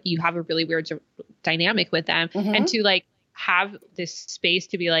hard. You have a really weird dynamic with them, and to like have this space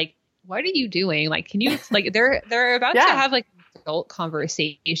to be like, what are you doing? Like, can you like they're about to have like an adult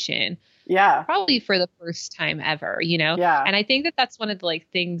conversation. Yeah. Probably for the first time ever, you know? Yeah. And I think that that's one of the like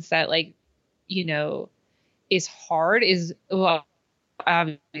things that like, you know, is hard is, well,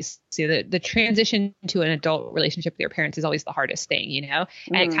 obviously the transition to an adult relationship with your parents is always the hardest thing, you know?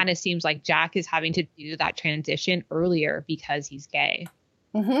 And it kind of seems like Jack is having to do that transition earlier because he's gay.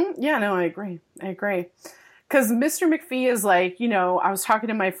 Yeah, no, I agree. Because Mr. McPhee is like, you know, I was talking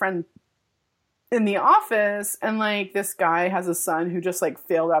to my friend in the office, and like this guy has a son who just like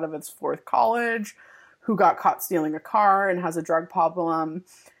failed out of its 4th college, who got caught stealing a car and has a drug problem.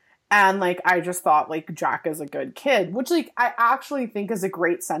 And like, I just thought like Jack is a good kid, which like I actually think is a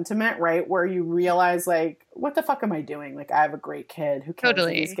great sentiment, right? Where you realize like, what the fuck am I doing? Like, I have a great kid who cares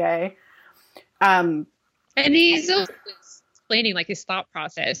if he's gay. And he's also explaining like his thought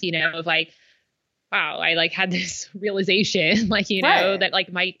process, you know, of like, wow, I like had this realization, like, you know, that like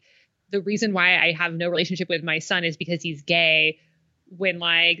the reason why I have no relationship with my son is because he's gay, when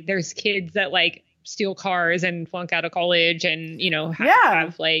like there's kids that like steal cars and flunk out of college and, you know,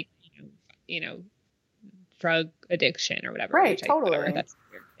 have like, you know, drug addiction or whatever. Right. Totally. Whatever, that's a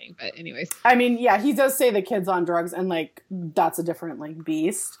weird thing. But anyways. I mean, yeah, he does say the kid's on drugs and like, that's a different like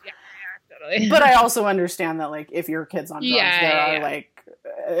beast. Yeah, totally. But I also understand that like, if your kid's on drugs, there are like,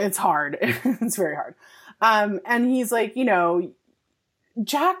 it's hard. It's very hard. And he's like, you know,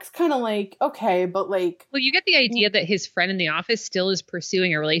 Jack's kind of like, okay, but like... Well, you get the idea that his friend in the office still is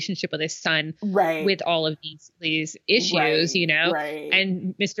pursuing a relationship with his son with all of these issues, you know? Right.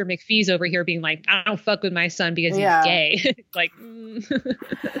 And Mr. McPhee's over here being like, I don't fuck with my son because he's gay. Like...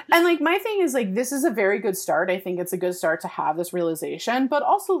 And like, my thing is like, this is a very good start. I think it's a good start to have this realization, but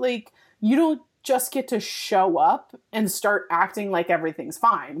also like, you don't just get to show up and start acting like everything's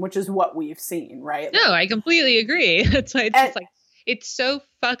fine, which is what we've seen, right? No, I completely agree. That's why it's just like... It's so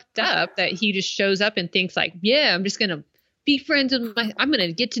fucked up that he just shows up and thinks like, yeah, I'm just going to be friends with I'm going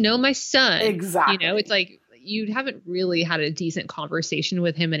to get to know my son. Exactly. You know, it's like, you haven't really had a decent conversation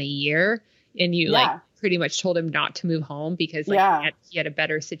with him in a year. And you like pretty much told him not to move home because like he had a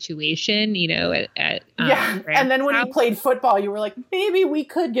better situation, you know, at and then when he played football, you were like, maybe we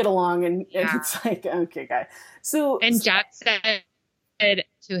could get along. And it's like, okay, guy. And Jack said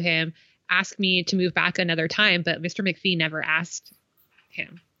to him, ask me to move back another time, but Mr. McPhee never asked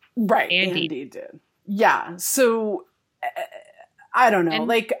him. Right. Andy did. Yeah. So I don't know. And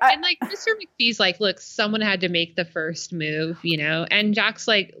like Mr. McPhee's like, look, someone had to make the first move, you know? And Jack's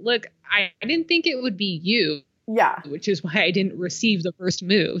like, look, I didn't think it would be you. Yeah. Which is why I didn't receive the first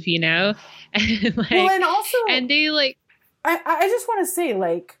move, you know? And like, well, and also, and they like, I just want to say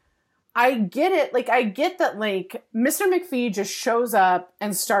like, I get it. Like, I get that, like, Mr. McPhee just shows up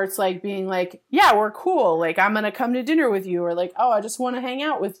and starts, like, being like, yeah, we're cool. Like, I'm going to come to dinner with you. Or, like, oh, I just want to hang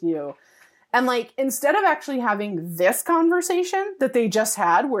out with you. And, like, instead of actually having this conversation that they just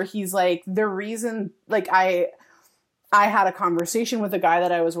had, where he's like, the reason, like, I had a conversation with a guy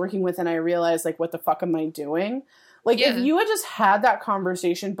that I was working with and I realized, like, what the fuck am I doing? Like, if you had just had that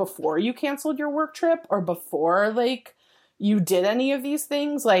conversation before you canceled your work trip or before, like, you did any of these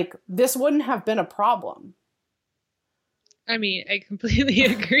things, like, this wouldn't have been a problem. I mean, I completely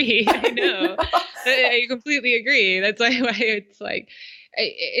agree. I know. I completely agree. That's why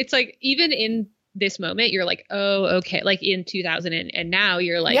it's like, even in this moment, you're like, oh, okay. Like in 2000 and now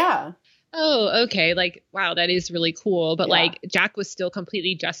you're like, oh, okay. Like, wow, that is really cool. But like, Jack was still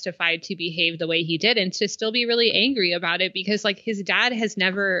completely justified to behave the way he did and to still be really angry about it because like his dad has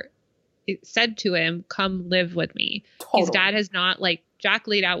never said to him, come live with me. His dad has not, like, Jack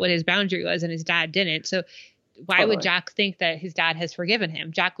laid out what his boundary was and his dad didn't. So why would Jack think that his dad has forgiven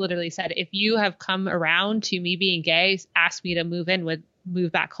him? Jack literally said, if you have come around to me being gay, ask me to move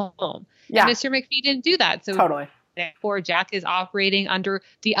back home. Yeah. And Mr. McPhee didn't do that. So therefore Jack is operating under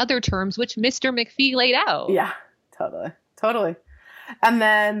the other terms, which Mr. McPhee laid out. Yeah, totally. And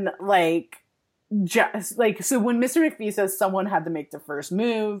then like, just like, so when Mr. McPhee says someone had to make the first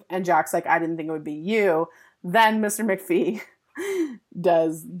move and Jack's like, I didn't think it would be you, then Mr. McPhee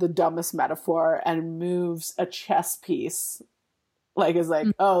does the dumbest metaphor and moves a chess piece like is like,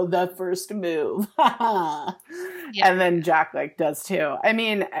 oh, the first move. And then Jack like does too. I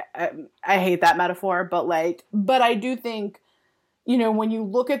mean, I hate that metaphor, but I do think, you know, when you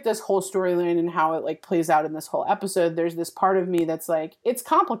look at this whole storyline and how it like plays out in this whole episode, there's this part of me that's like, it's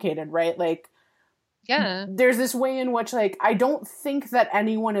complicated, right? Like, yeah, there's this way in which like, I don't think that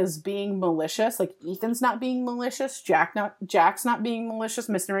anyone is being malicious. Like Ethan's not being malicious. Jack's not being malicious.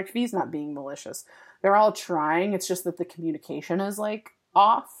 Mr. McPhee's not being malicious. They're all trying. It's just that the communication is like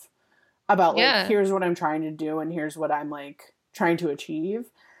off about like, here's what I'm trying to do. And here's what I'm like trying to achieve.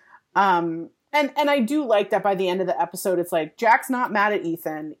 And I do like that by the end of the episode, it's like, Jack's not mad at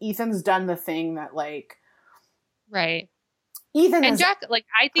Ethan. Ethan's done the thing that like, right. Ethan and Jack, like,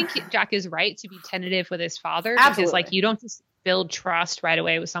 I think Jack is right to be tentative with his father because like, you don't just build trust right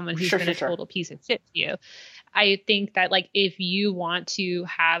away with someone who's been a total piece of shit to you. I think that like, if you want to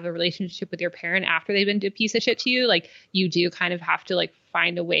have a relationship with your parent after they've been a piece of shit to you, like you do kind of have to like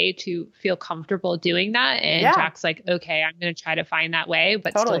find a way to feel comfortable doing that. And Jack's like, okay, I'm going to try to find that way,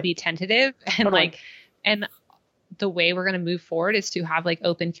 but still be tentative. And like, and the way we're going to move forward is to have like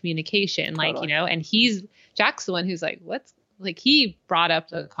open communication, like, you know, and Jack's the one who's like, like he brought up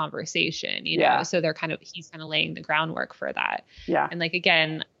the conversation, you know, so he's kind of laying the groundwork for that. Yeah. And like,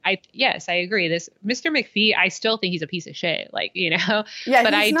 again, I agree. This Mr. McPhee, I still think he's a piece of shit, like, you know,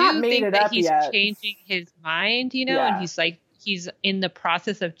 but I do think that he's changing his mind, you know, and he's in the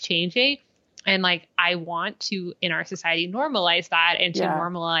process of changing. And like, I want to, in our society, normalize that and to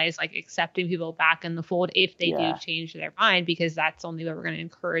normalize like accepting people back in the fold if they do change their mind, because that's only where we're going to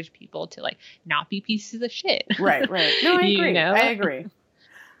encourage people to like not be pieces of shit. Right. No, I agree. You know?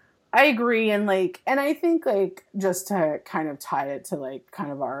 I agree. And like, and I think like, just to kind of tie it to like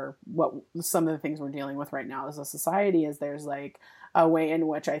kind of some of the things we're dealing with right now as a society is there's like a way in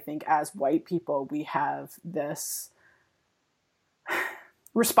which I think as white people, we have this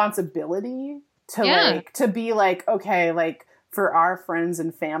responsibility to like to be like, okay, like for our friends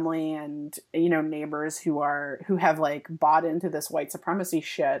and family and, you know, neighbors who have like bought into this white supremacy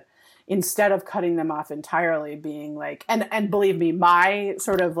shit, instead of cutting them off entirely, being like, and believe me, my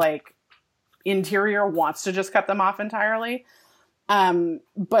sort of like interior wants to just cut them off entirely.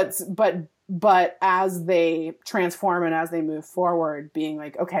 But as they transform and as they move forward, being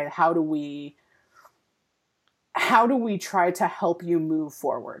like, okay, how do we try to help you move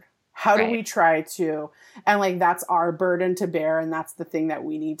forward? How do we try to, and like, that's our burden to bear. And that's the thing that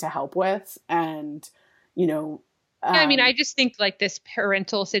we need to help with. And, you know, I mean, I just think like this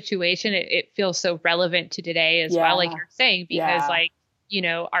parental situation, it feels so relevant to today as well, like you're saying, because like, you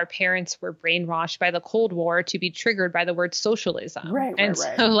know, our parents were brainwashed by the Cold War to be triggered by the word socialism.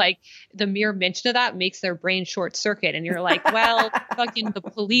 So like the mere mention of that makes their brain short circuit. And you're like, well, fucking the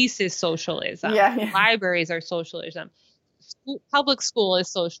police is socialism. Libraries are socialism. Public school is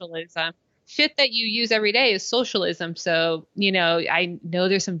socialism. Shit that you use every day is socialism. So, you know, I know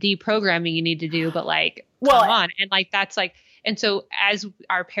there's some deprogramming you need to do, but like, come on. And like, that's like, and so as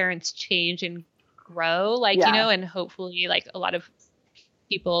our parents change and grow, like, you know, and hopefully like a lot of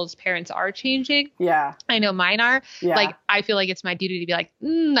people's parents are changing. I know mine are. Like, I feel like it's my duty to be like,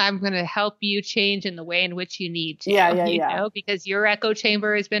 I'm going to help you change in the way in which you need to. You know, because your echo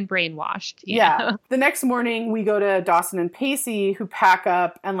chamber has been brainwashed. You know? The next morning we go to Dawson and Pacey, who pack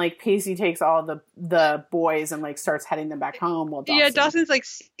up, and like Pacey takes all the boys and like starts heading them back home. While Dawson's like,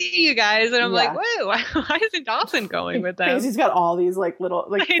 see you guys. And I'm like, whoa, why isn't Dawson going with them? Pacey's got all these like little,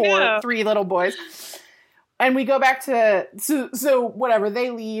 like three little boys. And we go back to, so whatever, they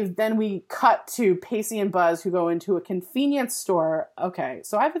leave. Then we cut to Pacey and Buzz, who go into a convenience store. Okay,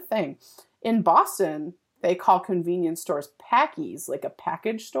 so I have a thing. In Boston, they call convenience stores Packies, like a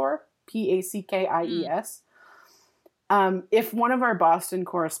package store, Packies. If one of our Boston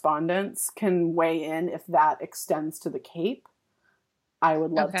correspondents can weigh in if that extends to the Cape, I would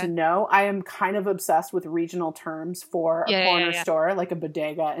love to know. I am kind of obsessed with regional terms for a corner store, like a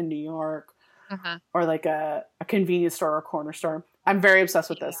bodega in New York. Or like a convenience store or corner store. I'm very obsessed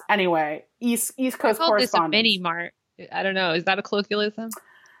with this. Anyway, East Coast correspondent. This a mini mart. I don't know. Is that a colloquialism?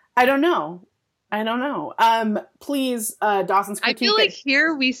 I don't know. Please, Dawson's critique. I feel like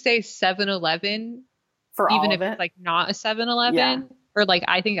here we say 7-Eleven for even all if of it. It's like not a 7-Eleven. Or like,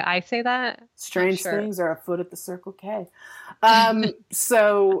 I think I say that. Strange things are afoot at the Circle K.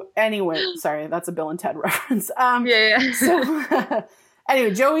 So anyway, sorry, that's a Bill and Ted reference. So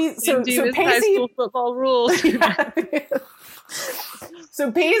anyway, Joey, so Pacey, high school football rules.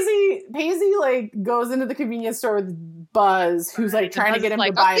 So Pacey like goes into the convenience store with Buzz, who's like trying to get him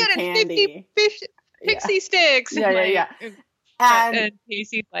to buy him candy. 50 pixie sticks. And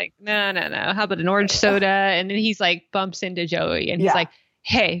Pacey's like, no. How about an orange soda? And then he's like, bumps into Joey and he's like,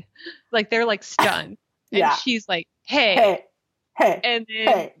 hey, like they're like stunned. And she's like, hey. And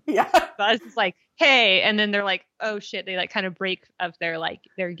then Buzz is like, hey. And then they're like, oh shit. They like kind of break up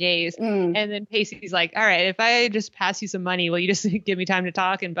their gaze. And then Pacey's like, all right, if I just pass you some money, will you just give me time to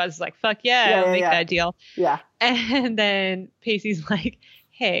talk? And Buzz is like, fuck yeah, I'll make that deal. Yeah. And then Pacey's like,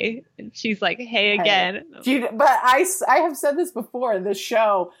 hey. And she's like, hey again. But I have said this before in this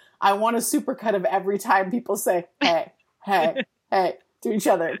show. I want a supercut of every time people say, hey to each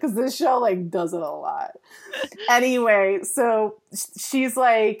other, because this show like does it a lot. Anyway, so she's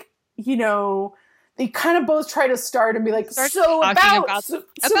like, you know, they kind of both try to start and be like, so about the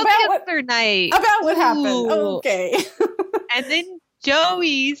other night. About what happened. Okay. And then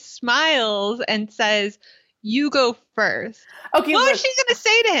Joey smiles and says, you go first. Okay. What was she going to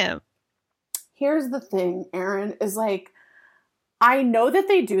say to him? Here's the thing, Erin, is like, I know that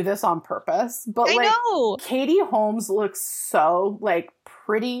they do this on purpose, but Katie Holmes looks so like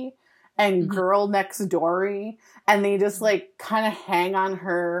pretty and girl next door-y, and they just like kind of hang on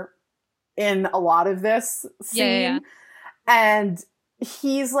her in a lot of this scene. Yeah. And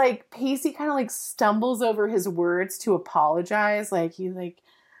he's like, Pacey kind of like stumbles over his words to apologize. Like he's like,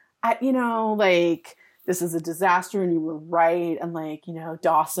 like, this is a disaster and you were right. And like, you know,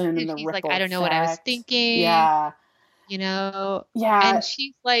 Dawson and the ripple like, I don't know what I was thinking. Yeah. You know? Yeah. And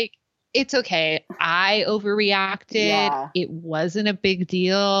she's like, it's okay. I overreacted. Yeah. It wasn't a big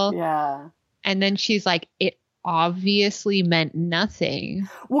deal. Yeah. And then she's like, it obviously meant nothing.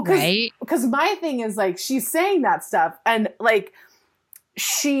 Well, right? Because my thing is like, she's saying that stuff and like,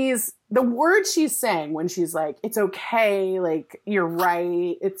 the words she's saying when she's like, it's okay, like, you're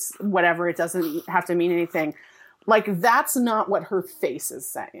right, it's whatever, it doesn't have to mean anything. Like, that's not what her face is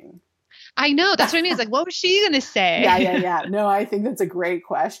saying. I know. That's what I mean. It's like, what was she going to say? Yeah. No, I think that's a great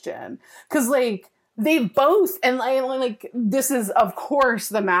question. Because, like, they both, and like, this is, of course,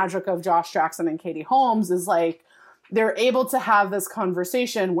 the magic of Josh Jackson and Katie Holmes is, like, they're able to have this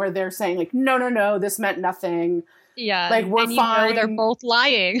conversation where they're saying, like, no, this meant nothing. Yeah. Like, we're and fine. They're both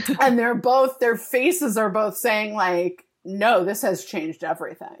lying. And their faces are both saying, like, no, this has changed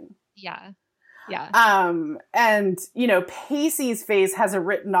everything. Yeah. And, you know, Pacey's face has it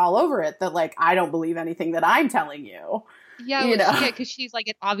written all over it that, like, I don't believe anything that I'm telling you. Yeah, because she's like,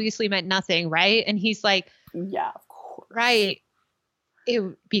 it obviously meant nothing, right? And he's like, yeah, of course. Right.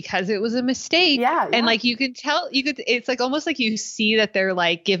 Because it was a mistake. Yeah. And like, you can tell, it's like almost like you see that they're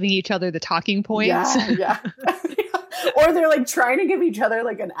like giving each other the talking points. Yeah. Or they're like trying to give each other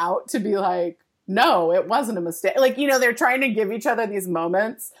like an out to be like, no, it wasn't a mistake. Like, you know, they're trying to give each other these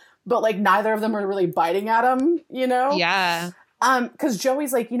moments, but like neither of them are really biting at them, you know? Yeah. Because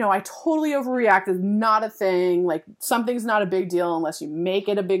Joey's like, you know, I totally overreacted. Not a thing. Like, something's not a big deal unless you make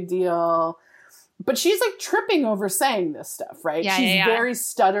it a big deal. But she's like tripping over saying this stuff, right? Yeah, she's very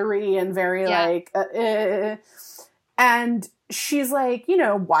stuttery and very like, and she's like, you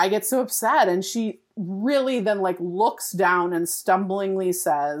know, why get so upset? And she really then like looks down and stumblingly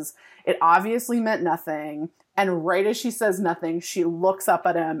says, it obviously meant nothing. And right as she says nothing, she looks up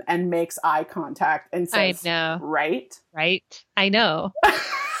at him and makes eye contact and says, I know. Right? I know.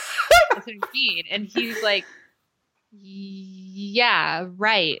 That's what I mean. And he's like, yeah,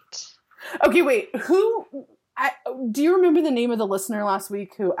 right. Okay, wait. Do you remember the name of the listener last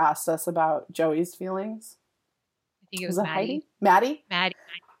week who asked us about Joey's feelings? I think it was Maddie. Maddie? Maddie.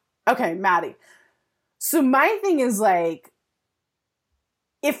 Okay, Maddie. So my thing is like,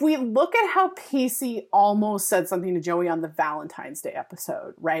 if we look at how Pacey almost said something to Joey on the Valentine's Day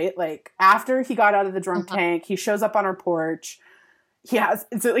episode, right? Like, after he got out of the drunk tank, he shows up on her porch.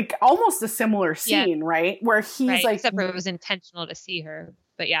 It's like almost a similar scene, right? Where he's like... Except for it was intentional to see her,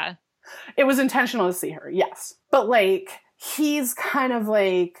 but yeah. It was intentional to see her, yes. But like, he's kind of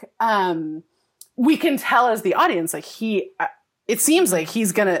like, we can tell as the audience, like it seems like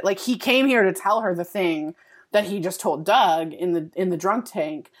he's gonna, like he came here to tell her the thing that he just told Doug in the drunk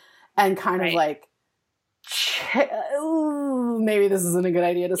tank and kind of like, ooh, maybe this isn't a good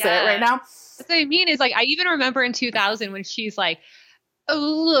idea to say it right now. That's what I mean is like, I even remember in 2000 when she's like,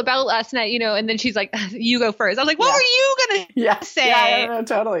 oh, about last night, you know, and then she's like, you go first. I was like, what were you gonna say? Yeah, no,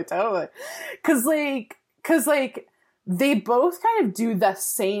 totally. Cause like they both kind of do the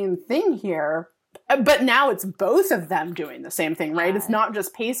same thing here, but now it's both of them doing the same thing, right? It's not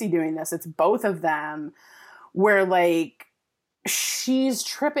just Pacey doing this, it's both of them where like she's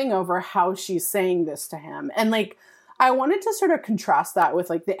tripping over how she's saying this to him. And like, I wanted to sort of contrast that with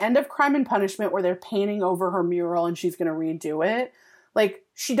like the end of Crime and Punishment where they're painting over her mural and she's going to redo it. like,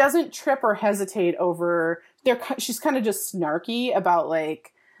 she doesn't trip or hesitate over, she's kind of just snarky about,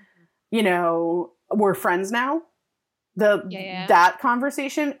 like, you know, we're friends now. That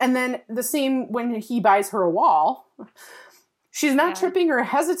conversation. And then the same when he buys her a wall. She's not tripping or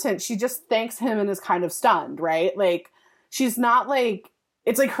hesitant. She just thanks him and is kind of stunned, right? Like, she's not like,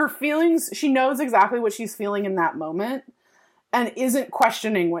 it's like her feelings, she knows exactly what she's feeling in that moment and isn't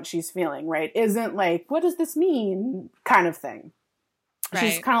questioning what she's feeling, right? Isn't like, what does this mean? Kind of thing. Right.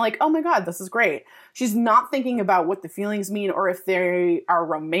 She's kind of like, oh my God, this is great. She's not thinking about what the feelings mean or if they are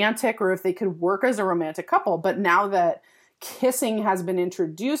romantic or if they could work as a romantic couple. But now that kissing has been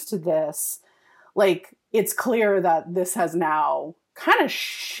introduced to this, like, it's clear that this has now kind of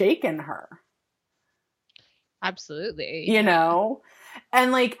shaken her. Absolutely. You know?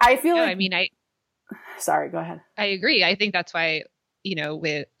 And, like, I feel like... I mean, Sorry, go ahead. I agree. I think that's why, you know,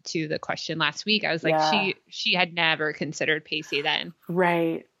 to the question last week, I was like, she had never considered Pacey then.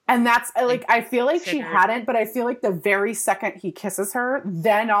 Right. And that's, like, I feel like she hadn't, but I feel like the very second he kisses her,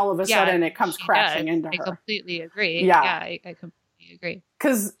 then all of a sudden it comes crashing into her. I completely agree. Yeah. I completely agree.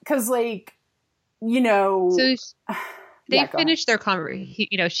 Because, like... You know, so they finished their conversation.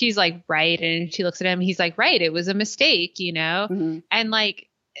 You know, she's like, right. And she looks at him. He's like, right. It was a mistake, you know? Mm-hmm. And like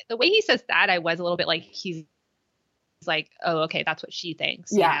the way he says that, I was a little bit like, he's like, oh, okay, that's what she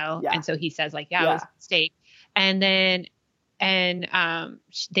thinks, you know? Yeah. And so he says like, it was a mistake. And then,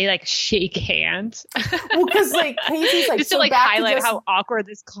 they like shake hands. Well, because like Pacey's like, just to like highlight how awkward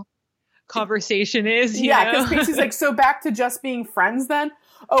this conversation is. Because Pacey's like, so back to just being friends then?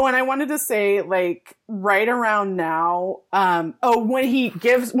 Oh, and I wanted to say, like, right around now, when he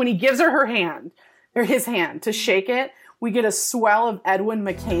gives her hand, or his hand, to shake it, we get a swell of Edwin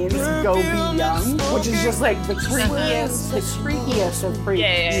McCain's Go Be Young, which is just, like, the freakiest of freak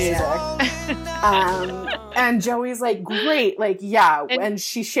music. And Joey's like, great, like, and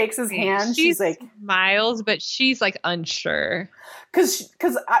she shakes his hand, she's like... smiles, but she's, like, unsure. Because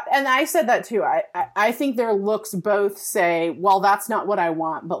I said that too. I think their looks both say, well, that's not what I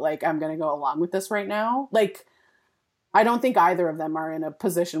want, but like, I'm going to go along with this right now. Like, I don't think either of them are in a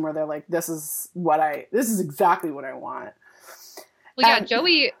position where they're like, this is exactly what I want. Well, yeah,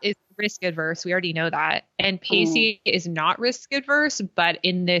 Joey is risk adverse. We already know that. And Pacey is not risk adverse, but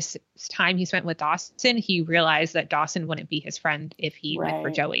in this time he spent with Dawson, he realized that Dawson wouldn't be his friend if he went for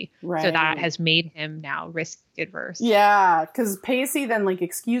Joey. Right. So that has made him now risk adverse. Yeah, because Pacey then like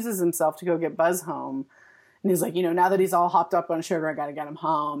excuses himself to go get Buzz home. And he's like, you know, now that he's all hopped up on sugar, I got to get him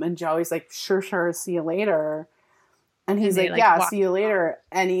home. And Joey's like, sure, see you later. And he's like, yeah, see you later.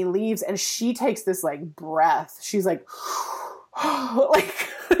 And he leaves and she takes this like breath. She's like, like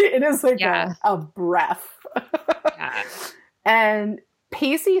it is like a breath. Yeah. And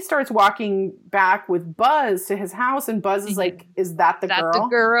Pacey starts walking back with Buzz to his house, and Buzz is like, is that the girl? The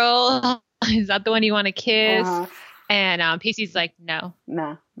girl? Is that the one you want to kiss? And Pacey's like, no,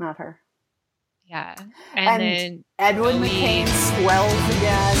 not her. Yeah. And then Edwin McCain swells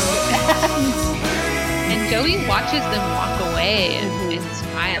again. And Joey watches them walk away and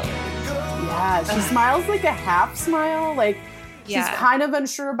smiles. Yeah, she smiles like a half smile, like she's kind of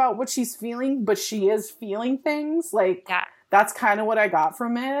unsure about what she's feeling, but she is feeling things. Like, that's kind of what I got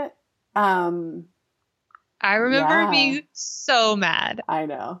from it. I remember being so mad. I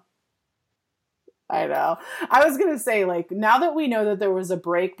know. I was going to say, like, now that we know that there was a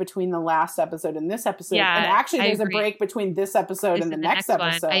break between the last episode and this episode, and actually there's a break between this episode and the next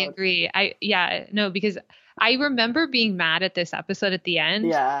episode. I agree. Because I remember being mad at this episode at the end.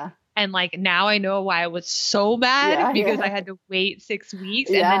 Yeah. And like now I know why I was so mad because I had to wait 6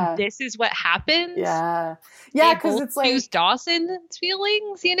 weeks and then this is what happened. Yeah. Yeah, because it's like Dawson's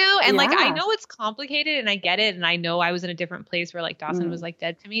feelings, you know? And like I know it's complicated and I get it, and I know I was in a different place where like Dawson was like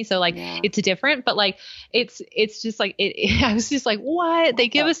dead to me. So like it's different, but like it's just like I was just like, what? They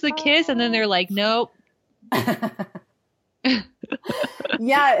give us the kiss and then they're like, nope.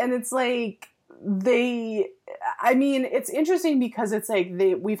 Yeah, and it's like it's interesting because it's like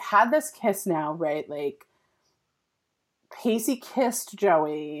we've had this kiss now, right? Like Pacey kissed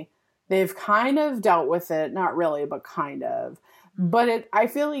Joey. They've kind of dealt with it, not really, but kind of. But I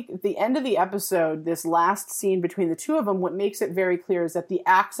feel like at the end of the episode, this last scene between the two of them, what makes it very clear is that the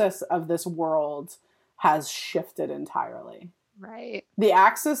axis of this world has shifted entirely. Right. The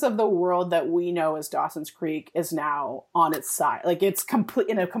axis of the world that we know as Dawson's Creek is now on its side. Like it's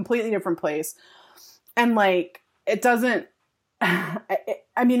in a completely different place. And like, it doesn't, I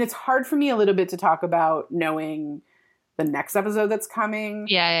mean, it's hard for me a little bit to talk about knowing the next episode that's coming.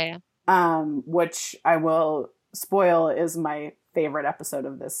 Yeah. Which I will spoil is my favorite episode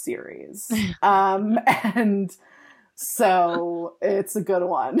of this series. And So it's a good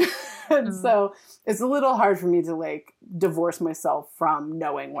one. And so it's a little hard for me to like divorce myself from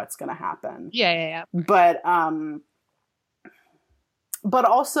knowing what's going to happen. Yeah. But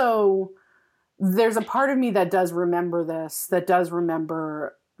also there's a part of me that does remember this, that does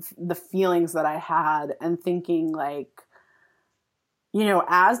remember the feelings that I had, and thinking like, you know,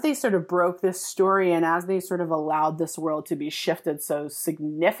 as they sort of broke this story and as they sort of allowed this world to be shifted so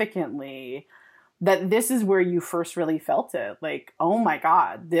significantly, that this is where you first really felt it. Like, oh my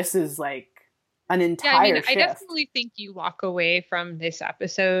God, this is like an entire shift. I definitely think you walk away from this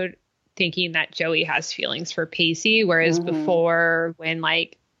episode thinking that Joey has feelings for Pacey, whereas before, when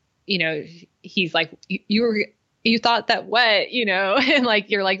like, you know, he's like, you thought that what, you know, and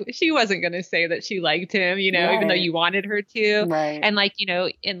like, you're like, she wasn't going to say that she liked him, you know, even though you wanted her to. Right. And like, you know,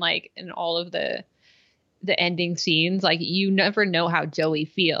 in all of the ending scenes, like you never know how Joey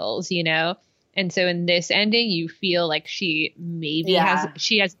feels, you know? And so in this ending, you feel like she maybe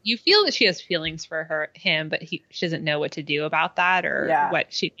you feel that she has feelings for him, but she doesn't know what to do about that or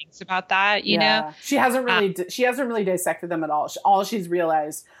what she thinks about that, you know? She hasn't really dissected them at all. All she's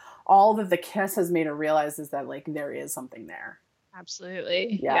realized, all that the kiss has made her realize is that like there is something there.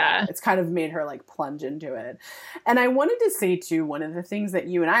 Absolutely. Yeah. It's kind of made her like plunge into it. And I wanted to say too, one of the things that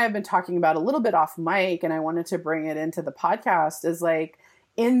you and I have been talking about a little bit off mic, and I wanted to bring it into the podcast, is like,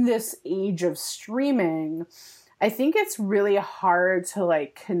 in this age of streaming, I think it's really hard to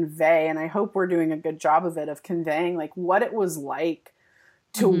like convey, and I hope we're doing a good job of it, of conveying like what it was like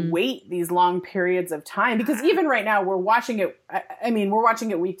to wait these long periods of time. Because even right now we're watching it. I mean, we're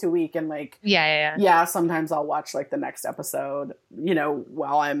watching it week to week, and like, yeah, sometimes I'll watch like the next episode, you know,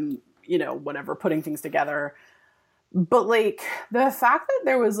 while I'm, you know, whatever, putting things together. But like the fact that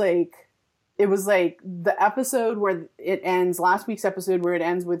there was like, it was like the episode where it ends, last week's episode where it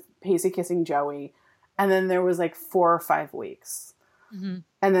ends with Pacey kissing Joey. And then there was like 4 or 5 weeks. And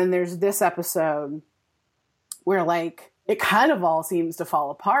then there's this episode where like it kind of all seems to fall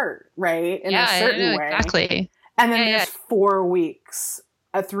apart, right? In a certain way. Exactly. And then there's 4 weeks,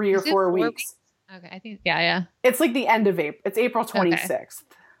 3 or 4 weeks. Okay, I think, yeah. It's like the end of April. It's April 26th. Okay.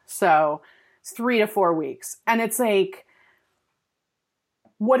 So it's 3 to 4 weeks. And it's like,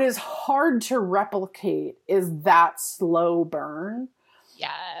 what is hard to replicate is that slow burn.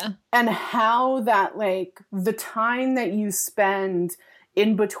 Yeah. And how that, like, the time that you spend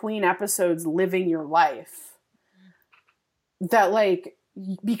in between episodes living your life, that, like,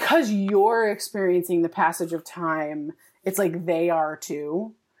 because you're experiencing the passage of time, it's like they are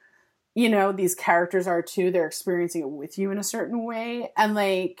too. You know, these characters are too. They're experiencing it with you in a certain way. And,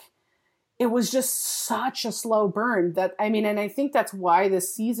 like, it was just such a slow burn that, I mean, and I think that's why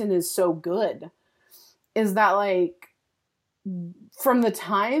this season is so good, is that like from the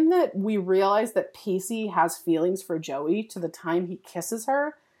time that we realize that Pacey has feelings for Joey to the time he kisses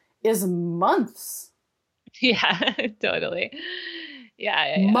her is months. Yeah, totally.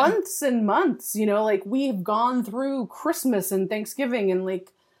 Yeah. Months and months, you know, like we've gone through Christmas and Thanksgiving and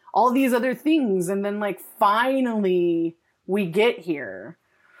like all these other things. And then like finally we get here.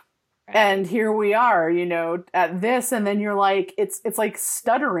 And here we are, you know, at this, and then you're like, it's like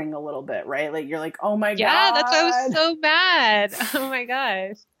stuttering a little bit, right? Like you're like, oh my God. Yeah, that's why I was so mad. Oh my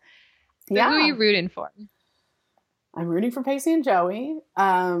gosh. So who are you rooting for? I'm rooting for Pacey and Joey.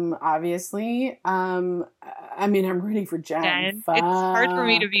 Obviously. I mean, I'm rooting for Jen. It's hard for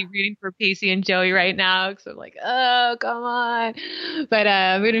me to be rooting for Pacey and Joey right now because I'm like, oh, come on. But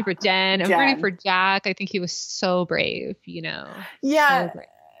I'm rooting for Jen. I'm rooting for Jack. I think he was so brave, you know. Yeah. So brave.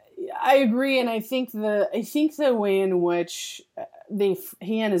 I agree, and I think the way in which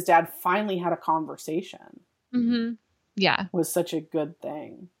he and his dad finally had a conversation, was such a good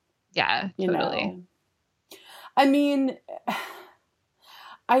thing. Yeah, totally. Know? I mean,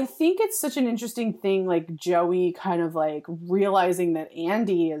 I think it's such an interesting thing, like Joey kind of like realizing that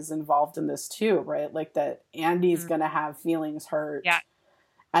Andy is involved in this too, right? Like that Andy's gonna have feelings hurt,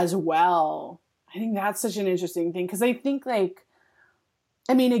 as well. I think that's such an interesting thing because I think like.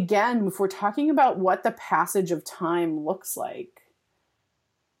 I mean, again, if we're talking about what the passage of time looks like,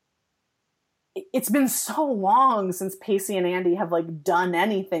 it's been so long since Pacey and Andy have like done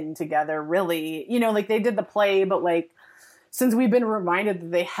anything together, really. You know, like they did the play, but like since we've been reminded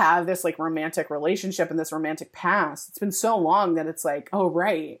that they have this like romantic relationship and this romantic past, it's been so long that it's like, oh,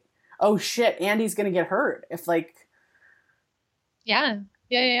 right. Oh, shit. Andy's going to get hurt if like. Yeah.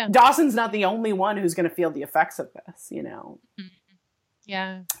 Dawson's not the only one who's going to feel the effects of this, you know.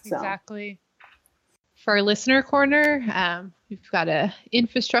 Yeah, exactly. For our listener corner, we've got a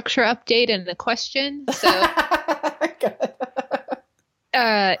infrastructure update and a question. So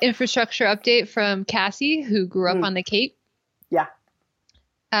Infrastructure update from Cassie, who grew up on the Cape. Yeah.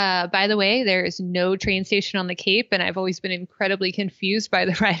 By the way, there is no train station on the Cape, and I've always been incredibly confused by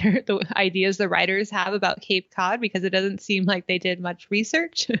the ideas the writers have about Cape Cod, because it doesn't seem like they did much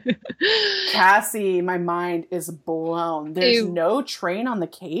research. Cassie, my mind is blown. There's no train on the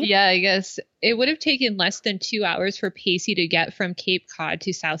Cape? Yeah, I guess it would have taken less than 2 hours for Pacey to get from Cape Cod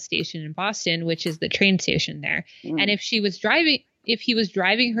to South Station in Boston, which is the train station there. And if he was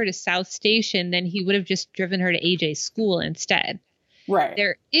driving her to South Station, then he would have just driven her to AJ's school instead. Right.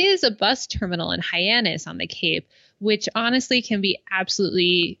 There is a bus terminal in Hyannis on the Cape, which honestly can be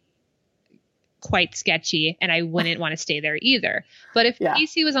absolutely quite sketchy, and I wouldn't want to stay there either. But if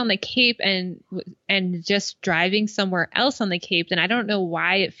Pacey was on the Cape and just driving somewhere else on the Cape, then I don't know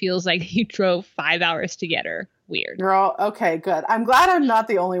why it feels like he drove 5 hours to get her. Weird. Girl, okay, good. I'm glad I'm not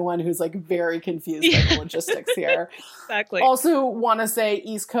the only one who's like very confused by the logistics here. Exactly. Also want to say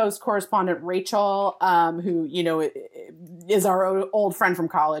East Coast correspondent Rachel, who, you know, is our old friend from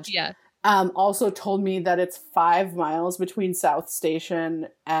college. Yeah. Also told me that it's 5 miles between South Station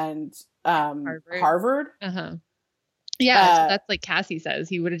and Harvard. Uh-huh. Yeah, so that's like Cassie says.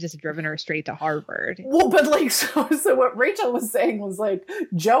 He would have just driven her straight to Harvard. Well, but like, so what Rachel was saying was like,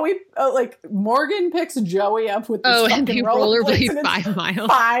 Joey, like Morgan picks Joey up with this and they rollerblade 5 miles.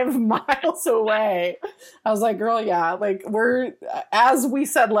 5 miles away. I was like, girl, yeah, like we're, as we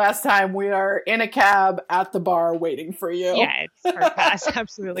said last time, we are in a cab at the bar waiting for you. Yeah, it's hard pass.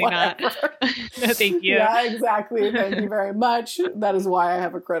 Absolutely not. No, thank you. Yeah, exactly. Thank you very much. That is why I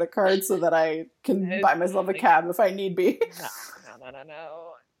have a credit card, so that I can buy myself a cab if I need be.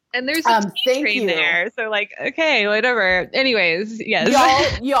 No. And there's a train there, so like, okay, whatever. Anyways,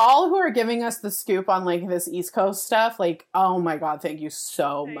 yes. Y'all who are giving us the scoop on like this East Coast stuff, like, oh my god, thank you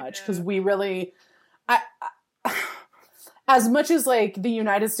so much, because we really, as much as like the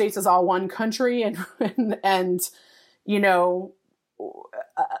United States is all one country, and you know,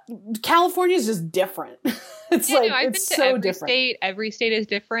 California is just different. It's it's so different. Every state is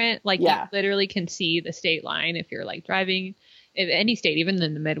different. Like you literally can see the state line if you're like driving in any state, even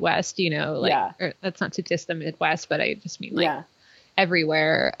in the Midwest, you know, like, or that's not to diss the Midwest, but I just mean like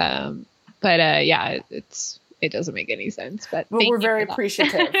everywhere. It doesn't make any sense, but we're very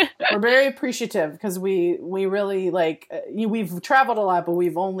appreciative. We're very appreciative because we really like, we've traveled a lot, but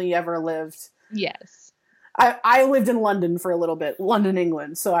we've only ever lived. Yes. I lived in London for a little bit, London,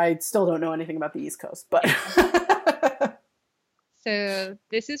 England, so I still don't know anything about the East Coast, but. So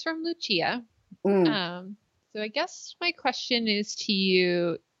this is from Lucia. So I guess my question is to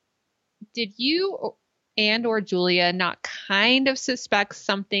you, did you or Julia not kind of suspect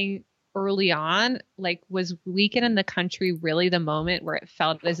something early on? Like, was Weekend in the Country really the moment where it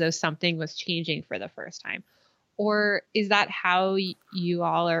felt as though something was changing for the first time? Or is that how you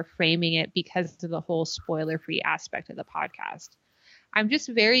all are framing it because of the whole spoiler-free aspect of the podcast? I'm just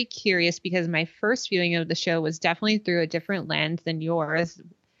very curious because my first viewing of the show was definitely through a different lens than yours,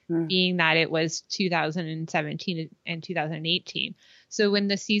 being that it was 2017 and 2018. So when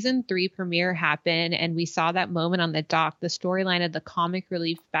the season 3 premiere happened and we saw that moment on the dock, the storyline of the comic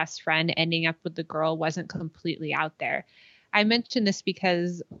relief best friend ending up with the girl wasn't completely out there. I mentioned this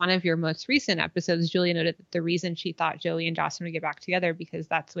because one of your most recent episodes, Julia noted that the reason she thought Joey and Jocelyn would get back together because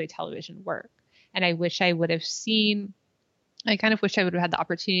that's the way television worked. And I kind of wish I would have had the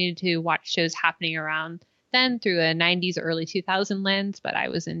opportunity to watch shows happening around then through a 90s, early 2000 lens, but I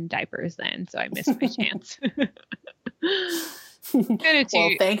was in diapers then, so I missed my chance.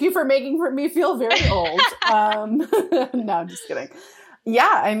 Well, thank you for making me feel very old. No, I'm just kidding.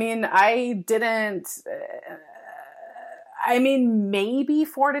 Yeah, I mean, I didn't... maybe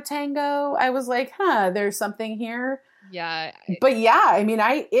For to Tango, I was like, there's something here. Yeah. But yeah, I mean,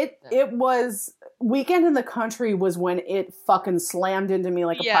 it was... Weekend in the Country was when it fucking slammed into me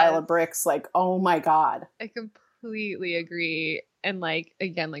like a pile of bricks. Like, oh my God. I completely agree. And like,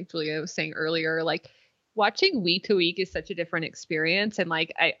 again, like Julia was saying earlier, like watching week to week is such a different experience. And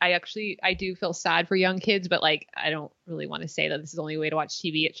like, I do feel sad for young kids, but like, I don't really want to say that this is the only way to watch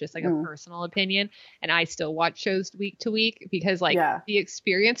TV. It's just like a personal opinion. And I still watch shows week to week because like the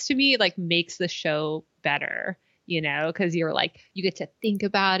experience to me like makes the show better. You know, because you're like, you get to think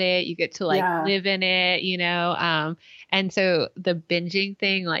about it, you get to like live in it, you know, and so the binging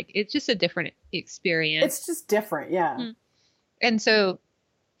thing, like, it's just a different experience. It's just different, yeah. Mm-hmm. And so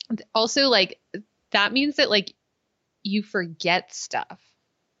also like that means that like you forget stuff,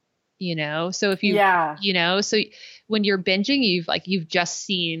 you know. So if you, you know, so when you're binging, you've just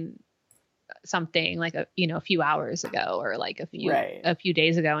seen something like a few hours ago or like a few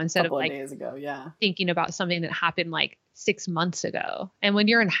days ago instead of like days ago, thinking about something that happened like 6 months ago. And when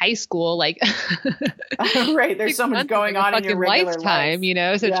you're in high school, like right, there's so much going on in your regular lifetime,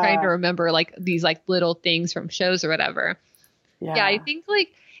 life. So trying to remember like these like little things from shows or whatever. Yeah, I think like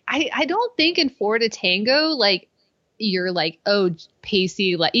I don't think in Four to Tango like you're like, oh,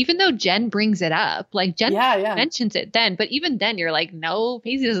 Pacey, like, even though Jen brings it up, like Jen mentions it then, but even then you're like, no,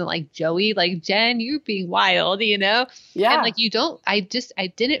 Pacey doesn't like Joey, like Jen, you're being wild, Yeah. And like, I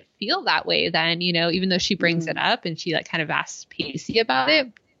didn't feel that way then, even though she brings it up and she like kind of asks Pacey about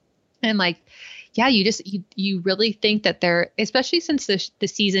it. And like, yeah, you really think that especially since the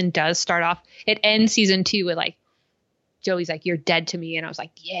season does start off, it ends season 2 with like, Joey's like, you're dead to me. And I was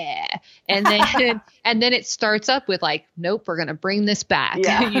like, yeah. And then, and then it starts up with like, nope, we're going to bring this back. It's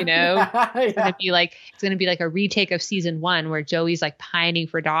going to be like a retake of season 1 where Joey's like pining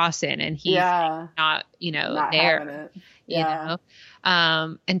for Dawson and he's like, not there,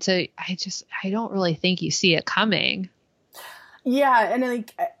 and so I don't really think you see it coming. Yeah. And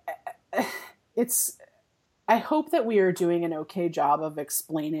like, I hope that we are doing an okay job of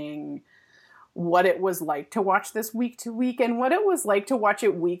explaining what it was like to watch this week to week and what it was like to watch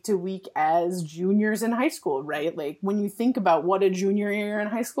it week to week as juniors in high school, right? Like when you think about what a junior year in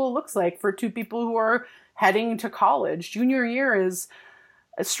high school looks like for two people who are heading to college, junior year is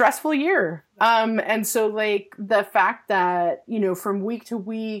a stressful year. And so like the fact that, from week to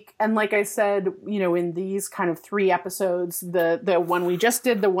week, and like I said, in these kind of 3 episodes, the one we just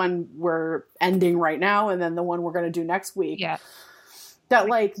did, the one we're ending right now, and then the one we're going to do next week. Yeah. That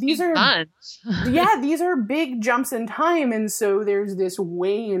like these are these are big jumps in time, and so there's this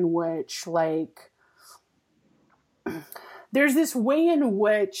way in which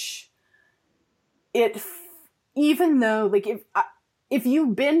it, even though like if you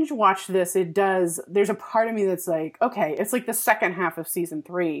binge watch this, there's a part of me that's like, okay, it's like the second half of season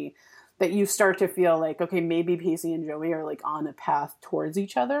 3 that you start to feel like, okay, maybe Pacey and Joey are like on a path towards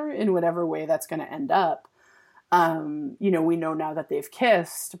each other in whatever way that's going to end up. We know now that they've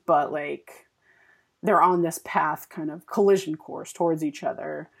kissed, but like they're on this path, kind of collision course towards each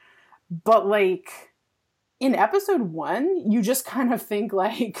other. But like in episode 1, you just kind of think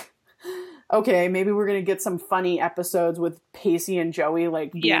like, okay, maybe we're going to get some funny episodes with Pacey and Joey,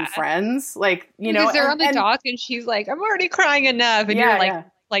 like being friends. Like, because they're on the dock and she's like, I'm already crying enough. And you're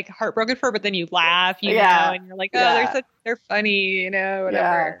like heartbroken for her, but then you laugh, know, and you're like, oh, they're funny, whatever.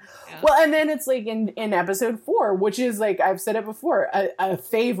 Yeah. Well, and then it's like in episode 4, which is like, I've said it before, a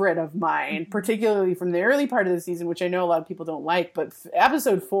favorite of mine, particularly from the early part of the season, which I know a lot of people don't like, but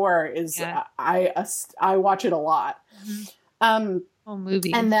episode 4 is, I watch it a lot. Whole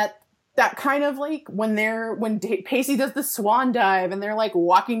movie. And that kind of like when Pacey does the swan dive and they're like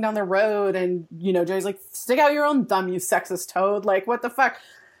walking down the road and, Joey's like, stick out your own thumb, you sexist toad. Like, what the fuck?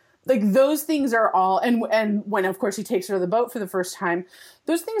 Like those things are all, and when of course he takes her to the boat for the first time,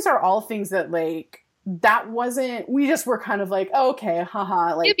 those things are all things that like, we just were kind of like, oh, okay,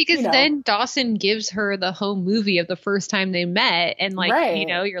 haha. Like, because then Dawson gives her the home movie of the first time they met. And like,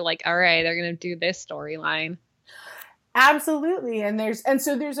 you're like, all right, they're going to do this storyline. Absolutely. And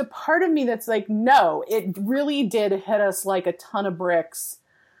so there's a part of me that's like, no, it really did hit us like a ton of bricks.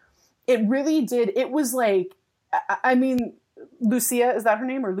 It really did. It was like, I mean, Lucia, is that her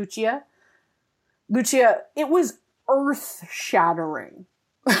name, or Lucia? Lucia, it was earth shattering.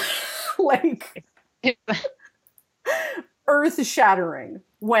 Like earth shattering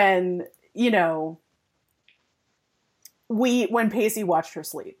when, when Pacey watched her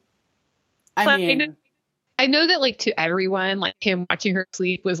sleep. I know that like to everyone, like him watching her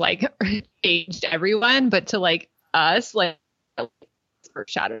sleep was like aged everyone, but to like us, like earth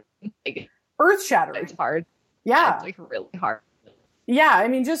shattering. Like, earth shattering. It's hard. Yeah. It's like really hard. Yeah. I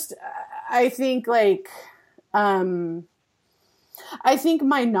mean, just, I think like, I think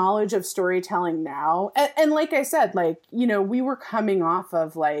my knowledge of storytelling now, and like I said, like, we were coming off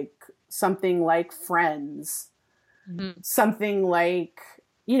of like something like Friends, something like,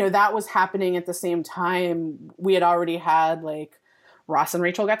 that was happening at the same time. We had already had like Ross and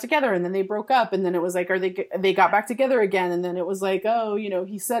Rachel got together and then they broke up, and then it was like, they got back together again, and then it was like, oh,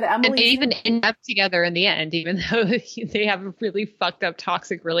 he said Emily. And they even end up together in the end, even though they have a really fucked up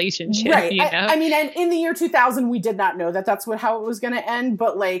toxic relationship. Right. I mean, and in the year 2000, we did not know that that's how it was going to end.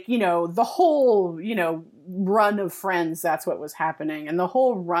 But like, the whole, run of Friends, that's what was happening, and the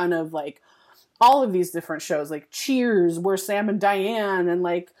whole run of like all of these different shows, like Cheers, where Sam and Diane, and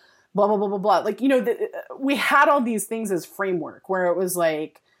like blah, blah, blah, blah, blah. Like, we had all these things as framework where it was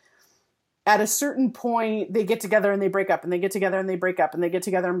like, at a certain point they get together and they break up, and they get together and they break up, and they get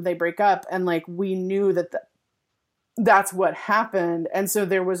together and they break up. And like, we knew that that's what happened. And so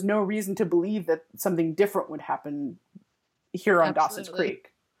there was no reason to believe that something different would happen here on Dawson's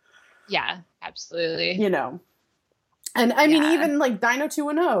Creek. Yeah, absolutely. You know, and I mean, even like Dino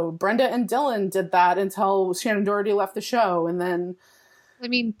 210, Brenda and Dylan did that until Shannon Doherty left the show. And then, I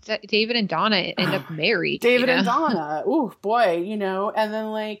mean, David and Donna end up married. David and Donna, ooh, boy, you know, and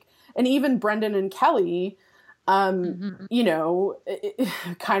then like, and even Brendan and Kelly, you know,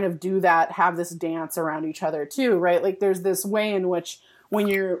 kind of do that, have this dance around each other too, right? Like there's this way in which when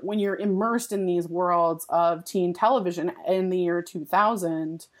you're immersed in these worlds of teen television in the year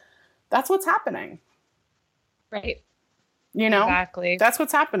 2000, that's what's happening. Right. You know, exactly. That's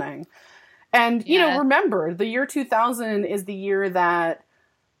what's happening. And, you know, remember, the year 2000 is the year that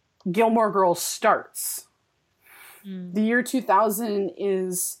Gilmore Girls starts. The year 2000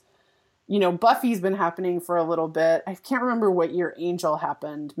 is, you know, Buffy's been happening for a little bit. I can't remember what year Angel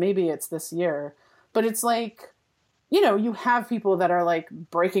happened. Maybe it's this year. But it's like, you know, you have people that are like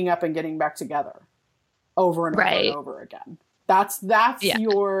breaking up and getting back together over and over and over again. That's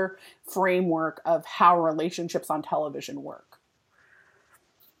your framework of how relationships on television work.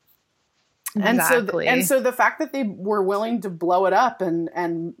 Exactly. And so the fact that they were willing to blow it up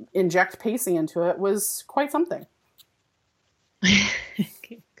and inject Pacey into it was quite something.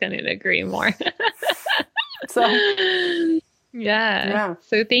 Couldn't agree more. So yeah.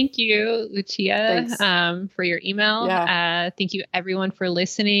 So thank you, Lucia, for your email. Thank you everyone for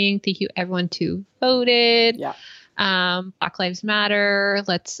listening. Thank you everyone who voted. Black Lives Matter.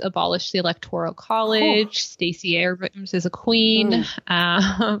 Let's abolish the Electoral College. Stacey Abrams is a queen.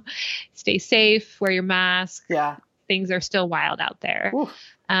 Stay safe. Wear your mask. Things are still wild out there.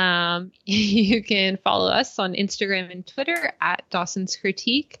 You can follow us on Instagram and Twitter at Dawson's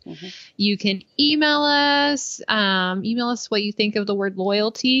Critique. You can email us what you think of the word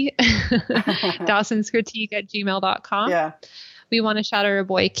loyalty. Dawson'sCritique@gmail.com. We want to shout out our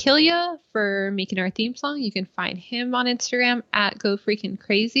boy Killia for making our theme song. You can find him on Instagram at Go Freaking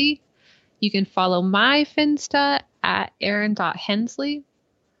Crazy. You can follow my Finsta at Aaron.Hensley.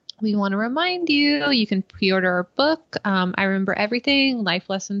 We want to remind you can pre-order our book, I Remember Everything, Life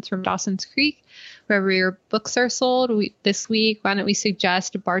Lessons from Dawson's Creek, wherever your books are sold. This week, why don't we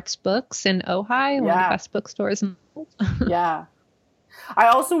suggest Bart's Books in Ojai, one of the best bookstores in the world. I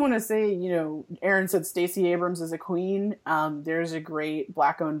also want to say, you know, Aaron said Stacey Abrams is a queen. There's a great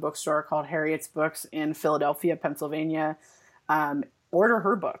Black-owned bookstore called Harriet's Books in Philadelphia, Pennsylvania. Order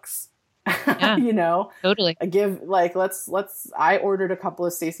her books. You know, totally. I ordered a couple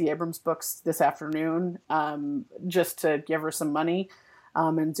of Stacey Abrams books this afternoon, just to give her some money,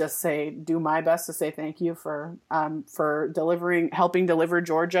 and just do my best to say thank you for helping deliver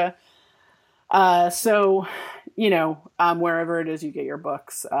Georgia. So, you know, wherever it is you get your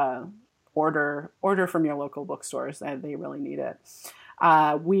books, order from your local bookstores. They really need it.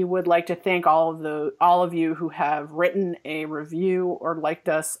 We would like to thank all of you who have written a review or liked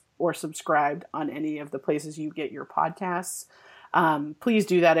us or subscribed on any of the places you get your podcasts. Please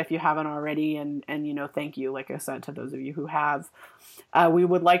do that if you haven't already. And, you know, thank you, like I said, to those of you who have. We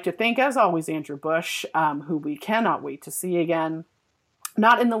would like to thank, as always, Andrew Bush, who we cannot wait to see again.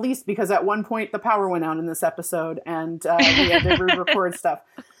 Not in the least, because at one point the power went out in this episode and we had to re-record stuff.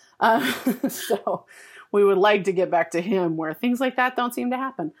 So we would like to get back to him where things like that don't seem to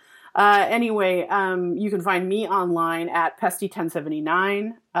happen. Anyway, you can find me online at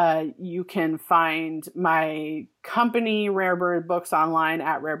Pesty1079. You can find my company, Rarebird Books, online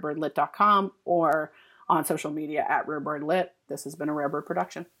at rarebirdlit.com or on social media at rarebirdlit. This has been a Rarebird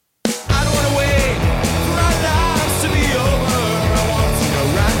production. I don't want to wait for our lives to be over.